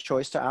they have the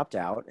choice to opt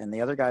out and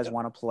the other guys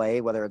want to play,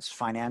 whether it's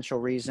financial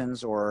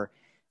reasons or,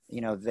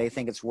 they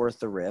think it's worth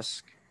the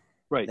risk,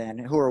 right? Then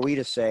who are we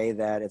to say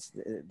that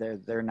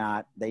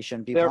they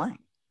shouldn't be playing?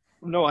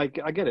 No, I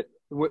get it.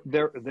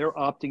 They're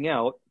opting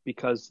out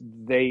because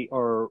they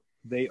are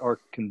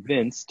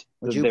convinced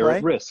that they're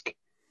at risk.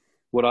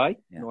 Would I?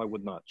 Yeah. No, I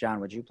would not. John,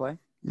 would you play?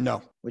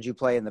 No. Would you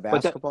play in the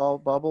basketball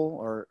bubble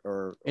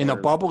or in a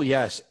bubble?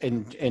 Yes.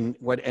 And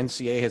what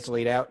NCAA has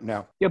laid out?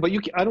 No. Yeah, but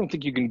I don't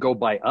think you can go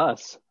by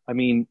us. I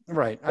mean,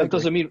 right. That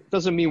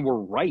doesn't mean we're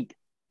right.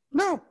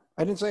 No,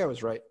 I didn't say I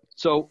was right.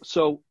 So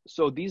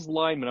these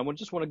linemen, I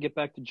just want to get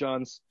back to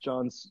John's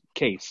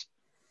case.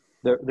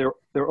 They're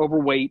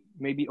overweight,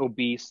 maybe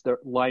obese. They're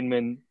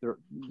linemen. They're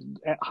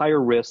at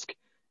higher risk,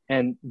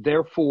 and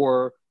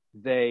therefore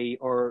they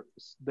are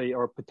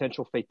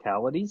potential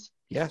fatalities.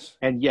 Yes.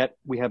 And yet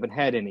we haven't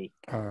had any.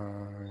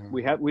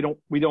 We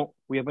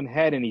haven't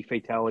had any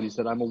fatalities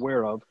that I'm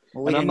aware of.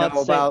 Well, we didn't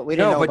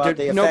know about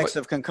the effects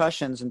of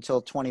concussions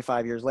until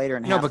 25 years later,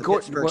 and half the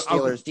Pittsburgh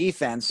Steelers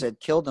defense had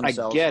killed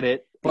themselves. I get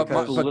it. But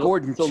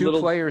Gordon,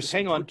 players.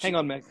 Hang on,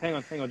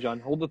 John.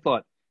 Hold the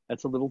thought.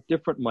 That's a little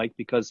different, Mike,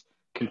 because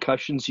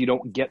concussions you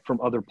don't get from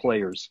other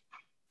players.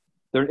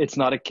 It's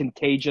not a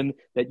contagion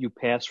that you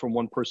pass from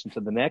one person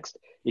to the next.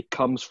 It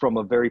comes from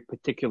a very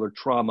particular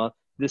trauma.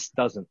 This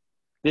doesn't.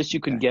 This you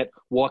can get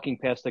walking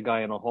past a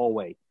guy in a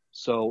hallway.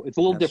 So it's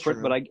a little different,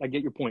 true. but I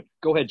get your point.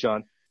 Go ahead,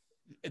 John.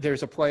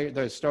 There's a player,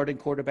 the starting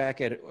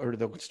quarterback or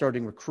the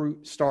starting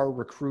star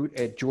recruit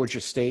at Georgia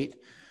State,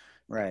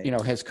 right?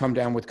 Has come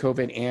down with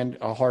COVID and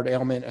a heart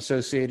ailment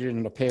associated,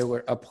 and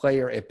a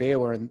player at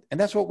Baylor, and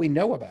that's what we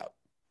know about.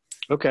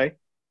 Okay.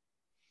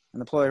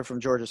 And the player from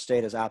Georgia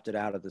State has opted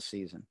out of the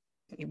season,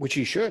 which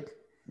he should.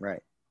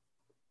 Right.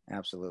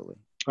 Absolutely.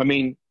 I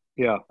mean,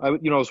 yeah. I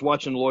was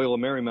watching Loyola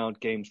Marymount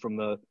games from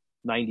the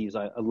 90s.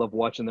 I love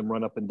watching them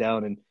run up and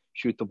down and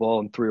shoot the ball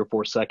in 3 or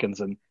 4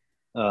 seconds. And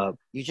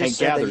you just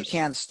said that you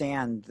can't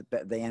stand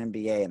the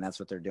NBA, and that's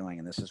what they're doing.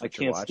 And this is what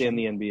you're watching. I can't stand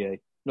the NBA.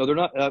 No, they're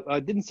not. I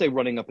didn't say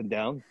running up and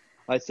down.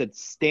 I said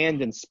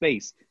stand in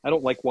space. I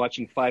don't like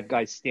watching 5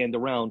 guys stand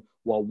around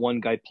while one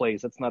guy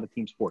plays. That's not a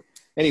team sport.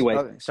 Anyway,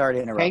 sorry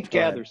to interrupt. Hank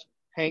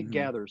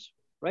Gathers,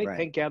 right?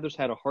 Hank Gathers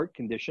had a heart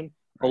condition.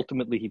 Right.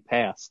 Ultimately, he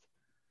passed,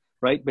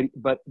 right?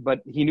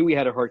 But he knew he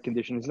had a heart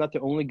condition. He's not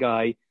the only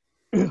guy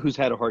who's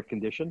had a heart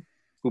condition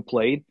who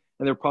played,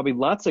 and there are probably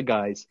lots of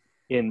guys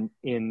in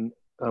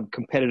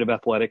competitive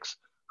athletics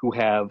who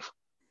have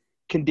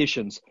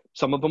conditions.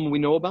 Some of them we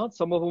know about.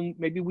 Some of them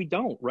maybe we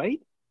don't,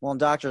 right? Well, and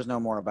doctors know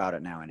more about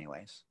it now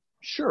anyways.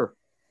 Sure.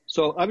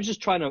 So I was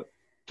just trying to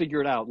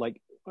figure it out.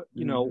 Like,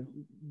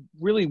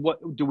 really,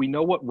 what do we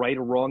know what right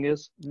or wrong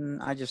is?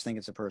 I just think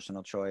it's a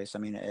personal choice. I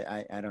mean,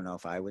 I don't know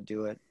if I would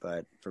do it,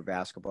 but for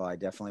basketball, I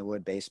definitely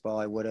would. Baseball,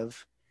 I would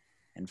have.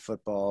 And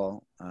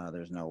football,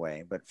 there's no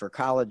way. But for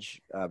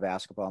college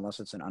basketball, unless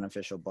it's an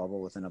unofficial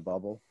bubble within a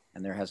bubble,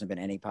 and there hasn't been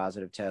any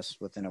positive tests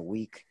within a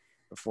week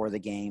before the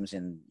games,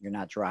 and you're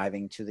not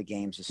driving to the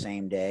games the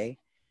same day,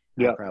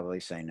 I'd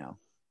probably say no.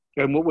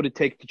 And what would it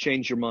take to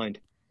change your mind?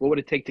 What would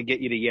it take to get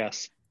you to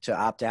yes? To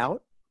opt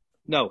out?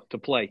 No, to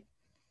play.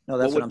 No,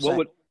 that's what I'm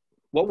saying.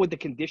 What would the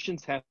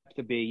conditions have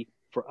to be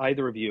for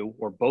either of you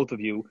or both of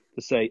you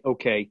to say,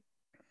 okay,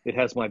 it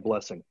has my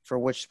blessing? For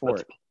which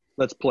sport?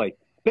 Let's play.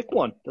 Pick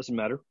one. Doesn't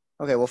matter.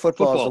 Okay, well,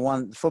 football is the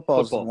one. Football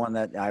is the one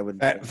that I would.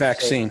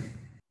 Vaccine.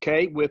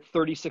 Okay, with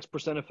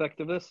 36%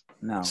 effectiveness?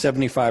 No.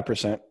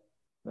 75%.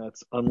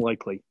 That's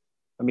unlikely.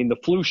 I mean, the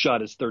flu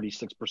shot is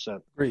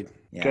 36%. Agreed.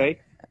 Yeah. Okay.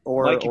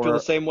 Mike, you feel the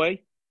same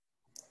way?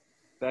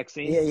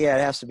 Vaccine? Yeah,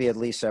 it has to be at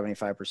least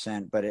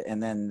 75%. But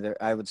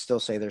I would still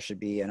say there should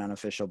be an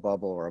unofficial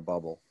bubble or a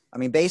bubble. I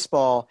mean,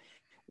 baseball.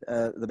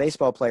 The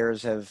baseball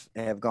players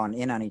have gone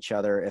in on each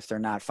other if they're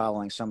not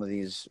following some of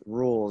these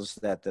rules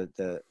that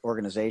the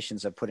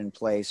organizations have put in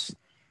place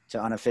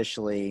to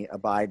unofficially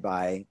abide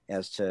by,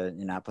 as to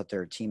not put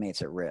their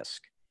teammates at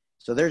risk.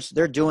 So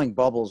they're doing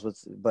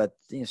bubbles but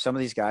some of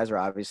these guys are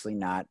obviously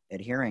not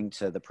adhering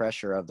to the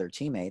pressure of their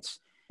teammates.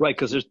 Right,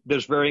 because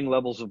there's varying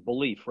levels of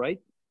belief, right?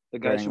 The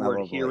guys who are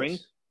adhering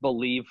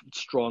believe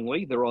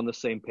strongly, they're on the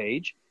same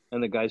page,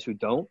 and the guys who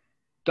don't.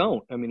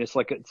 I mean, it's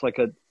like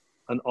an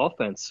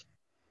offense.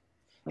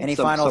 Any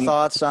final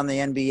thoughts on the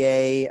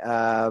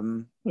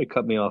NBA? You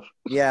cut me off.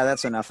 Yeah,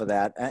 that's enough of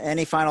that.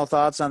 Any final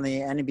thoughts on the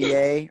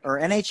NBA or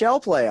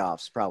NHL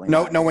playoffs? Probably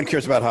not. No one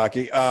cares about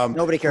hockey.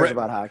 Nobody cares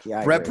about hockey.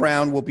 Brett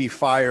Brown will be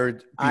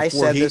fired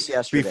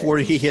before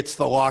he hits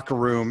the locker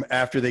room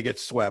after they get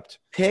swept.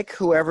 Pick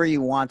whoever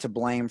you want to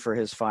blame for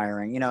his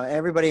firing.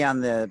 Everybody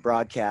on the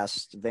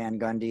broadcast, Van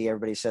Gundy,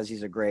 everybody says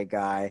he's a great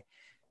guy,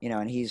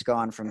 and he's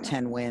gone from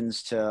 10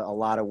 wins to a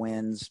lot of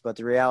wins. But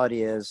the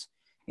reality is,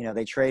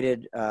 they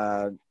traded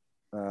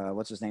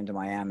what's his name to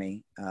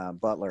Miami,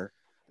 Butler.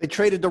 They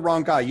traded the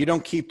wrong guy. You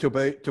don't keep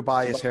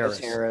Tobias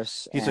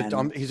Harris. He's a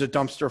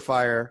dumpster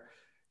fire.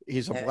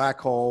 He's a black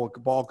hole.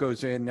 Ball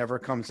goes in, never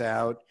comes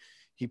out.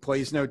 He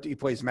plays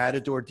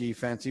matador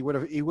defense. He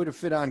would have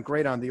fit on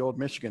great on the old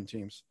Michigan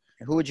teams.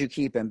 Who would you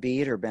keep,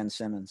 Embiid or Ben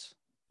Simmons?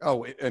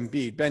 Oh,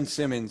 Embiid. Ben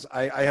Simmons.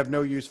 I have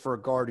no use for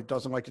a guard who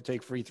doesn't like to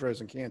take free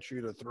throws and can't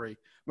shoot a three.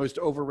 Most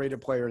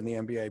overrated player in the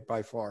NBA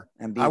by far.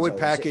 I would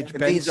package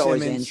Ben Simmons. Embiid's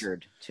always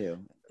injured too,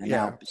 and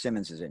now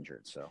Simmons is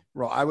injured. So,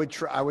 well, I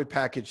would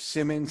package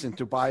Simmons and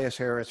Tobias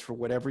Harris for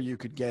whatever you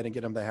could get and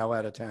get them the hell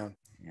out of town.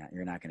 Yeah,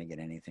 you're not going to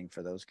get anything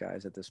for those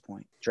guys at this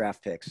point.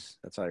 Draft picks.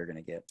 That's all you're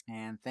going to get.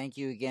 And thank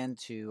you again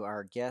to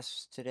our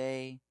guests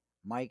today,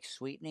 Mike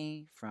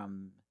Sweetney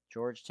from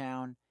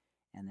Georgetown,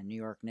 and the New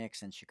York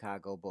Knicks and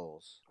Chicago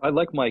Bulls. I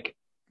like Mike.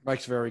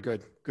 Mike's very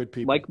good. Good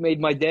people. Mike made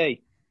my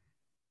day.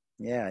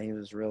 Yeah, he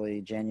was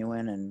really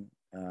genuine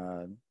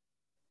and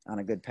on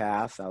a good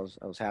path. I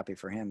was happy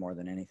for him more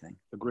than anything.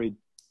 Agreed.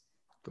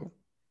 Cool.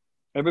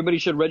 Everybody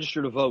should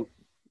register to vote.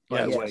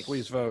 By the way,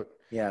 please vote.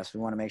 Yes,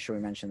 we want to make sure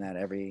we mention that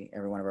every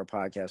one of our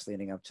podcasts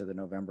leading up to the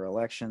November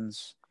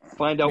elections.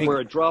 Find out where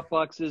a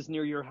Dropbox is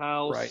near your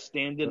house. Right.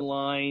 Stand in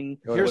line.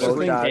 Here's the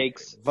thing.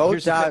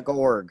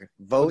 Vote.org.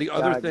 Vote. The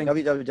other thing.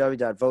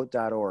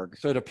 www.vote.org.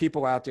 So the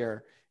people out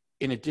there,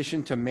 in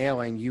addition to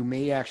mailing, you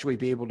may actually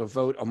be able to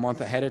vote a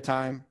month ahead of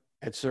time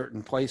at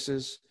certain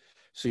places.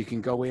 So you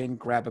can go in,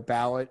 grab a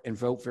ballot, and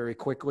vote very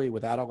quickly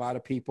without a lot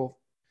of people.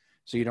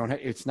 So you don't.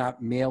 It's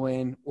not mail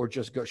in or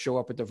just show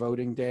up at the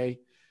voting day.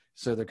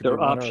 So there are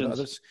options.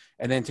 Others.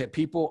 And then to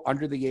people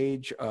under the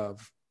age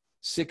of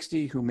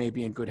 60 who may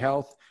be in good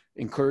health.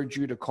 Encourage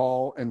you to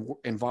call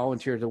and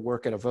volunteer to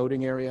work at a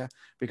voting area,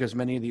 because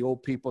many of the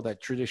old people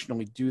that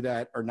traditionally do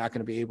that are not going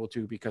to be able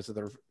to because of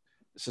they're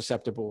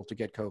susceptible to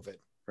get COVID.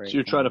 So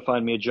you're trying to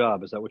find me a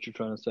job. Is that what you're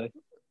trying to say?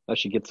 I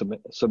should get some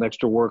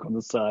extra work on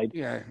the side.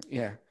 Yeah.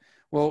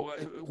 Well,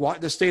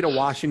 the state of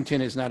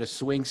Washington is not a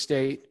swing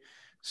state,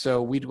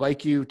 so we'd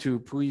like you to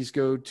please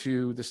go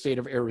to the state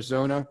of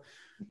Arizona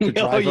to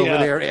drive over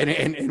there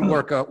and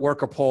work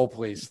a poll,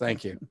 please.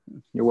 Thank you.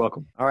 You're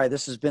welcome. All right,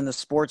 this has been the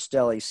Sports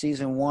Deli,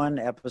 Season 1,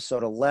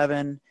 Episode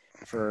 11,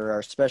 for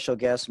our special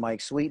guest,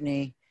 Mike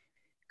Sweetney,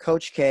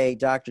 Coach K,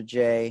 Dr.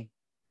 J.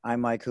 I'm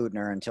Mike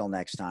Hootner. Until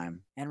next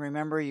time. And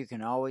remember, you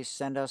can always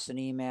send us an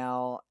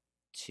email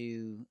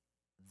to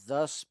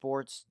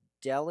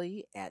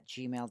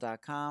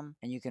thesportsdeli@gmail.com,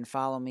 and you can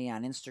follow me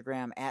on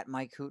Instagram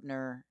 @Mike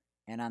Hootner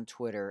and on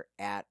Twitter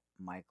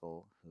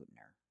 @Michael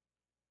Hootner.